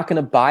realtor is not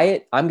going to buy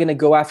it, I'm going to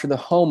go after the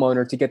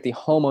homeowner to get the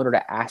homeowner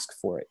to ask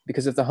for it.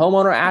 Because if the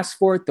homeowner asks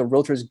for it, the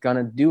realtor is going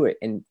to do it.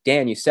 And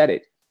Dan, you said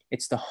it.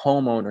 It's the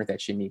homeowner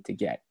that you need to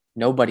get.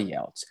 Nobody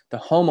else. The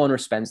homeowner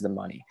spends the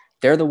money.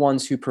 They're the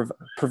ones who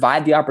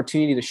provide the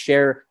opportunity to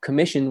share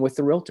commission with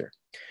the realtor.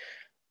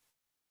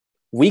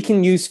 We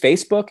can use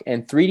Facebook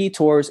and 3D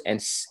tours,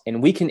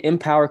 and we can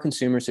empower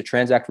consumers to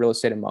transact real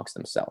estate amongst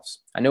themselves.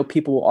 I know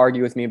people will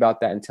argue with me about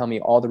that and tell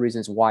me all the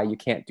reasons why you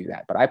can't do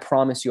that. But I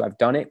promise you I've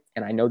done it,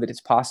 and I know that it's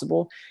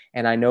possible.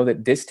 And I know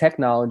that this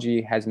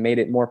technology has made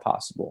it more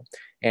possible.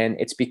 And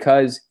it's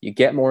because you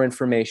get more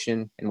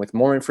information, and with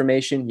more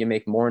information, you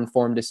make more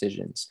informed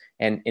decisions.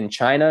 And in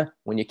China,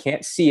 when you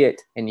can't see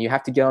it and you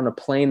have to get on a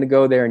plane to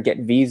go there and get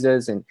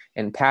visas and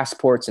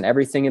passports and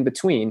everything in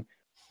between,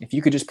 if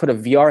you could just put a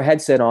VR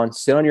headset on,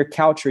 sit on your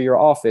couch or your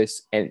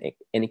office and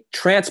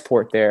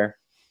transport there,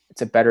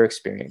 it's a better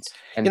experience.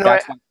 And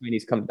that's why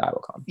Chinese come to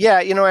WGAN. Yeah,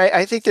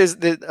 I think there's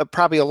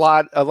probably a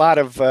lot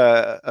of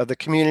the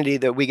community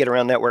that we get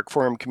around Network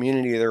Forum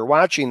community that are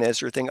watching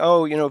this or think,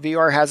 oh,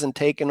 VR hasn't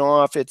taken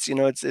off. It's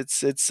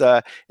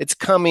it's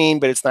coming,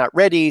 but it's not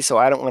ready, so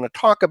I don't want to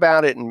talk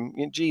about it.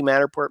 And gee,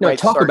 Matterport might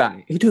talk about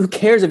it. Who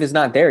cares if it's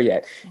not there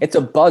yet? It's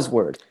a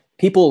buzzword.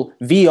 People,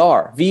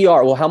 VR.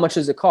 Well, how much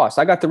does it cost?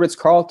 I got the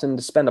Ritz-Carlton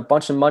to spend a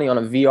bunch of money on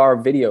a VR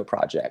video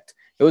project.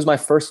 It was my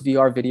first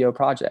VR video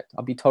project.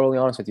 I'll be totally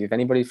honest with you. If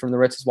anybody from the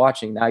Ritz is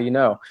watching, now you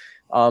know.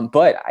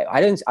 But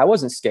I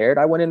wasn't scared.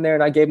 I went in there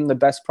and I gave them the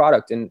best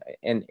product, and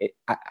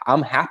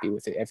I'm happy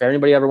with it. If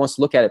anybody ever wants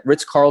to look at it,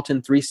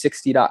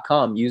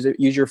 ritzcarlton360.com. Use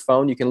your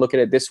phone. You can look at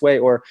it this way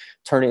or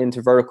turn it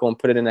into vertical and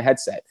put it in a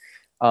headset.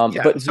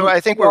 But so I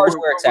think where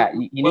it's at.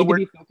 You need to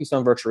be focused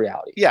on virtual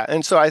reality. Yeah,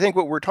 and so I think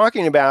what we're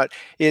talking about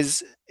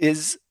is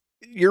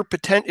your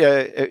potential.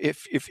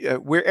 If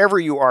wherever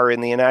you are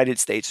in the United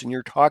States and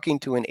you're talking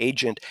to an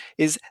agent,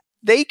 is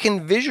they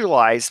can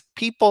visualize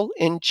people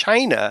in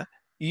China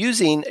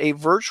using a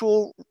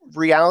virtual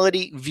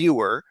reality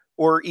viewer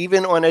or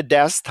even on a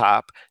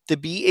desktop to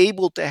be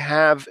able to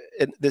have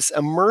this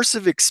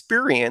immersive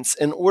experience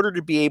in order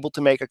to be able to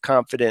make a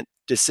confident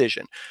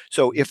decision.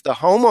 So if the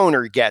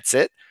homeowner gets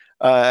it,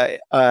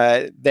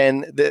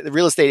 then the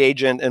real estate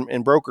agent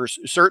and brokers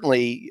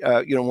certainly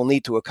will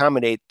need to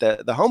accommodate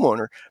the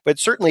homeowner, but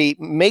certainly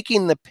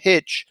making the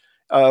pitch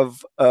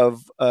of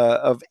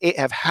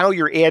how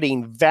you're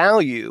adding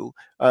value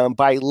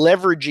by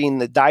leveraging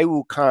the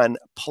WGAN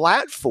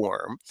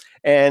platform.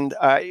 And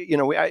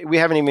we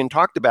haven't even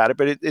talked about it,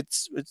 but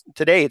it's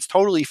today it's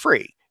totally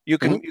free. You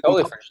can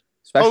totally free,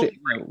 especially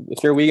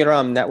if you're a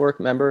WGAN Network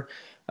member.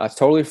 It's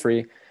totally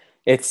free.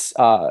 It's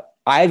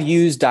I've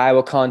used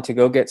WGAN to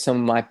go get some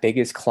of my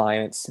biggest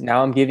clients.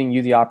 Now I'm giving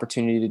you the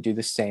opportunity to do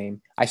the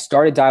same. I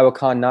started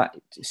WGAN not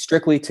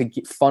strictly to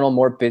funnel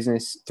more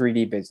business,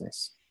 3D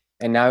business.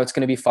 And now it's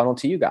going to be funneled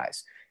to you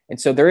guys. And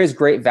so there is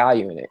great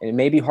value in it. And it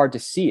may be hard to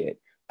see it,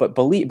 but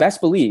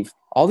best believe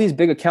all these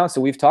big accounts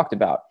that we've talked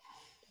about,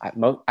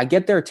 I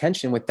get their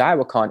attention with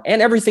WGAN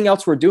and everything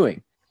else we're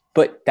doing.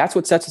 But that's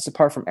what sets us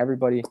apart from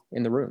everybody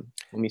in the room.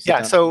 When we sit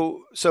down.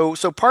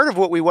 So part of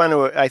what we want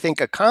to, I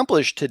think,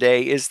 accomplish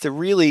today is to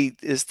really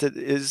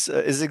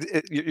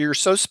you're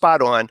so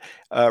spot on,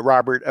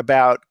 Robert,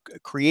 about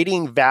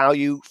creating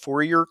value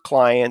for your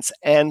clients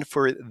and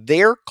for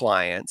their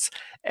clients,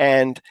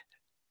 and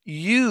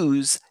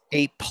use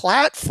a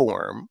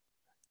platform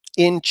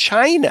in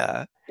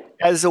China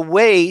as a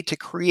way to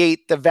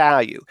create the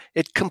value.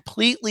 It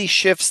completely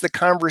shifts the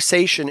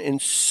conversation in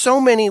so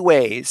many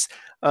ways.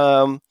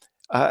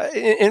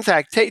 In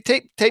fact,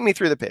 take me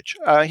through the pitch.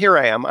 Here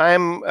I am. I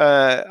am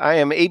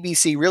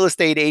ABC real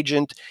estate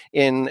agent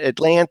in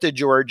Atlanta,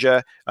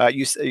 Georgia.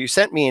 You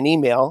sent me an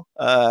email.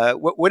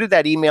 What did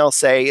that email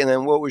say? And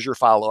then what was your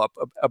follow-up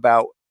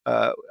about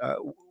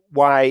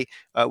why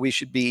we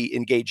should be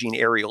engaging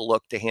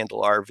AerialLook to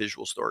handle our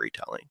visual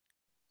storytelling?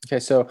 Okay,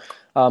 so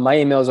my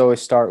emails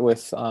always start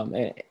with,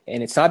 and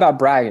it's not about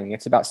bragging;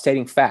 it's about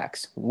stating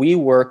facts. We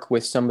work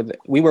with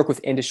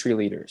industry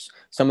leaders,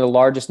 some of the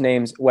largest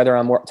names. Whether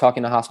I'm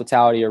talking to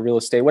hospitality or real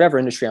estate, whatever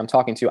industry I'm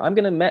talking to, I'm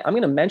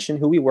gonna mention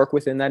who we work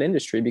with in that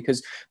industry,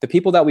 because the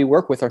people that we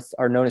work with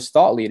are known as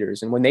thought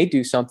leaders, and when they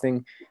do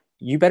something,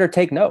 you better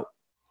take note,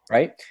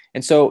 right?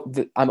 And so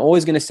I'm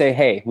always going to say,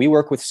 hey, we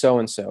work with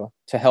so-and-so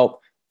to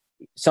help.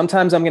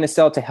 Sometimes I'm going to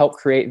sell to help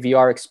create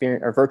VR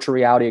experience or virtual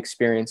reality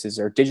experiences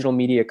or digital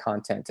media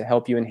content to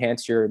help you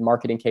enhance your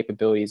marketing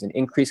capabilities and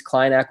increase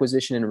client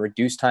acquisition and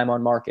reduce time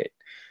on market.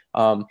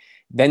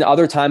 Then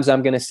other times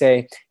I'm going to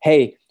say,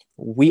 hey,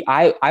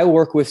 I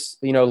work with,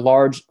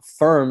 large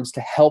firms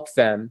to help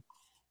them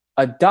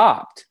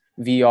adopt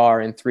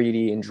VR and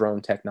 3D and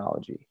drone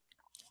technology.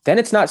 Then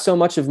it's not so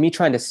much of me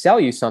trying to sell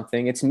you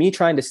something. It's me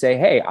trying to say,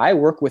 hey, I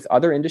work with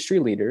other industry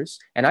leaders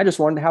and I just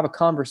wanted to have a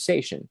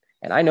conversation.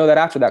 And I know that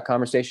after that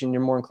conversation,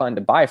 you're more inclined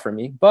to buy from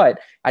me, but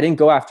I didn't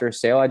go after a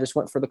sale. I just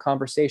went for the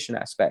conversation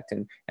aspect.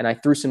 And I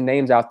threw some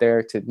names out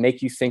there to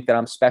make you think that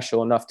I'm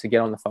special enough to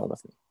get on the phone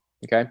with me.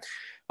 Okay.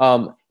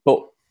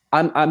 But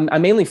I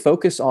mainly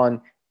focus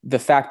on the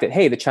fact that,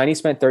 hey, the Chinese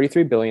spent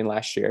 $33 billion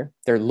last year.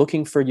 They're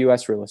looking for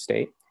US real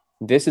estate.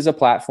 This is a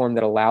platform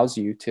that allows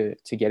you to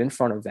get in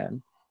front of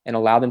them and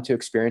allow them to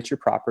experience your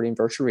property in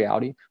virtual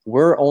reality.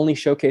 We're only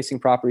showcasing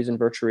properties in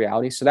virtual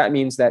reality. So that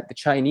means that the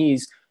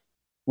Chinese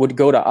would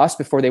go to us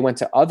before they went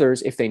to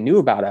others if they knew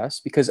about us,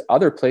 because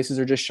other places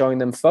are just showing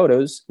them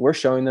photos. We're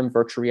showing them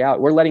virtual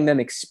reality. We're letting them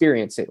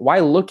experience it. Why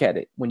look at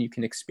it when you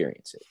can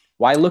experience it?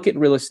 Why look at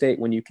real estate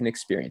when you can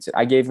experience it?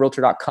 I gave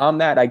Realtor.com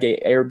that. I gave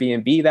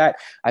Airbnb that.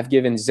 I've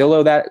given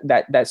Zillow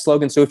that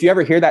slogan. So if you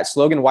ever hear that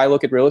slogan, why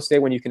look at real estate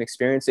when you can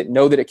experience it,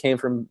 know that it came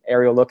from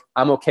AerialLook.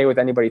 I'm okay with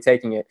anybody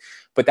taking it,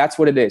 but that's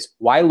what it is.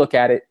 Why look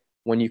at it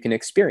when you can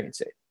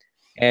experience it?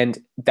 And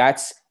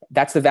that's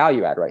the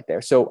value add right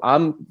there. So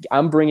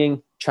I'm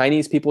bringing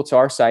Chinese people to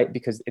our site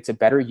because it's a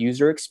better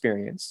user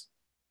experience.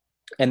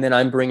 And then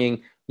I'm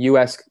bringing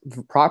US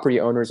property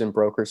owners and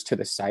brokers to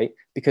the site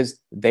because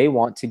they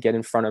want to get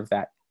in front of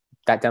that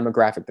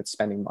demographic that's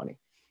spending money.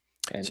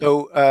 And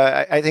so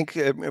I think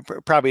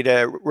probably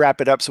to wrap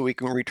it up so we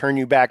can return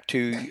you back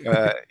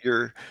to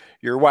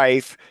your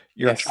wife,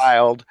 your yes.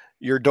 child,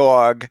 your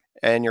dog,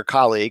 and your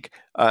colleague.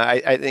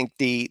 I think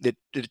the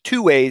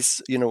two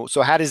ways,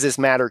 so how does this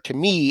matter to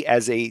me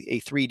as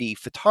a 3D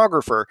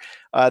photographer?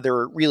 There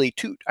are really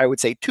I would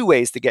say two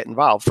ways to get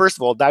involved. First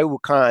of all,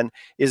 WGAN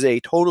is a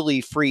totally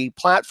free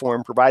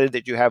platform, provided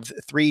that you have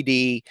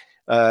 3D,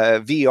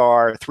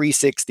 VR,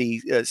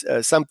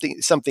 360,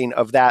 something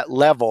of that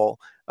level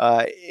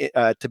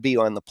to be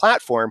on the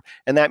platform.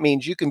 And that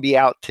means you can be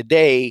out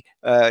today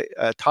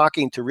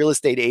talking to real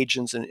estate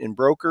agents and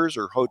brokers,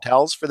 or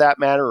hotels for that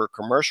matter, or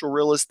commercial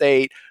real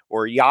estate,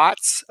 or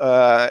yachts,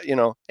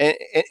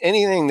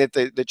 anything that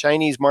the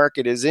Chinese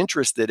market is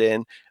interested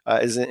in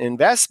as an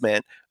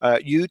investment.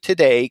 You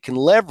today can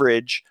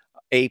leverage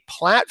a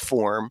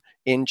platform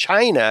in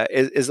China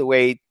as a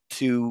way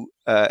to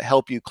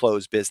help you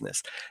close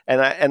business.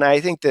 And I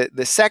think that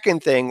the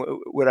second thing,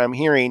 what I'm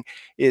hearing,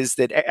 is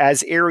that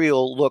as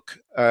AerialLook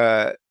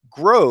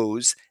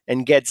grows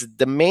and gets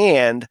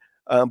demand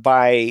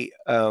by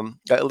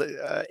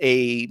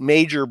a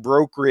major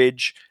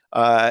brokerage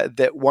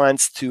that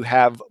wants to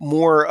have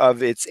more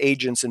of its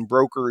agents and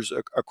brokers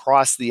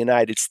across the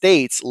United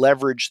States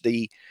leverage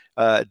the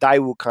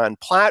WGAN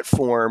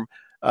platform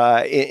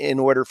in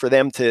order for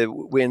them to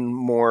win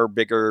more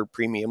bigger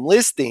premium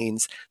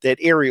listings, that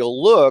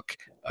AerialLook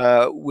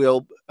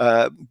will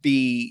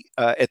be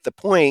at the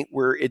point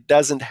where it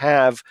doesn't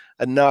have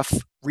enough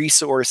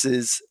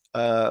resources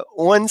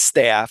on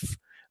staff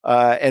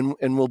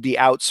and will be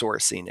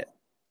outsourcing it.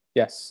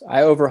 Yes,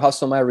 I over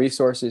hustle my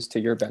resources to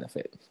your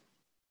benefit.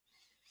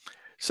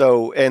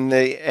 So, and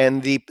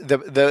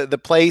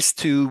the place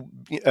to,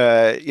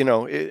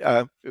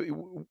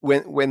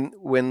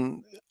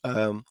 when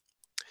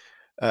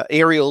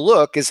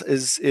AerialLook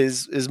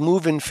is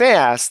moving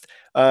fast.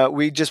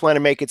 We just want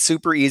to make it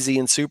super easy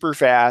and super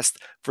fast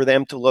for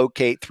them to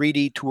locate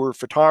 3D tour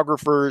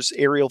photographers,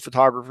 aerial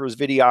photographers,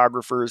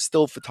 videographers,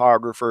 still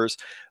photographers,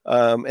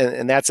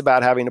 and that's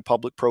about having a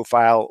public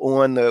profile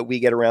on the We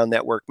Get Around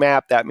Network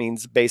map. That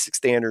means basic,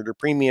 standard, or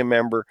premium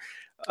member.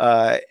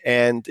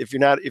 And if you're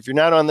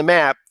not on the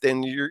map,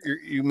 then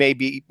you may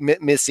be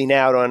missing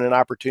out on an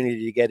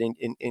opportunity to get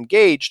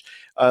engaged.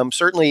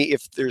 Certainly,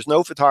 if there's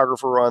no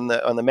photographer on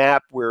the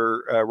map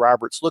where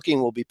Robert's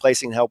looking, we'll be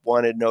placing help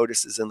wanted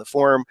notices in the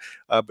forum.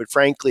 But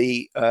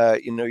frankly,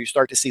 you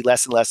start to see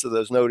less and less of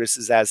those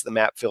notices as the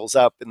map fills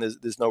up, and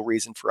there's no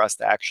reason for us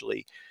to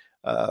actually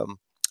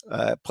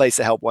place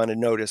a help wanted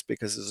notice,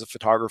 because there's a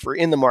photographer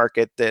in the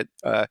market that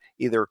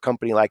either a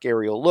company like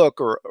AerialLook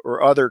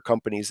or other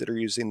companies that are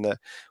using the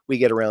We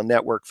Get Around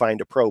network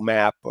Find a Pro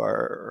map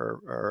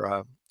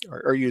are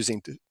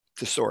using to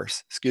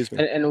source. Excuse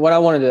me. And what I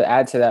wanted to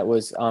add to that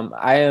was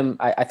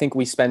I think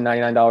we spend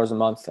 $99 a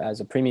month as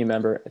a premium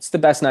member. It's the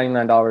best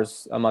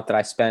 $99 a month that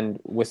I spend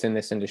within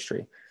this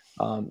industry.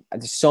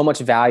 So much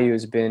value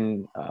has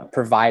been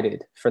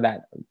provided for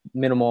that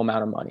minimal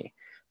amount of money.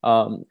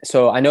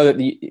 So I know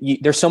that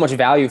there's so much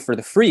value for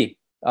the free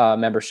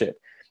membership,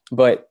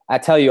 but I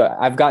tell you,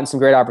 I've gotten some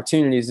great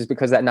opportunities just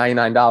because of that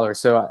 $99.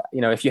 So,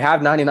 if you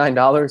have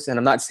 $99, and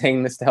I'm not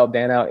saying this to help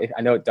Dan out,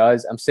 I know it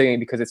does, I'm saying it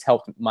because it's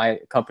helped my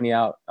company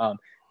out.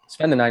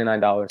 spend the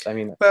 $99. I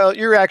mean, well,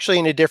 you're actually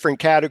in a different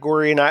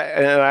category, and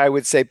I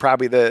would say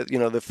probably the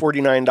the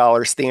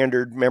 $49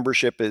 standard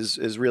membership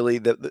is really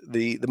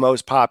the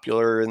most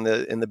popular and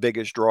the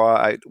biggest draw.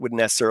 I wouldn't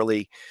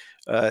necessarily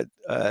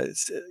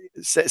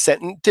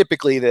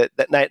typically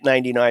that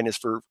 99 is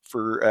for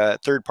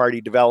third party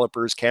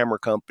developers, camera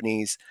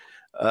companies.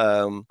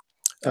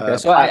 Okay,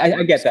 so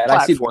I get that.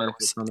 I see the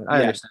benefits from it.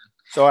 I understand.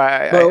 So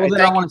I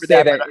thank you for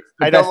that,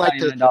 but I don't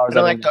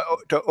like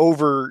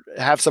to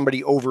have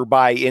somebody over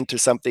buy into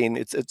something.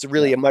 It's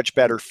really a much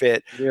better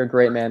fit. You're a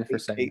great man for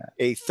saying that.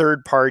 A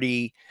third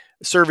party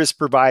service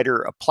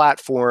provider, a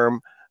platform,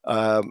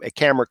 a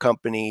camera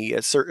company,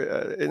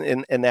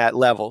 in that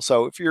level.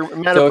 So if you're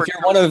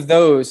one of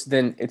those,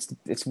 then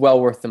it's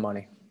well worth the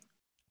money.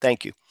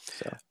 Thank you.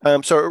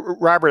 So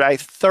Robert, I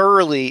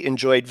thoroughly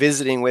enjoyed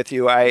visiting with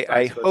you.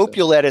 I hope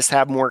you'll let us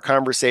have more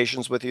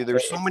conversations with you.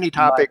 There's so many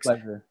topics.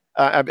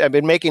 I've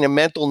been making a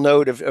mental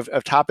note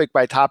of topic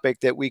by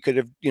topic that we could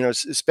have,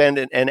 spend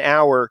an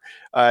hour,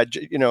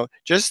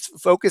 just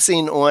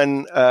focusing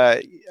on,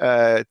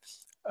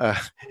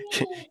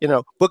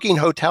 booking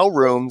hotel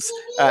rooms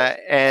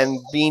and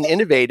being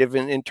innovative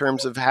in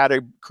terms of how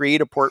to create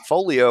a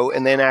portfolio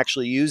and then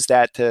actually use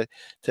that to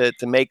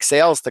make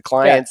sales to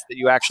clients that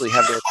you actually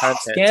have their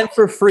content. Scan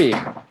for free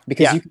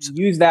because you can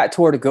use that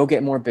tour to go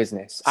get more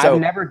business. I've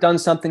never done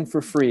something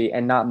for free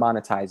and not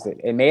monetized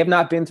it. It may have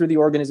not been through the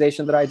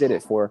organization that I did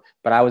it for,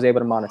 but I was able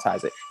to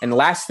monetize it. And the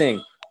last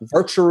thing,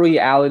 virtual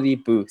reality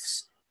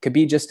booths. Could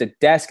be just a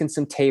desk and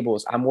some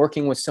tables. I'm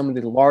working with some of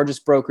the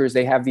largest brokers.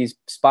 They have these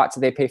spots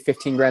that they pay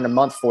 15 grand a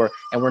month for.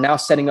 And we're now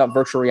setting up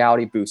virtual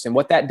reality booths. And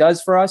what that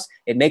does for us,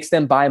 it makes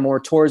them buy more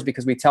tours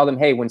because we tell them,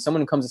 hey, when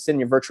someone comes to sit in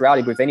your virtual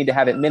reality booth, they need to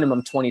have at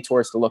minimum 20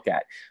 tours to look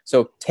at.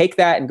 So take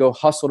that and go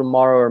hustle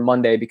tomorrow or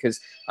Monday, because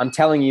I'm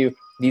telling you,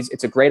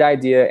 it's a great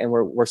idea. And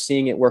we're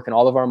seeing it work in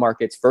all of our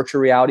markets.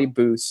 Virtual reality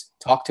booths,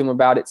 talk to them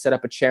about it, set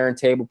up a chair and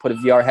table, put a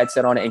VR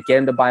headset on it, and get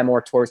them to buy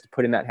more tours to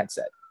put in that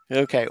headset.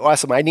 Okay,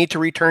 awesome. I need to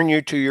return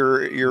you to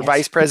your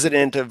vice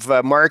president of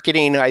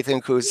marketing, I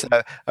think, who's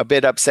a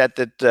bit upset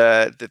that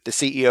the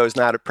CEO is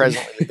not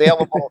presently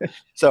available.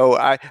 So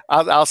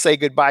I'll say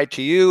goodbye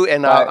to you.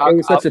 And it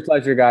was such a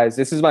pleasure, guys.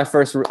 This is my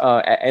first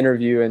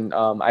interview, and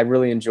I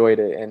really enjoyed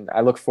it. And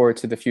I look forward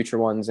to the future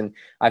ones. And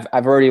I've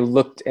already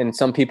looked, and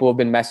some people have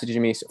been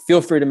messaging me. So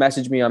feel free to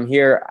message me. I'm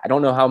here. I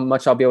don't know how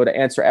much I'll be able to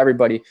answer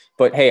everybody,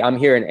 but hey, I'm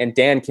here. And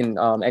Dan can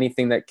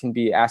anything that can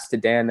be asked to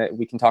Dan that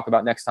we can talk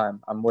about next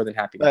time, I'm more than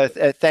happy to.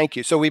 Thank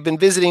you. So we've been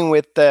visiting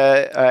with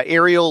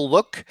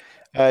AerialLook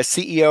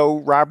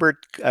CEO Robert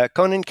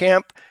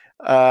Koenekamp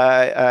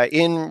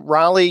in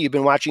Raleigh. You've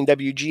been watching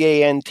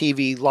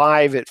WGAN-TV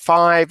live at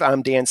 5.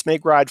 I'm Dan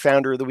Smigrod,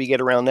 founder of the We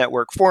Get Around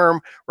Network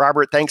Forum.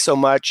 Robert, thanks so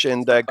much,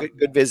 and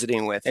good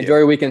visiting with you. Enjoy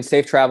your weekend.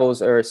 Safe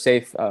travels, or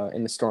safe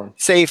in the storm.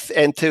 Safe,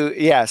 and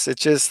yes,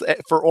 it's just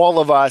for all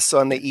of us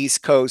on the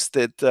East Coast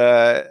that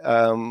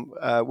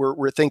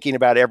we're thinking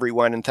about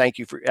everyone, and thank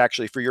you for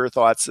your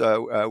thoughts.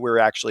 We're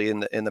actually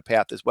in the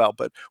path as well,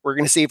 but we're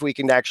going to see if we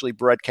can actually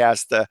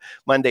broadcast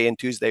Monday and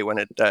Tuesday when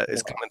it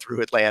is coming through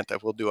Atlanta.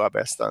 We'll do our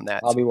best on that.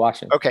 I'll be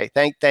watching. Okay,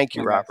 thank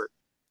you, Robert.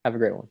 Have a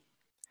great one.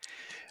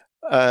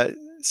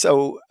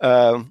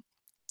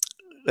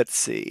 Let's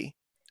see.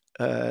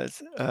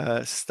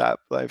 Stop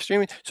live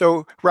streaming.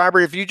 So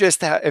Robert, if you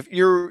just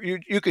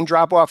you can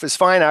drop off is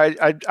fine.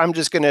 I'm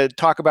just going to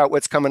talk about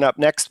what's coming up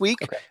next week.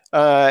 Okay.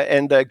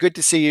 And good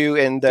to see you,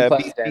 and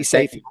be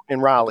safe in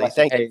Raleigh.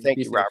 Thank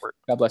you, Robert.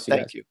 God bless you.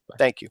 Thank you.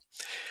 Thank you.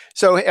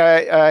 So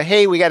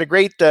hey, we got a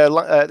great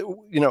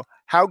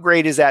how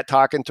great is that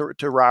talking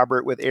to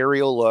Robert with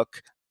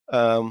AerialLook.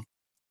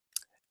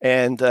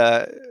 And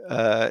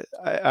I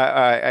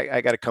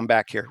got to come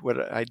back here.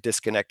 I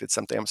disconnected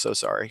something. I'm so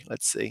sorry.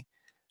 Let's see.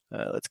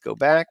 Let's go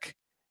back.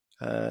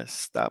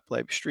 Stop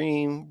live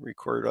stream.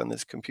 Record on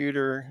this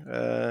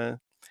computer.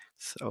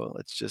 So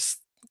let's just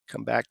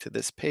come back to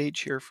this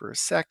page here for a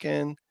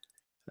second.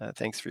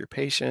 Thanks for your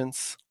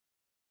patience.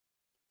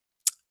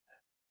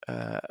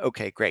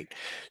 Okay, great.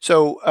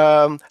 So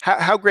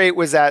how great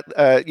was that,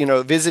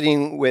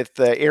 visiting with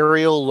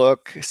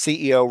AerialLook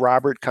CEO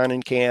Robert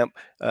Koenekamp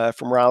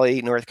from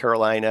Raleigh, North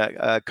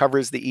Carolina,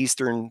 covers the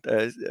eastern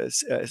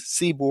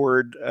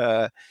seaboard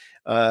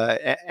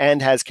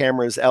and has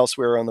cameras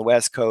elsewhere on the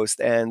West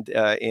Coast and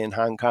in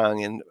Hong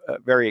Kong, and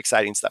very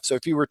exciting stuff. So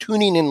if you were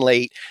tuning in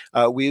late,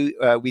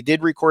 we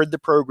did record the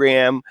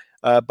program.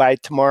 By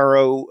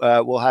tomorrow,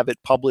 we'll have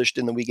it published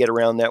in the We Get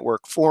Around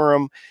Network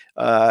Forum.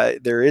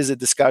 There is a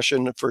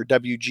discussion for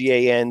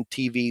WGAN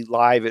TV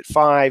live at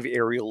 5,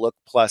 AerialLook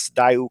plus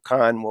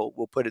Daewoo-Kan.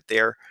 We'll put it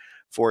there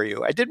for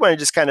you. I did want to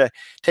just kind of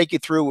take you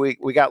through.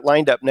 We got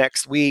lined up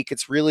next week.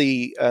 It's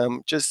really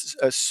just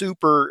a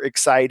super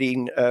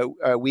exciting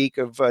week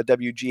of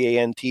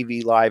WGAN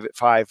TV live at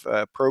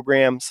 5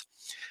 programs.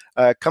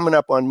 Coming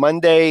up on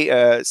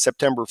Monday,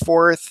 September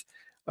 4th.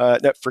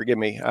 No, forgive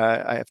me.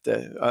 I have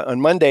to. On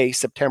Monday,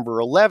 September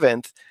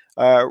 11th,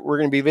 we're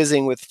going to be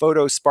visiting with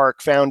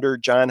PhotoSpark founder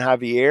John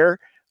Javier.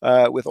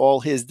 with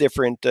all his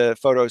different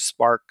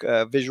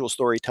PhotoSpark visual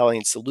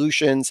storytelling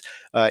solutions,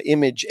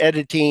 image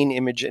editing,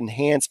 image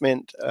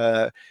enhancement,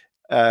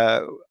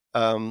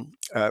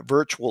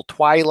 virtual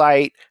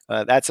twilight.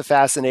 That's a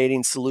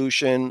fascinating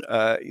solution.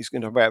 He's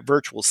going to talk about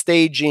virtual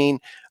staging,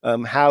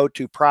 how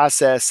to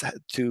process,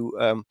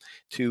 to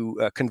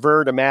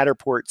convert a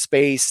Matterport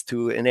space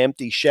to an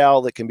empty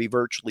shell that can be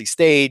virtually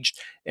staged,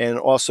 and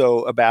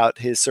also about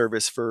his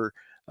service for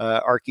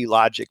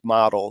ArchiLogic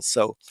models.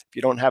 So if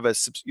you don't have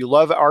you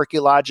love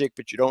ArchiLogic,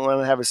 but you don't want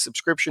to have a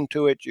subscription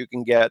to it, you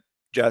can get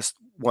just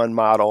one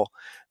model.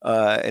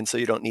 And so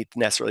you don't need to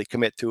necessarily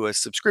commit to a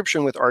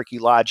subscription with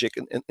ArchiLogic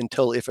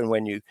until if and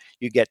when you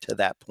get to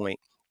that point.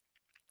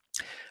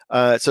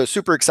 So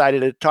super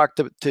excited to talk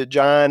to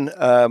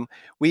John.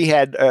 We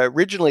had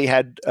originally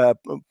had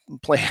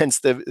plans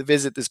to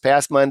visit this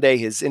past Monday.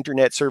 His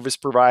internet service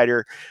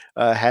provider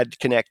had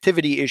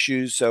connectivity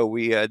issues, so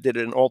we did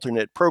an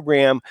alternate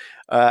program.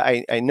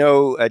 I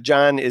know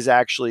John is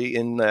actually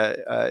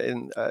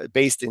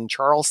based in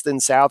Charleston,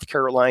 South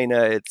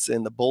Carolina. It's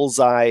in the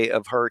bullseye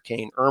of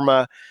Hurricane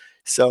Irma.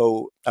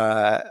 So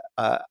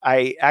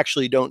I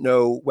actually don't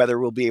know whether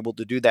we'll be able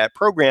to do that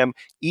program,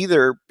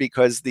 either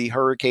because the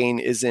hurricane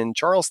is in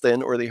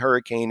Charleston or the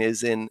hurricane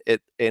is in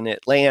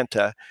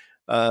Atlanta.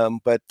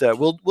 But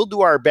we'll do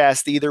our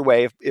best either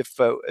way. If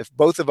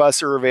both of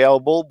us are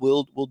available,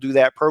 we'll do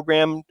that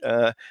program.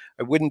 I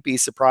wouldn't be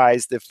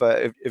surprised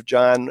if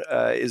John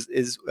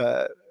is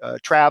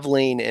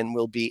traveling and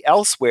will be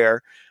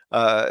elsewhere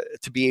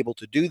to be able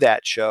to do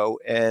that show.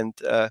 And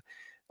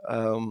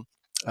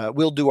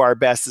we'll do our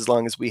best as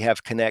long as we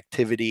have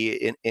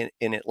connectivity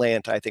in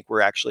Atlanta. I think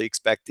we're actually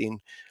expecting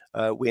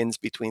winds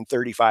between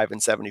 35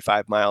 and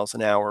 75 miles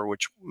an hour,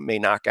 which may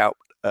knock out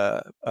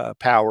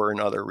power and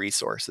other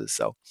resources.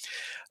 So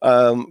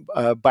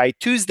by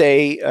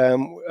Tuesday,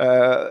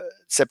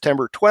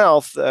 September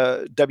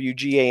 12th,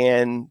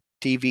 WGAN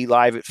TV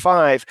Live at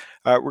 5,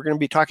 we're going to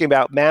be talking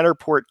about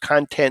Matterport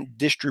content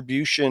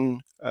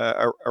distribution,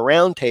 a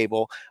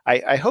roundtable.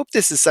 I hope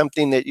this is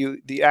something that you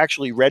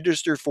actually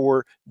register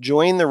for,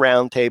 join the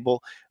roundtable.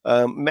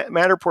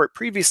 Matterport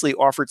previously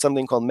offered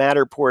something called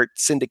Matterport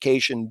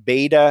Syndication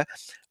Beta.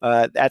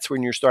 That's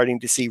when you're starting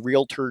to see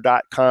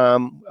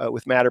Realtor.com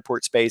with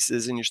Matterport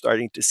Spaces, and you're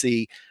starting to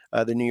see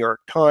the New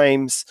York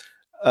Times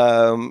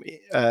have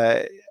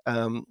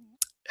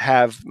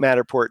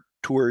Matterport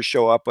tours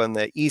show up on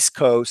the East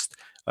Coast,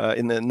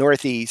 in the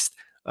Northeast.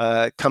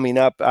 Coming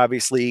up,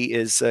 obviously,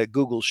 is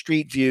Google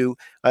Street View.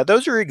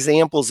 Those are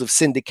examples of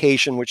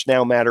syndication, which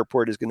now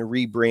Matterport is going to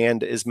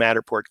rebrand as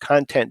Matterport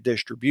Content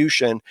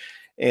Distribution.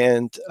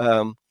 And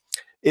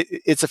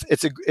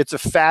it's a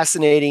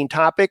fascinating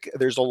topic.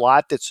 There's a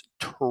lot that's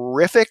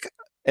terrific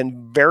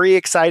and very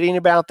exciting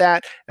about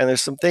that. And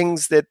there's some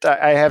things that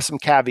I have some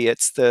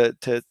caveats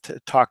to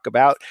talk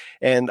about.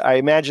 And I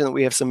imagine that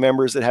we have some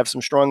members that have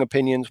some strong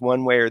opinions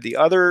one way or the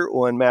other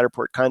on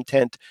Matterport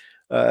content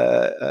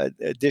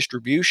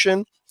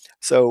distribution.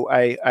 So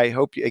I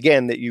hope,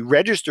 again, that you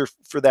register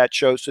for that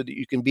show so that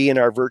you can be in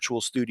our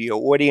virtual studio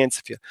audience.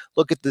 If you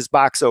look at this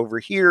box over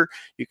here,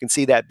 you can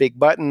see that big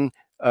button.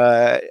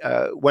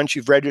 Once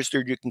you've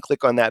registered, you can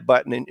click on that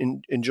button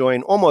and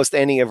join almost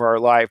any of our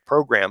live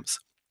programs.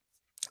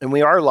 And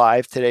we are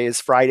live. Today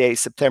is Friday,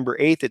 September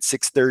 8th at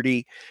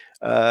 6:30.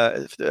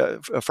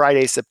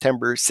 Friday,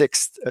 September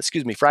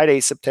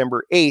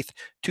 8th,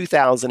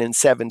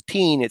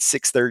 2017 at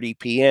 6:30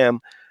 p.m.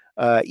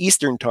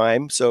 Eastern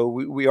time. So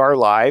we are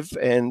live,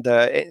 and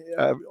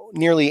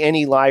nearly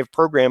any live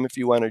program, if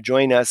you want to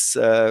join us,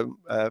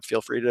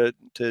 feel free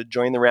to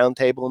join the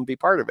roundtable and be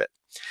part of it.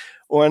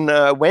 On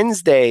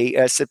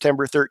Wednesday,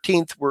 September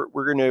 13th,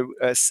 we're going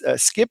to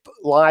skip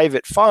live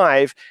at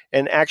 5,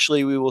 and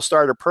actually we will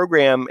start a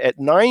program at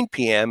 9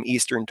 p.m.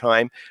 Eastern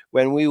Time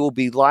when we will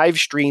be live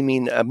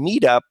streaming a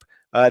meetup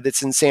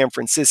that's in San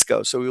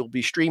Francisco. So we will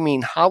be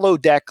streaming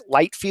holodeck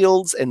light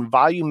fields and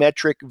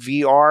volumetric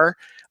VR.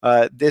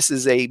 This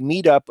is a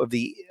meetup of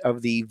the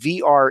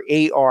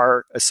VR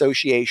AR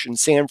Association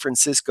San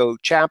Francisco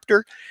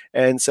chapter,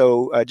 and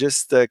so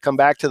just come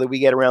back to the We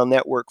Get Around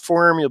Network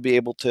forum. You'll be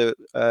able to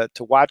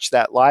watch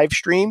that live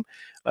stream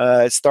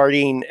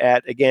starting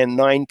at, again,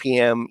 9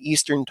 p.m.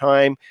 Eastern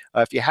time.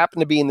 If you happen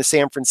to be in the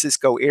San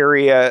Francisco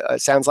area,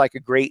 sounds like a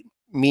great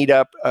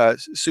meetup,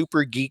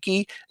 super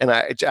geeky, and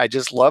I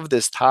just love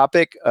this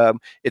topic.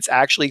 It's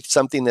actually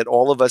something that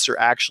all of us are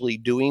actually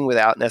doing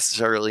without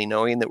necessarily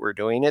knowing that we're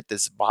doing it,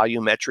 this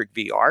volumetric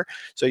VR.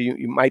 So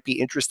you might be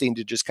interesting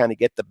to just kind of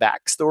get the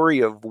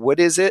backstory of what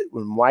is it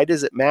and why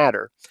does it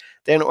matter.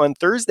 Then on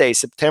Thursday,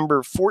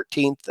 September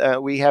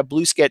 14th, we have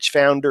Blue Sketch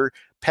founder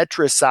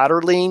Petra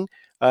Soderling.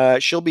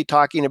 She'll be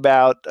talking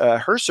about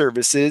her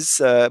services,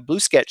 Blue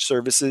Sketch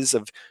services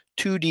of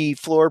 2D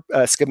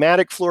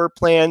schematic floor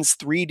plans,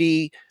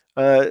 3D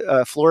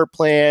floor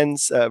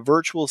plans,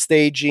 virtual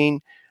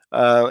staging,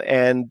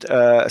 and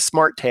a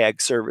smart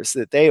tag service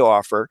that they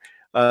offer.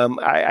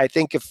 I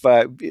think if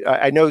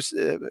I know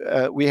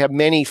we have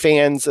many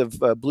fans of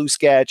Blue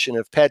Sketch and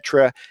of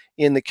Petra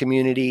in the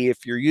community.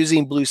 If you're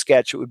using Blue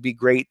Sketch, it would be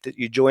great that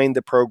you join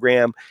the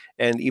program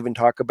and even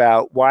talk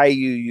about why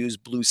you use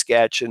Blue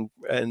Sketch, and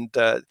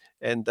that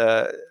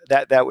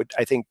would,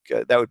 I think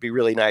that would be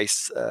really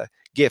nice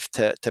gift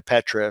to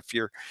Petra. If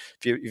you've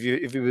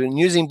been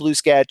using Blue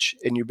Sketch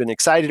and you've been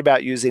excited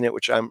about using it,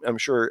 which I'm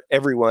sure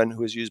everyone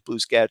who has used Blue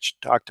Sketch,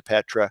 talk to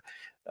Petra.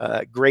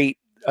 Great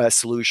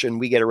solution.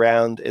 We get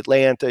around.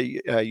 Atlanta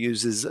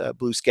uses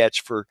Blue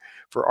Sketch for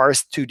our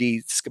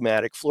 2D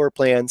schematic floor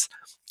plans.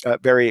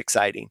 Very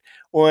exciting.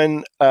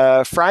 On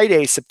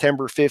Friday,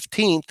 September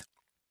 15th,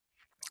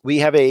 we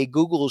have a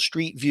Google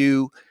Street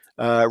View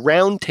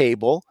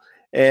roundtable.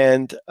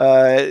 And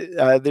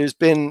there's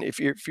been, if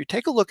you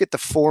take a look at the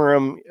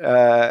forum,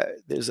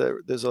 there's a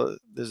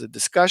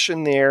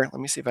discussion there. Let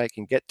me see if I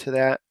can get to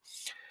that.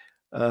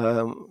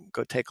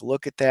 Go take a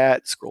look at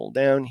that. Scroll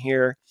down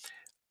here.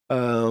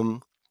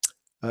 Boom.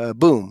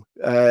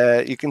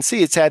 You can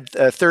see it's had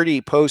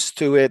 30 posts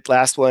to it.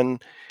 Last one,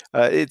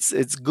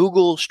 it's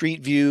Google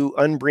Street View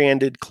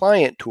unbranded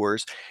client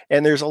tours,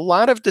 and there's a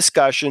lot of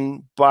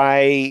discussion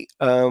by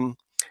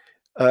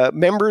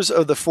members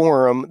of the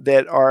forum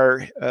that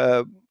are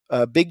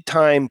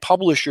big-time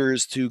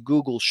publishers to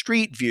Google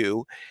Street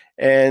View,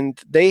 and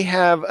they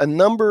have a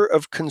number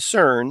of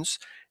concerns.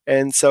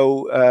 And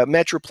so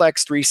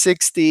Metroplex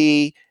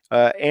 360,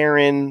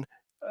 Aaron,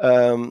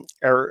 in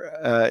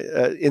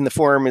the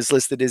forum is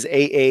listed as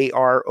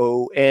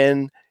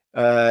AARON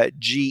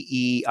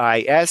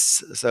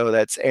GEIS. So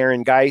that's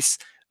Aaron Geis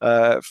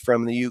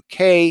from the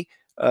UK.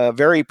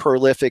 Very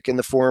prolific in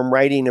the forum,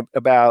 writing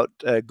about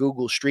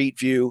Google Street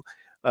View.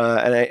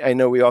 And I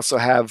know we also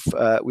have,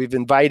 we've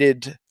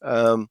invited,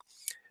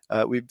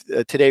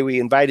 today we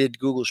invited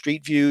Google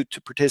Street View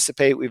to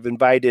participate. We've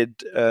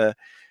invited,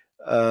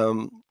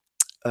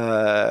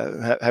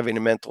 having a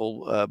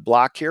mental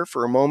block here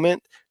for a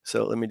moment.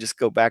 So let me just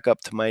go back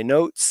up to my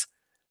notes.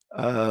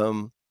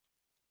 Let's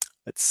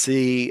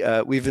see,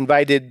 we've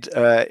invited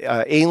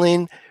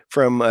Aileen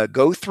from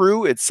Go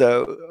Through. It's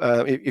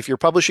if you're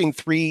publishing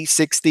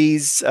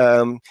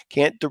 360s,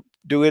 can't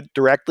do it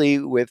directly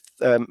with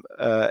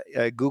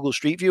Google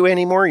Street View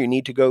anymore. You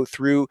need to go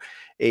through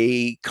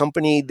a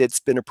company that's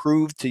been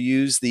approved to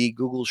use the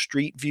Google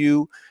Street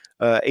View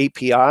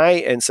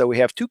API. And so we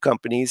have two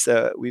companies.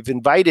 We've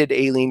invited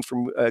Aileen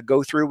from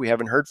Go Through. We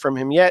haven't heard from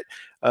him yet,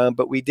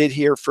 but we did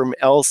hear from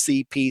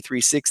LCP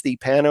 360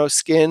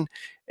 Panoskin,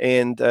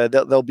 and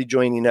they'll be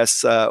joining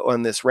us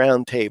on this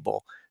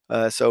roundtable.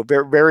 So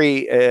very,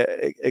 very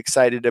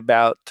excited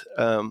about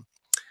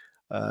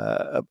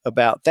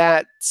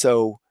that.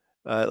 So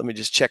let me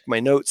just check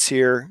my notes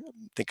here. I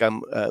think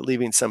I'm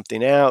leaving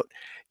something out.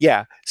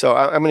 Yeah, so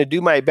I'm going to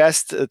do my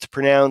best to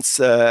pronounce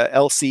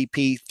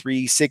LCP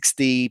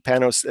 360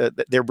 Panos.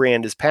 Their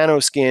brand is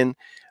Panoskin.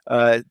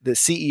 The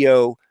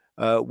CEO,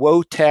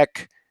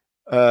 Wotek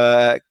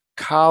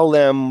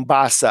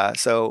Kalembasa.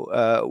 So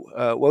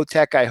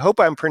Wotek, I hope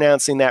I'm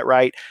pronouncing that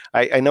right.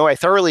 I know I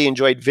thoroughly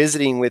enjoyed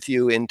visiting with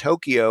you in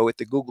Tokyo at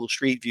the Google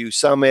Street View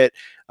Summit.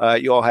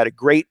 You all had a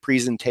great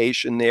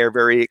presentation there,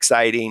 very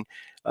exciting.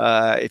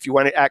 If you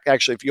want to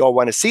actually, if you all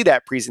want to see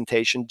that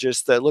presentation,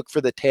 just look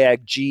for the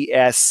tag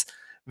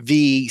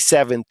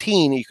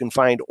GSV17. You can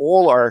find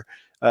all our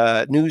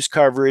news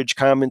coverage,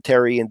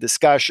 commentary, and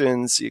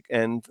discussions. You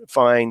can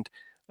find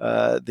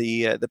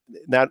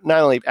not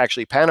only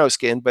actually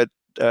Panoskin, but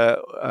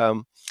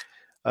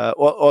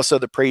also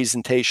the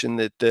presentation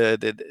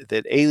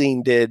that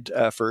Aileen did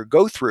for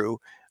Go Through.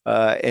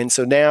 And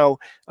so now,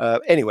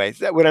 anyway,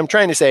 what I'm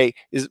trying to say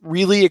is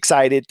really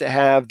excited to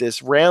have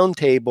this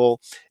roundtable,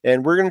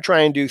 and we're going to try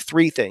and do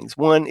three things.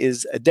 One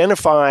is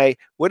identify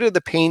what are the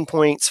pain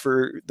points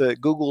for the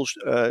Google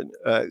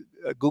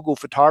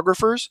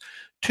photographers.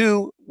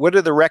 Two, what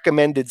are the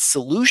recommended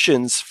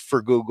solutions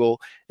for Google?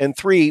 And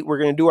three, we're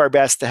going to do our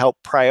best to help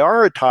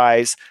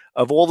prioritize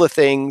of all the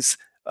things.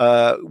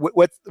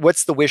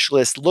 What's the wish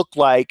list look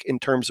like in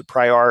terms of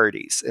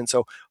priorities? And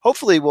so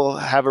hopefully we'll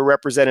have a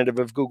representative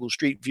of Google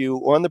Street View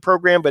on the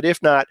program, but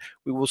if not,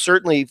 we will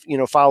certainly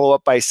follow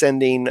up by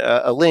sending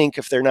a link.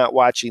 If they're not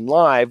watching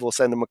live, we'll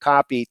send them a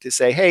copy to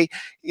say, hey,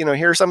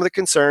 here are some of the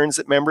concerns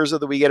that members of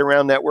the We Get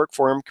Around Network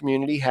Forum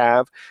community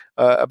have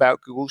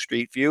about Google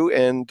Street View,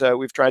 and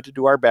we've tried to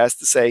do our best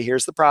to say,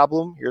 here's the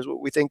problem, here's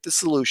what we think the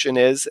solution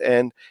is,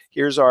 and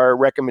here's our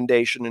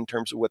recommendation in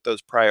terms of what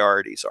those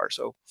priorities are.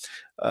 So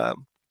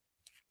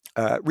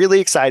really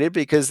excited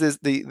because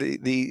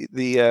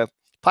the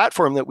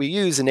platform that we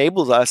use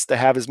enables us to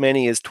have as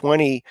many as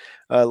 20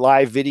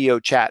 live video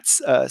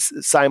chats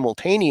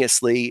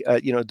simultaneously,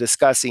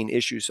 discussing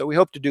issues. So we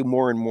hope to do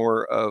more and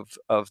more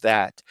of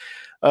that.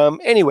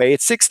 Anyway,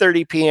 it's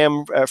 6:30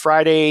 p.m.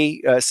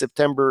 Friday,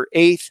 September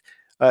 8th,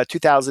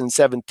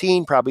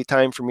 2017. Probably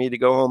time for me to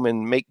go home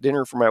and make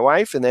dinner for my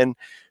wife, and then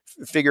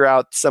figure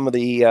out some of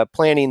the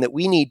planning that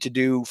we need to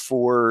do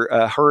for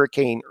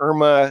Hurricane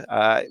Irma.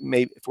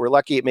 If we're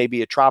lucky, it may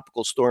be a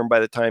tropical storm by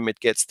the time it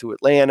gets to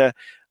Atlanta.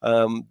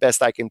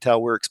 Best I can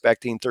tell, we're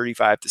expecting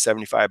 35 to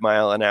 75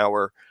 mile an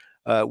hour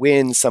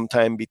winds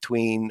sometime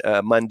between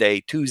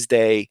Monday,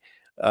 Tuesday,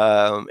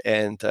 so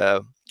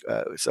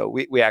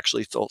we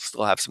actually still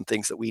have some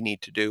things that we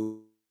need to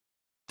do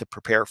to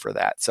prepare for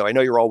that. So I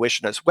know you're all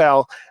wishing us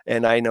well,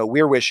 and I know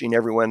we're wishing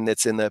everyone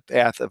that's in the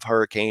path of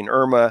Hurricane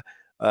Irma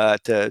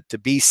to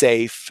be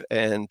safe,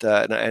 and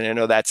I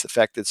know that's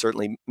affected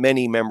certainly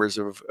many members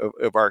of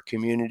our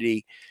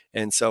community,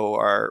 and so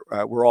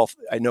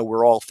I know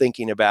we're all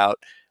thinking about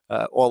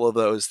all of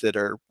those that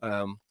are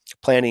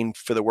planning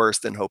for the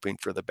worst and hoping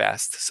for the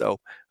best. So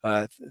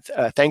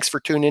thanks for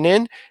tuning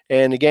in.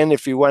 And again,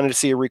 if you wanted to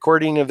see a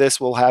recording of this,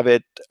 we'll have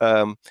it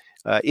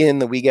in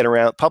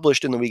the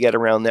published in the We Get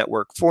Around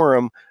Network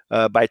forum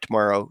by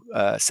tomorrow,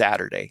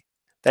 Saturday.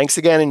 Thanks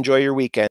again. Enjoy your weekend.